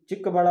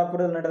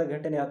ಚಿಕ್ಕಬಳ್ಳಾಪುರದಲ್ಲಿ ನಡೆದ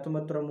ಘಟನೆ.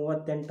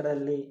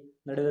 1938ರಲ್ಲಿ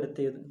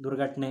ನಡೆದಿರುತ್ತೆ ಇದು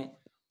ದುರ್ಘಟನೆ.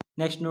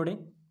 ನೆಕ್ಸ್ಟ್ ನೋಡಿ.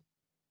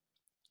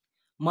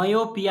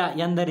 ಮಯೋಪಿಯಾ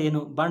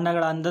ಎಂದರೇನು?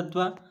 ಬಣ್ಣಗಳ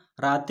ಅಂಧತ್ವ,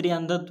 ರಾತ್ರಿ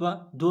ಅಂಧತ್ವ,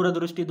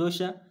 ದೂರದೃಷ್ಟಿ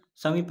ದೋಷ,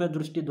 ಸಮೀಪ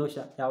ದೃಷ್ಟಿ ದೋಷ.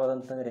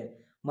 ಯಾವುದಂತಂದರೆ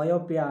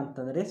ಮಯೋಪಿಯಾ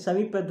ಅಂತಂದರೆ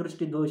ಸಮೀಪ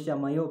ದೃಷ್ಟಿ ದೋಷ.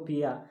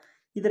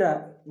 ಇದರ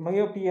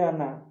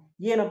ಮಯೋಪಿಯಾನ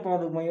ಏನಪ್ಪ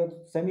ಅದು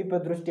ಸಮೀಪ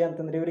ದೃಷ್ಟಿ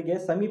ಅಂತಂದರೆ ಇವರಿಗೆ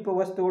ಸಮೀಪ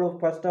ವಸ್ತುಗಳು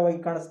ಸ್ಪಷ್ಟವಾಗಿ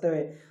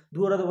ಕಾಣಿಸ್ತವೆ,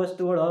 ದೂರದ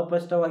ವಸ್ತುಗಳು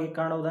ಅಸ್ಪಷ್ಟವಾಗಿ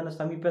ಕಾಣುವುದನ್ನು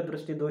ಸಮೀಪ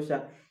ದೃಷ್ಟಿ ದೋಷ.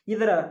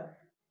 ಇದರ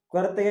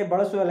ಕೊರತೆಗೆ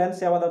ಬಳಸುವ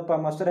ಲೆನ್ಸ್ ಯಾವುದಪ್ಪ,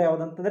 ಮಸೂರ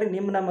ಯಾವುದಂತಂದರೆ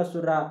ನಿಮ್ನ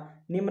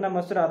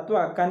ಮಸೂರ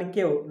ಅಥವಾ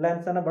ಕಾನ್ಕೇವ್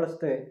ಲೆನ್ಸನ್ನು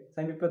ಬಳಸ್ತೇವೆ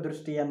ಸಮೀಪ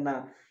ದೃಷ್ಟಿಯನ್ನು.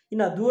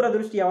 ಇನ್ನು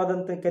ದೂರದೃಷ್ಟಿ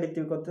ಯಾವುದಂತ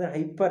ಕರಿತೀವಿ ಗೊತ್ತಂದರೆ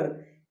ಹೈಪರ್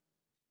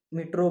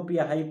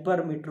ಮಿಟ್ರೋಪಿಯಾ.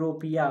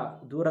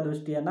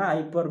 ದೂರದೃಷ್ಟಿಯನ್ನು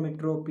ಹೈಪರ್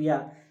ಮಿಟ್ರೋಪಿಯಾ.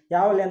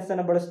 ಯಾವ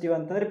ಲೆನ್ಸನ್ನು ಬಳಸ್ತೀವಿ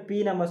ಅಂತಂದರೆ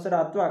ಪಿನ ಮಸೂರ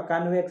ಅಥವಾ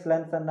ಕಾನ್ವೆಕ್ಸ್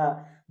ಲೆನ್ಸನ್ನು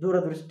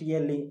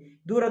ದೂರದೃಷ್ಟಿಯಲ್ಲಿ.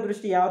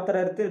 ದೂರದೃಷ್ಟಿ ಯಾವ ಥರ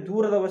ಇರುತ್ತೆ,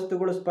 ದೂರದ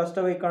ವಸ್ತುಗಳು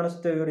ಸ್ಪಷ್ಟವಾಗಿ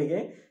ಕಾಣಿಸ್ತೇವೆ ಇವರಿಗೆ,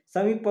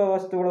 ಸಮೀಪ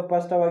ವಸ್ತುಗಳು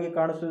ಸ್ಪಷ್ಟವಾಗಿ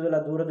ಕಾಣಿಸುವುದಿಲ್ಲ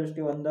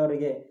ದೂರದೃಷ್ಟಿ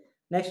ಹೊಂದವರಿಗೆ.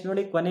 ನೆಕ್ಸ್ಟ್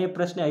ನೋಡಿ, ಕೊನೆಯ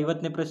ಪ್ರಶ್ನೆ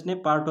 50ನೇ ಪ್ರಶ್ನೆ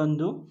ಪಾರ್ಟ್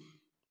 1.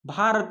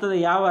 ಭಾರತದ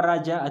ಯಾವ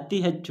ರಾಜ್ಯ ಅತಿ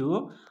ಹೆಚ್ಚು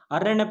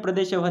ಅರಣ್ಯ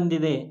ಪ್ರದೇಶ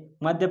ಹೊಂದಿದೆ?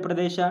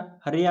 ಮಧ್ಯಪ್ರದೇಶ,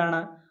 ಹರಿಯಾಣ,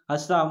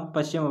 ಅಸ್ಸಾಂ,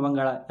 ಪಶ್ಚಿಮ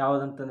ಬಂಗಾಳ.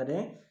 ಯಾವುದಂತಂದರೆ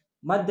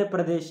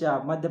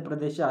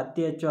ಮಧ್ಯಪ್ರದೇಶ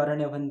ಅತಿ ಹೆಚ್ಚು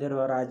ಅರಣ್ಯ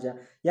ಹೊಂದಿರುವ ರಾಜ್ಯ.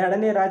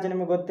 2ನೇ ರಾಜ್ಯ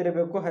ನಿಮಗೆ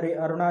ಗೊತ್ತಿರಬೇಕು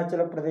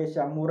ಅರುಣಾಚಲ ಪ್ರದೇಶ.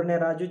 3ನೇ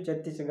ರಾಜ್ಯ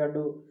ಛತ್ತೀಸ್ಗಢ.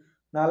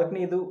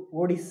 4ನೇದು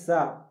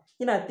ಒಡಿಸ್ಸಾ.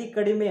 ಇನ್ನು ಅತಿ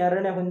ಕಡಿಮೆ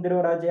ಅರಣ್ಯ ಹೊಂದಿರುವ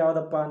ರಾಜ್ಯ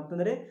ಯಾವುದಪ್ಪ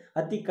ಅಂತಂದರೆ,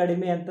 ಅತಿ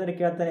ಕಡಿಮೆ ಅಂತಂದರೆ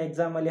ಕೇಳ್ತಾನೆ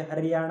ಎಕ್ಸಾಮಲ್ಲಿ,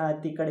 ಹರಿಯಾಣ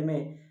ಅತಿ ಕಡಿಮೆ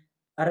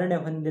ಅರಣ್ಯ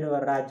ಹೊಂದಿರುವ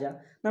ರಾಜ್ಯ.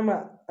 ನಮ್ಮ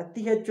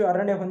ಅತಿ ಹೆಚ್ಚು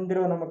ಅರಣ್ಯ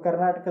ಹೊಂದಿರುವ ನಮ್ಮ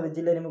ಕರ್ನಾಟಕದ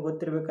ಜಿಲ್ಲೆ ನಿಮಗೆ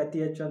ಗೊತ್ತಿರಬೇಕು. ಅತಿ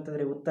ಹೆಚ್ಚು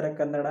ಅಂತಂದರೆ ಉತ್ತರ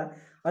ಕನ್ನಡ,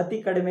 ಅತಿ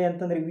ಕಡಿಮೆ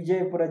ಅಂತಂದರೆ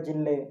ವಿಜಯಪುರ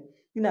ಜಿಲ್ಲೆ.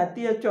 ಇನ್ನು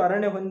ಅತಿ ಹೆಚ್ಚು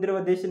ಅರಣ್ಯ ಹೊಂದಿರುವ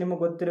ದೇಶ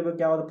ನಿಮಗೆ ಗೊತ್ತಿರಬೇಕು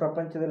ಯಾವುದು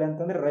ಪ್ರಪಂಚದಲ್ಲಿ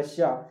ಅಂತಂದರೆ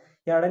ರಷ್ಯಾ,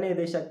 2ನೇ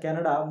ದೇಶ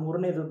ಕೆನಡಾ,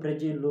 3ನೇದು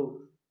ಬ್ರೆಜಿಲ್ಲು.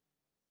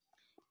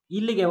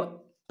 ಇಲ್ಲಿಗೆ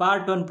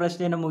ಪಾರ್ಟ್ 1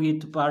 ಪ್ರಶ್ನೆಯನ್ನು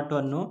ಮುಗಿಯಿತು, ಪಾರ್ಟ್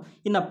 1.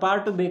 ಇನ್ನು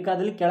ಪಾರ್ಟ್ 2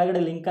 ಬೇಕಾದಲ್ಲಿ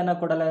ಕೆಳಗಡೆ ಲಿಂಕನ್ನು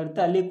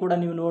ಕೊಡಲಾಗಿರುತ್ತೆ, ಅಲ್ಲಿ ಕೂಡ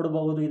ನೀವು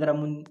ನೋಡಬಹುದು ಇದರ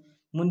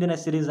ಮುಂದಿನ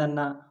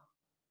ಸಿರೀಸನ್ನು.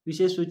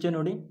 ವಿಶೇಷ ಸೂಚನೆ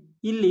ನೋಡಿ,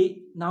 ಇಲ್ಲಿ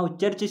ನಾವು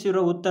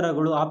ಚರ್ಚಿಸಿರುವ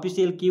ಉತ್ತರಗಳು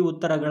ಆಫೀಸಿಯಲ್ ಕೀ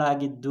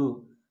ಉತ್ತರಗಳಾಗಿದ್ದು,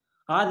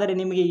 ಆದರೆ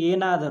ನಿಮಗೆ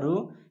ಏನಾದರೂ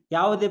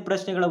ಯಾವುದೇ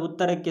ಪ್ರಶ್ನೆಗಳ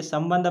ಉತ್ತರಕ್ಕೆ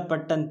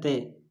ಸಂಬಂಧಪಟ್ಟಂತೆ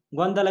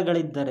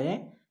ಗೊಂದಲಗಳಿದ್ದರೆ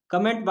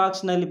ಕಮೆಂಟ್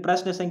ಬಾಕ್ಸ್ನಲ್ಲಿ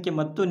ಪ್ರಶ್ನೆ ಸಂಖ್ಯೆ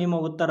ಮತ್ತು ನಿಮ್ಮ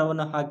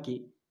ಉತ್ತರವನ್ನು ಹಾಕಿ.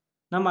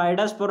 ನಮ್ಮ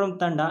ಐಡಾಸ್ ಫೋರಂ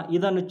ತಂಡ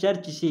ಇದನ್ನು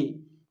ಚರ್ಚಿಸಿ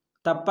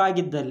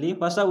ತಪ್ಪಾಗಿದ್ದಲ್ಲಿ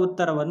ಹೊಸ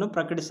ಉತ್ತರವನ್ನು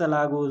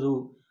ಪ್ರಕಟಿಸಲಾಗುವುದು.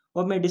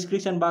 ಒಮ್ಮೆ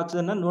ಡಿಸ್ಕ್ರಿಪ್ಷನ್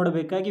ಬಾಕ್ಸನ್ನು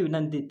ನೋಡಬೇಕಾಗಿ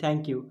ವಿನಂತಿ.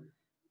 Thank you.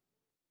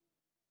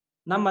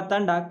 ನಮ್ಮ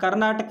ತಂಡ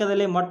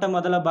ಕರ್ನಾಟಕದಲ್ಲಿ ಮೊಟ್ಟ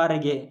ಮೊದಲ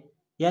ಬಾರಿಗೆ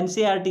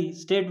NCERT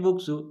ಸ್ಟೇಟ್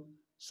ಬುಕ್ಸು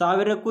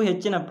 1000ಕ್ಕೂ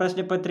ಹೆಚ್ಚಿನ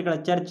ಪ್ರಶ್ನೆ ಪತ್ರಿಕೆಗಳ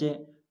ಚರ್ಚೆ,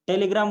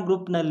 ಟೆಲಿಗ್ರಾಮ್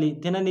ಗ್ರೂಪ್ನಲ್ಲಿ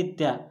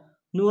ದಿನನಿತ್ಯ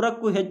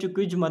 100ಕ್ಕೂ ಹೆಚ್ಚು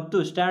ಕ್ವಿಜ್ ಮತ್ತು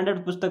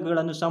ಸ್ಟ್ಯಾಂಡರ್ಡ್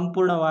ಪುಸ್ತಕಗಳನ್ನು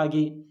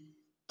ಸಂಪೂರ್ಣವಾಗಿ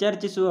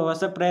ಚರ್ಚಿಸುವ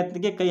ಹೊಸ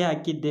ಪ್ರಯತ್ನಕ್ಕೆ ಕೈ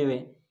ಹಾಕಿದ್ದೇವೆ.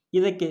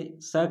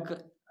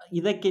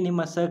 ಇದಕ್ಕೆ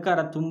ನಿಮ್ಮ ಸಹಕಾರ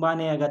ತುಂಬಾ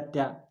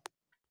ಅಗತ್ಯ.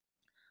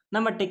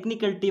 ನಮ್ಮ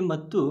ಟೆಕ್ನಿಕಲ್ ಟೀಮ್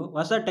ಮತ್ತು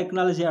ಹೊಸ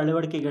ಟೆಕ್ನಾಲಜಿ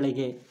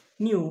ಅಳವಡಿಕೆಗಳಿಗೆ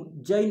ನೀವು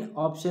ಜೈನ್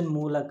ಆಪ್ಷನ್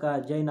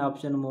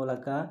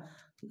ಮೂಲಕ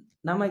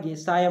ನಮಗೆ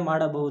ಸಹಾಯ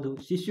ಮಾಡಬಹುದು.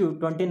 ಶಿಶು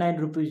 29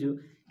 ರೂಪೀಸು,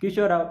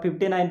 ಕಿಶೋರ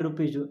 59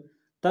 ರೂಪೀಸು,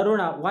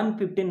 ತರುಣ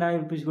 159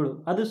 ರೂಪೀಸ್ಗಳು.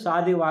 ಅದು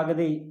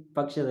ಸಾಧ್ಯವಾಗದೇ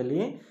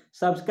ಪಕ್ಷದಲ್ಲಿ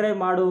ಸಬ್ಸ್ಕ್ರೈಬ್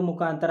ಮಾಡುವ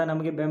ಮುಖಾಂತರ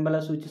ನಮಗೆ ಬೆಂಬಲ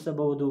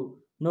ಸೂಚಿಸಬಹುದು.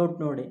 ನೋಟ್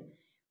ನೋಡಿ,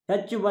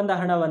 ಹೆಚ್ಚು ಬಂದ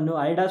ಹಣವನ್ನು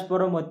ಐಡಾಸ್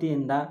ಫೋರಂ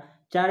ವತಿಯಿಂದ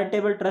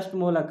ಚಾರಿಟೇಬಲ್ ಟ್ರಸ್ಟ್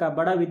ಮೂಲಕ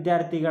ಬಡ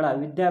ವಿದ್ಯಾರ್ಥಿಗಳ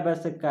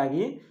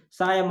ವಿದ್ಯಾಭ್ಯಾಸಕ್ಕಾಗಿ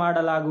ಸಹಾಯ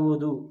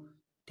ಮಾಡಲಾಗುವುದು.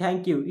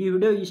 Thank you. ಈ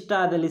ವಿಡಿಯೋ ಇಷ್ಟ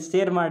ಆದಲ್ಲಿ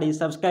ಶೇರ್ ಮಾಡಿ,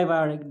 ಸಬ್ಸ್ಕ್ರೈಬ್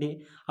ಮಾಡಿ,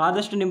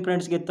 ಆದಷ್ಟು ನಿಮ್ಮ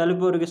ಫ್ರೆಂಡ್ಸ್ಗೆ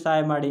ತಲುಪುವವರಿಗೆ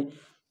ಸಹಾಯ ಮಾಡಿ.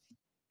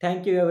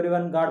 Thank you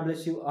everyone. God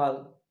bless you all.